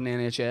don't burden the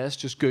NHS.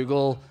 Just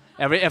Google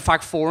in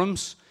fact,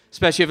 forums,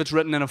 especially if it's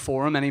written in a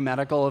forum, any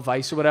medical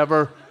advice or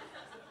whatever.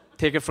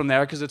 Take it from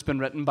there because it's been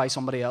written by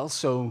somebody else.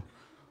 So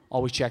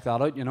always check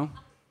that out. You know.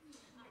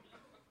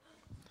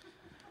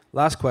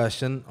 Last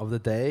question of the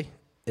day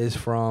is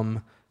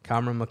from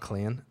Cameron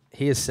McLean.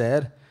 He has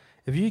said,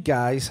 if you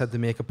guys had to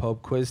make a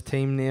pub quiz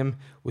team name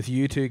with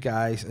you two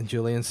guys and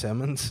Julian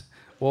Simmons,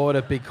 what would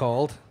it be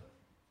called?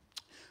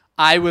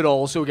 I would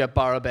also get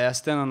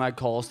Barabest in, and I'd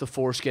call us the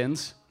Four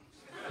Skins.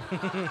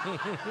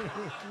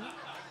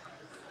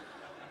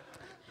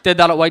 Did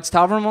that at White's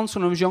Tavern once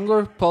when I was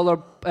younger. Called our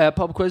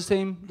pub quiz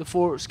team the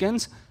Four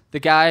Skins. The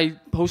guy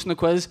hosting the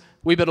quiz,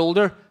 wee bit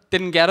older,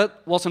 didn't get it,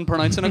 wasn't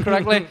pronouncing it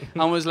correctly,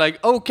 and was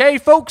like, okay,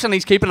 folks, and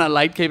he's keeping it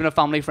light, keeping it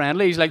family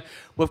friendly. He's like,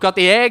 we've got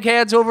the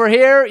Eggheads over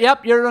here,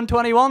 yep, you're on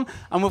 21,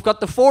 and we've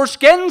got the Four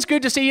Skins,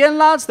 good to see you in,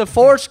 lads, the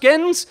Four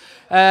Skins.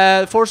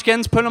 Four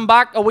Skins pulling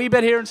back a wee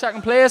bit here in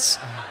second place.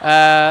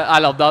 I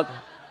love that.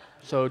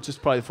 So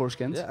just probably the Four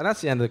Skins. Yeah, and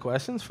that's the end of the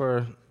questions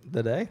for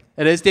the day.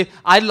 It is, Dave.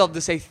 I'd love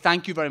to say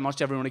thank you very much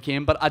to everyone who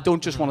came, but I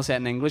don't just want to say it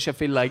in English. I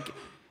feel like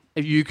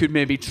if you could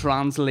maybe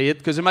translate,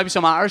 because there might be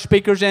some Irish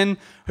speakers in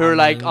who are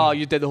like, oh,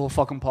 you did the whole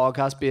fucking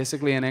podcast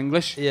basically in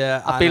English.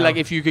 Yeah, I feel like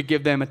if you could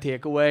give them a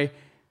takeaway,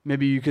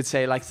 maybe you could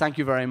say like, thank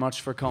you very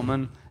much for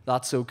coming.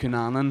 That's so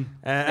Cunanan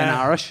in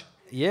Irish.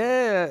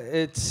 Yeah,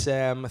 it's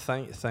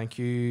thank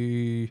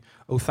you.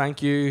 Oh,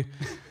 thank you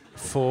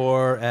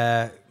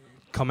for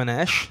coming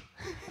ish.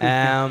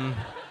 So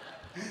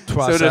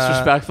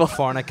disrespectful.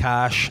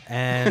 Fornicash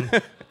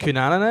and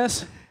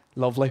Cunanan.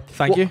 Lovely.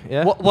 Thank you.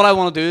 Yeah. What I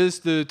want to do is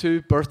the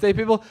two birthday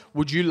people.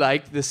 Would you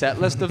like the set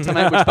list of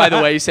tonight, which by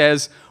the way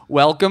says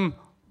welcome,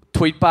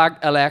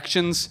 tweetback,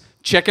 elections,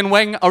 chicken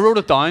wing. I wrote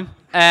it down.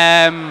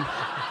 I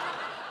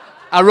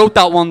wrote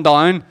that one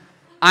down.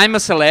 I'm a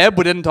celeb.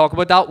 We didn't talk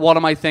about that. What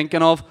am I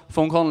thinking of?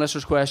 Phone call and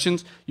listeners'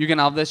 questions. You can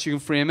have this. You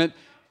can frame it.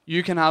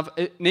 You can have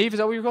Neve. Is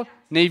that what you're called?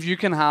 Neve. You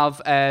can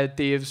have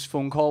Dave's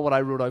phone call. What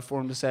I wrote out for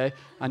him to say,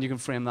 and you can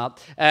frame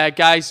that.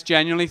 Guys,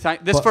 genuinely,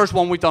 this first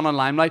one we've done on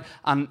Limelight,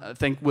 and I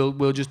think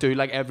we'll just do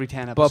like every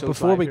 10 episodes. But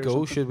before we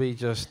go, should we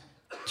just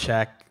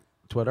check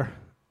Twitter?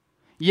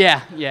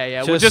 Yeah.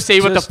 We'll just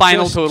see what the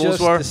final totals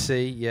were. Just to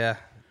see, yeah.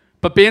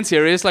 But being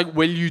serious, like,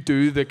 will you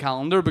do the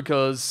calendar?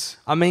 Because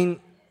I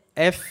mean,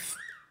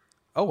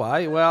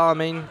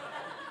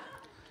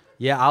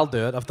 yeah, I'll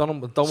do it. I've done one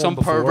before. Some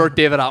pervert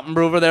David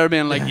Attenborough over there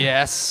being like,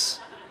 yes.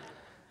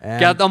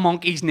 Get the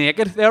monkeys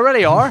naked. They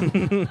already are.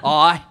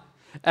 Aye.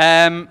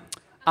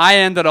 I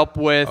ended up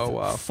with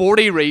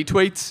 40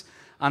 retweets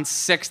and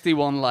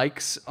 61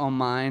 likes on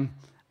mine.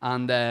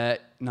 And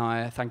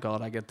now, thank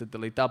God I get to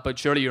delete that. But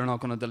surely you're not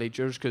going to delete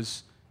yours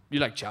because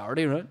you like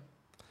charity, right?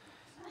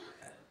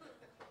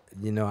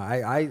 You know,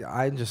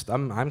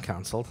 I'm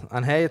cancelled.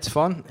 And hey, it's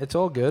fun. It's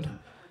all good.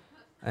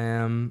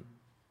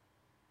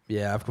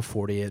 Yeah, I've got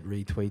 48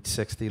 retweets,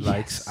 60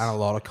 likes, and a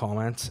lot of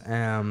comments.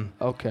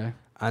 Okay.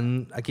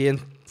 And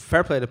again,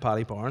 fair play to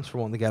Paddy Barnes for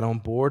wanting to get on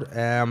board.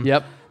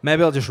 Yep.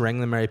 Maybe I'll just ring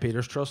the Mary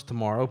Peters Trust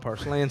tomorrow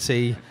personally and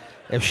see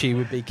if she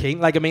would be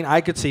keen. Like, I mean,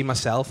 I could see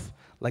myself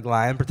like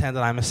lying,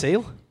 pretending I'm a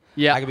seal.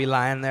 Yeah. I could be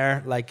lying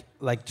there like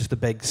just a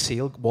big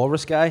seal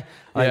walrus guy.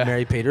 Like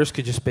Mary Peters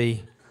could just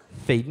be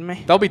feeding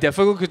me. That'll be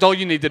difficult because all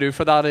you need to do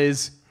for that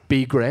is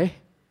be grey.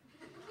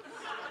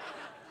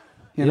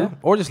 You know?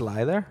 Or just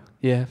lie there.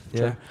 Yeah.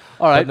 Yeah.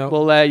 All right. No,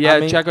 well, I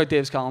mean, check out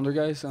Dave's calendar,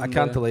 guys. I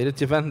can't delete it.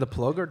 Do you have anything to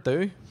plug or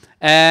do?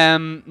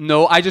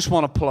 No, I just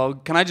want to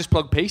plug. Can I just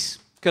plug Peace?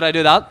 Could I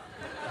do that?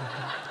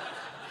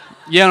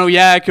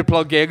 I could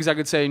plug gigs. I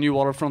could say new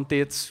Waterfront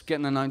dates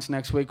getting announced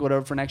next week,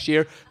 whatever, for next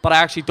year. But I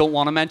actually don't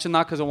want to mention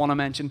that because I want to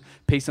mention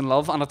Peace and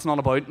Love. And it's not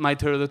about my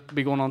tour that will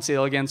be going on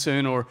sale again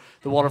soon or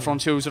the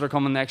Waterfront shows that are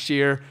coming next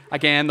year.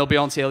 Again, they'll be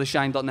on sale at the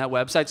Shine.net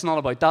website. It's not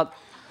about that.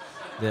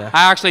 Yeah.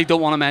 I actually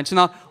don't want to mention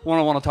that. What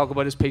I want to talk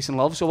about is peace and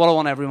love. So what I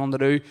want everyone to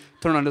do,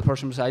 turn around to the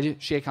person beside you,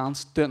 shake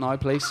hands, do it now,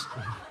 please.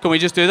 Can we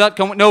just do that?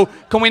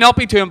 Can we not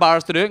be too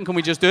embarrassed to do it, and can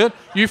we just do it?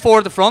 You four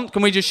at the front,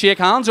 can we just shake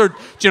hands, or do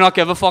you not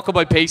give a fuck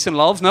about peace and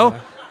love? No?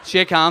 Yeah.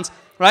 Shake hands.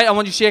 Right, I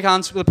want you to shake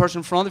hands with the person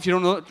in front. If you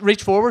don't know,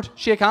 reach forward,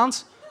 shake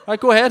hands. Right,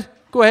 go ahead,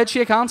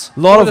 shake hands. A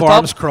lot of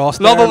arms crossed.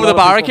 Love over the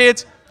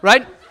barricades.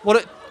 Right?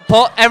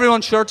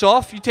 Everyone's shirts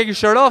off. You take your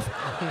shirt off.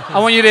 I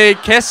want you to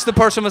kiss the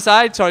person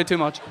beside. Sorry, too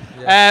much.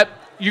 Yeah.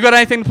 You got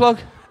anything to plug?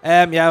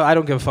 Yeah, I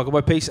don't give a fuck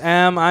about Peace.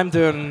 I'm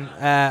doing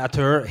a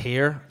tour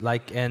here,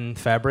 like in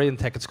February, and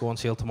tickets go on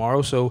sale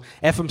tomorrow. So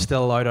if I'm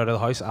still allowed out of the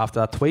house after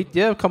that tweet,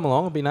 yeah, come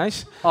along, it'll be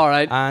nice. All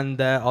right. And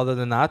other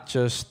than that,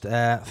 just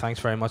thanks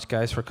very much,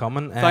 guys, for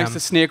coming. Thanks to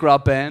Snake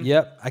Rat Ben.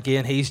 Yep.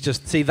 Again, he's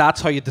just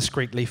that's how you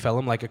discreetly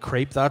film like a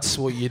creep. That's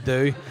what you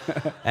do.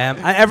 And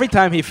every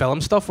time he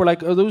films stuff, we're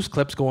like, are those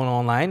clips going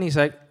online? He's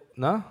like,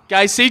 No?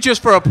 Guys, see,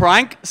 just for a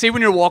prank, see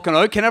when you're walking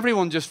out, can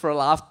everyone just for a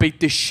laugh beat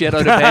the shit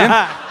out of Ben?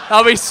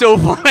 That'd be so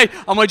funny.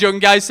 I'm not joking,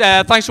 guys.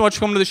 Thanks so much for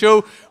coming to the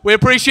show. We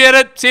appreciate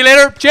it. See you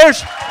later.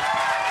 Cheers.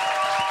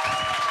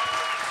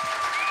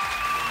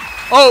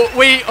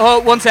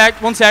 One sec.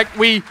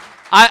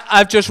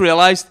 I've just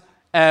realised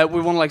we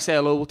want to like say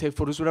hello, we'll take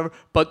photos, whatever.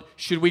 But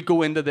should we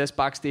go into this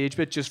backstage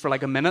bit just for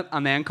like a minute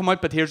and then come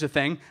out? But here's the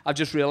thing: I've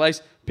just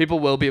realised people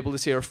will be able to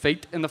see our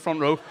feet in the front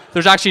row.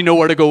 There's actually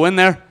nowhere to go in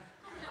there.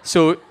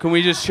 So can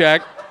we just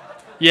check?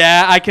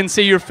 Yeah, I can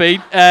see your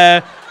feet.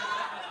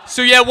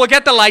 So yeah, we'll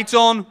get the lights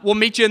on. We'll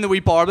meet you in the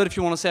wee bar bit if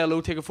you want to say hello,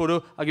 take a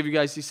photo. I'll give you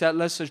guys the set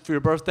list for your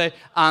birthday.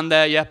 And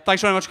yeah,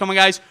 thanks very much for coming,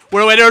 guys.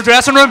 We're away to our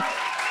dressing room.